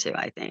listen to,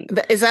 I think.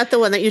 Is that the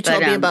one that you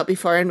told me about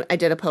before? And I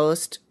did a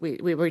post. We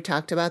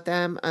talked about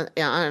them on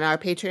our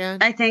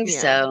Patreon. I think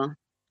so.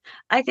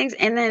 I think,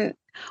 and then,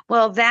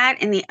 well, that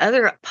and the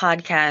other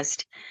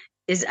podcast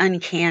is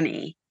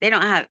Uncanny. They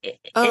don't have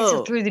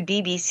it's through the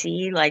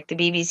BBC, like the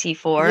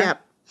BBC4.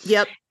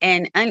 Yep.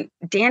 And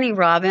Danny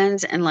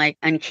Robbins and like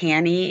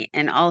Uncanny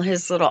and all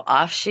his little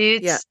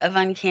offshoots of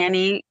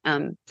Uncanny.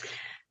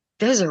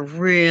 Those are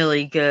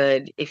really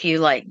good if you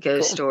like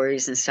ghost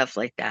stories and stuff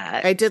like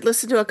that. I did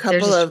listen to a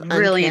couple of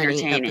really Uncanny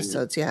entertaining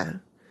episodes. Yeah.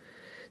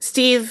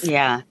 Steve.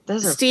 Yeah.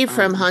 Those are Steve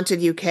from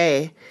Haunted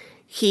UK.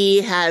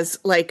 He has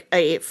like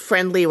a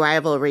friendly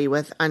rivalry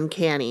with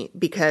Uncanny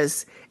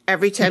because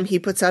every time he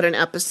puts out an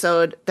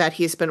episode that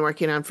he's been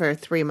working on for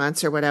 3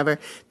 months or whatever,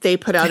 they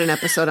put out an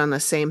episode on the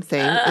same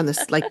thing on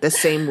this like the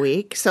same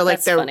week. So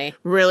like they're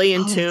really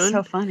in tune.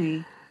 So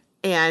funny.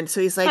 And so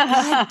he's like,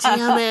 God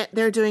damn it,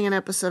 they're doing an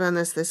episode on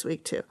this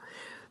week too.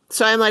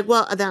 So I'm like,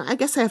 well, then I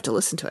guess I have to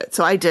listen to it.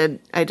 So I did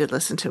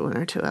listen to 1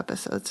 or 2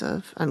 episodes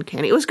of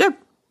Uncanny. It was good.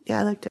 Yeah,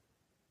 I liked it.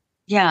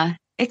 Yeah,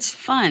 it's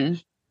fun.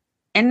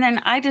 And then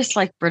I just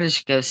like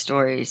British ghost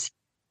stories.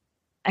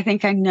 I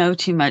think I know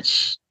too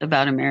much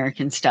about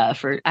American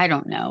stuff, or I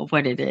don't know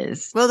what it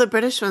is. Well, the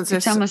British ones,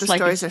 it's almost like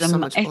it's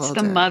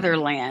the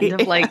motherland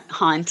of like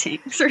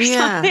hauntings or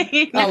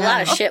something. A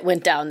lot of shit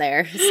went down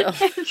there. So.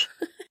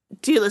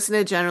 Do you listen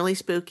to Generally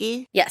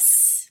Spooky?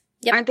 Yes.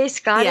 Yep. Aren't they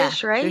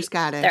Scottish, right? They're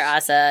Scottish. They're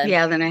awesome.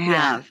 Yeah, then I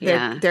have.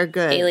 Yeah. They're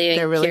good. Haley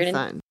they're really Kieran.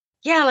 fun.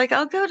 Yeah, like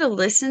I'll go to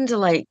listen to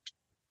like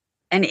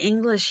an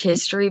English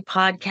history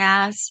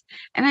podcast,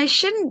 and I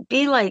shouldn't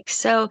be like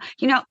so,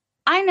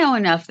 I know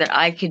enough that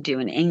I could do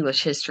an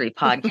English history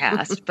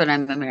podcast, but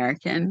I'm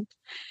American.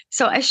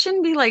 So I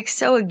shouldn't be like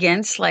so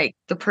against like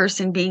the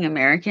person being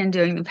American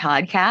doing the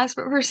podcast.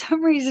 But for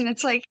some reason,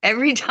 it's like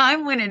every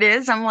time when it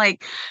is, I'm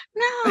like,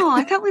 no,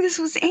 I thought this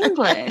was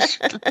English.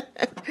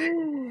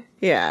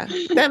 Yeah,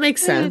 that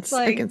makes sense.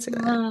 Like, I can see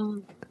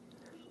that.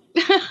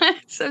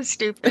 It's so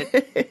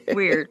stupid.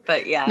 Weird,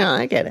 but yeah. No,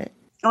 I get it.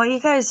 Well,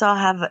 you guys all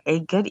have a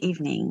good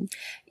evening.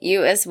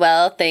 You as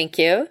well. Thank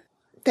you.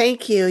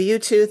 Thank you. You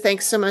too.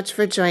 Thanks so much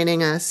for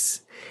joining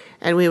us.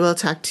 And we will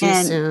talk to you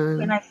soon.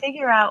 When I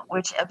figure out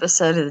which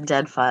episode of the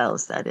Dead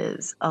Files that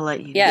is, I'll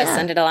let you know. Yeah,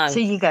 send it along. So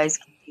you guys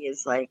can be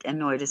as like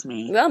annoyed as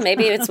me. Well,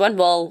 maybe it's one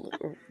we'll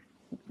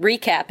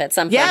recap at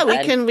some point. Yeah,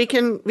 we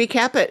can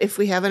recap it if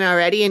we haven't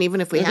already, and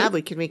even if we have,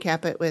 we can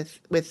recap it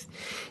with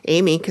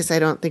Amy because I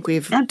don't think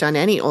we've done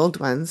any old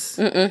ones.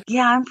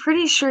 Yeah, I'm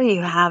pretty sure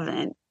you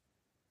haven't.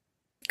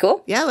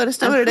 Cool. Yeah, let us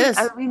know what it is.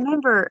 I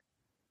remember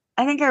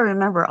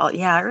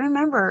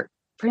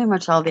pretty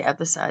much all the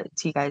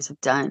episodes you guys have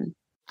done.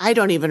 I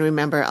don't even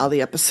remember all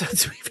the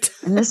episodes we've done.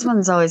 And this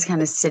one's always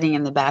kind of sitting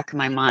in the back of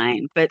my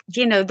mind. But,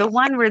 the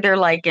one where they're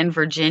like in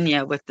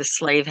Virginia with the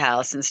slave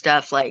house and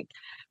stuff like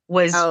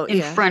was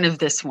in front of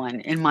this one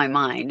in my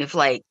mind of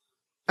like.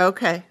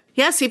 Okay.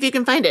 Yeah, see if you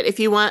can find it.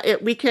 If you want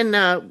it, we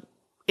can,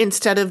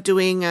 instead of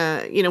doing,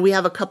 we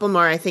have a couple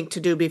more, I think, to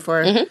do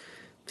before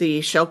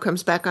the show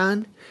comes back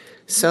on.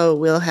 So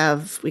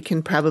we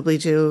can probably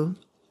do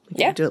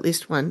at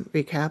least one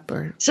recap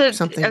or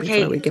something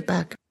before we get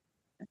back.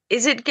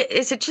 Is it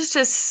just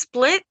a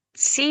split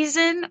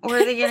season, or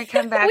are they going to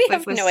come back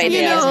with no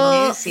idea. As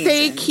a new season?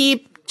 They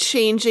keep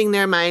changing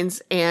their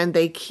minds, and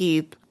they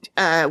keep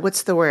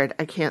what's the word?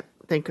 I can't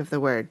think of the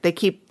word. They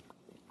keep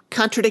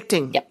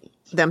contradicting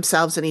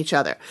themselves and each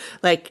other.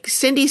 Like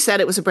Cindy said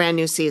it was a brand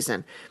new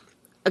season.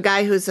 A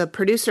guy who's a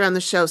producer on the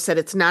show said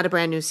it's not a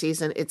brand new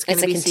season. It's going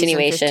to be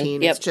continuation. Season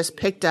 15. It's just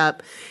picked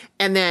up.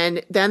 And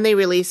then they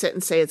release it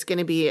and say it's going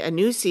to be a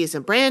new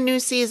season, brand new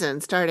season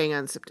starting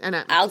on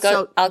September. I'll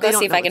go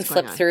see if I can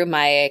flip through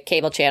my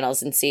cable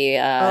channels and see.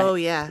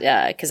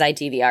 Because I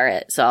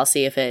DVR it. So I'll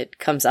see if it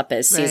comes up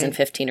as season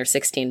 15 or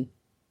 16.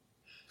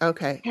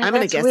 Okay. I'm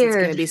going to guess it's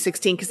going to be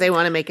 16 because they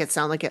want to make it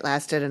sound like it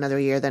lasted another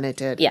year than it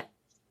did. Yeah.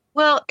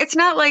 Well, it's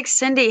not like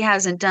Cindy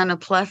hasn't done a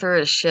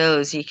plethora of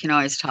shows you can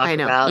always talk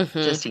about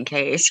just in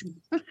case.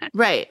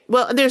 Right.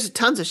 Well, there's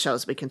tons of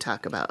shows we can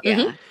talk about. Yeah.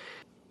 Mm-hmm.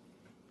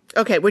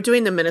 Okay, we're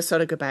doing the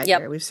Minnesota goodbye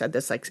here. We've said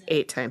this like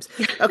 8 times.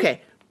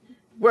 Okay.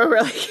 We're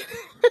really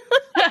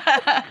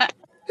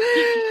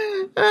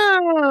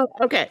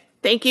okay.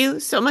 Thank you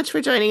so much for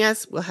joining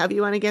us. We'll have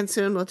you on again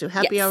soon. We'll do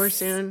happy hour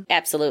soon.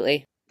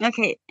 Absolutely.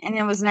 Okay, and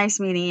it was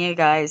nice meeting you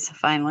guys,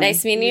 finally.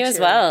 Nice meeting you as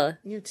well.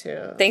 You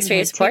too. Thanks for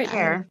your support. Take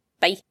care.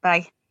 Bye.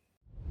 Bye.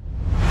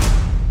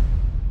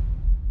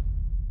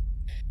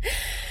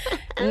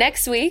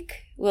 Next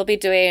week, we'll be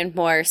doing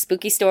more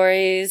spooky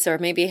stories or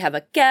maybe have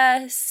a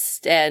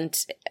guest. And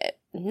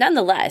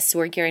nonetheless,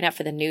 we're gearing up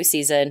for the new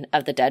season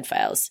of The Dead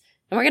Files.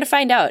 And we're going to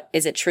find out,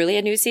 is it truly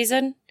a new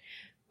season?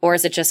 Or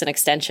is it just an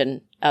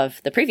extension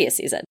of the previous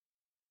season?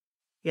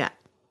 Yeah.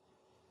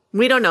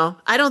 We don't know.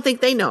 I don't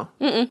think they know.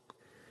 Mm-mm.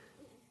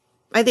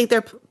 I think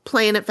they're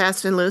playing it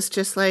fast and loose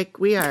just like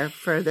we are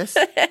for this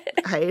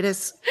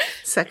hiatus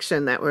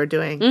section that we're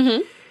doing.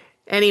 Mm-hmm.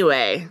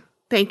 Anyway,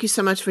 thank you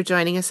so much for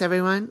joining us,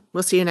 everyone.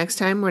 We'll see you next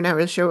time. We're not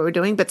really sure what we're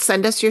doing, but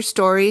send us your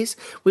stories.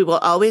 We will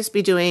always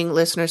be doing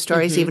listener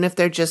stories, even if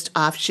they're just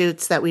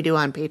offshoots that we do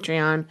on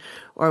Patreon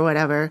or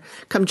whatever.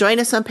 Come join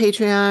us on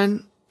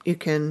Patreon. You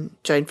can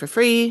join for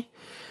free.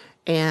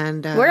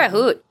 And we're a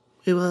hoot.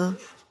 We will.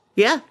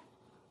 Yeah,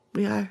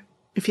 we are.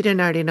 If you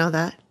didn't already know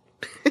that.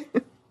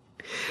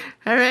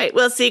 All right.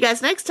 We'll see you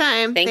guys next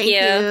time. Thank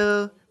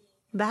you.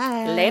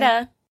 Bye.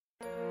 Later.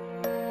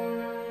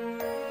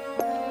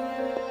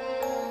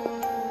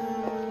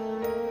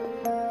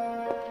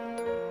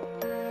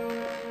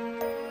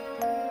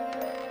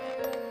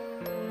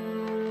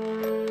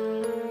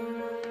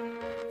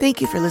 Thank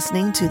you for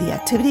listening to the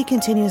Activity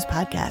Continues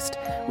podcast.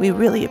 We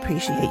really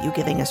appreciate you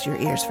giving us your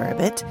ears for a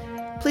bit.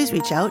 Please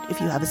reach out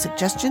if you have a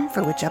suggestion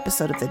for which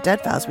episode of The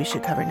Dead Files we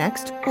should cover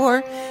next,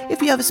 or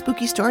if you have a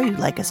spooky story you'd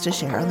like us to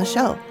share on the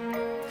show.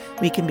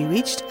 We can be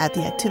reached at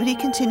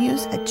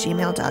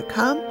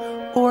theactivitycontinues@gmail.com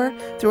or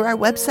through our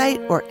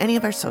website or any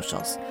of our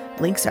socials.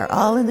 Links are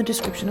all in the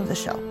description of the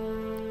show.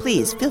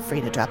 Please feel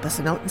free to drop us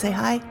a note and say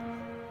hi.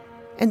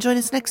 And join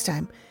us next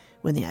time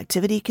when The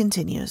Activity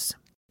Continues.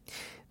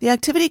 The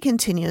Activity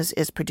Continues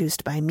is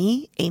produced by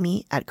me,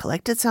 Amy, at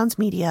Collected Sounds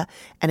Media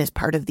and is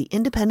part of the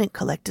independent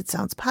Collected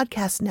Sounds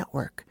Podcast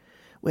Network.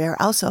 We are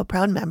also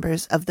proud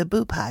members of the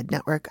Boo Pod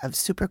network of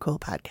super cool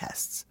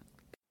podcasts.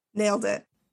 Nailed it.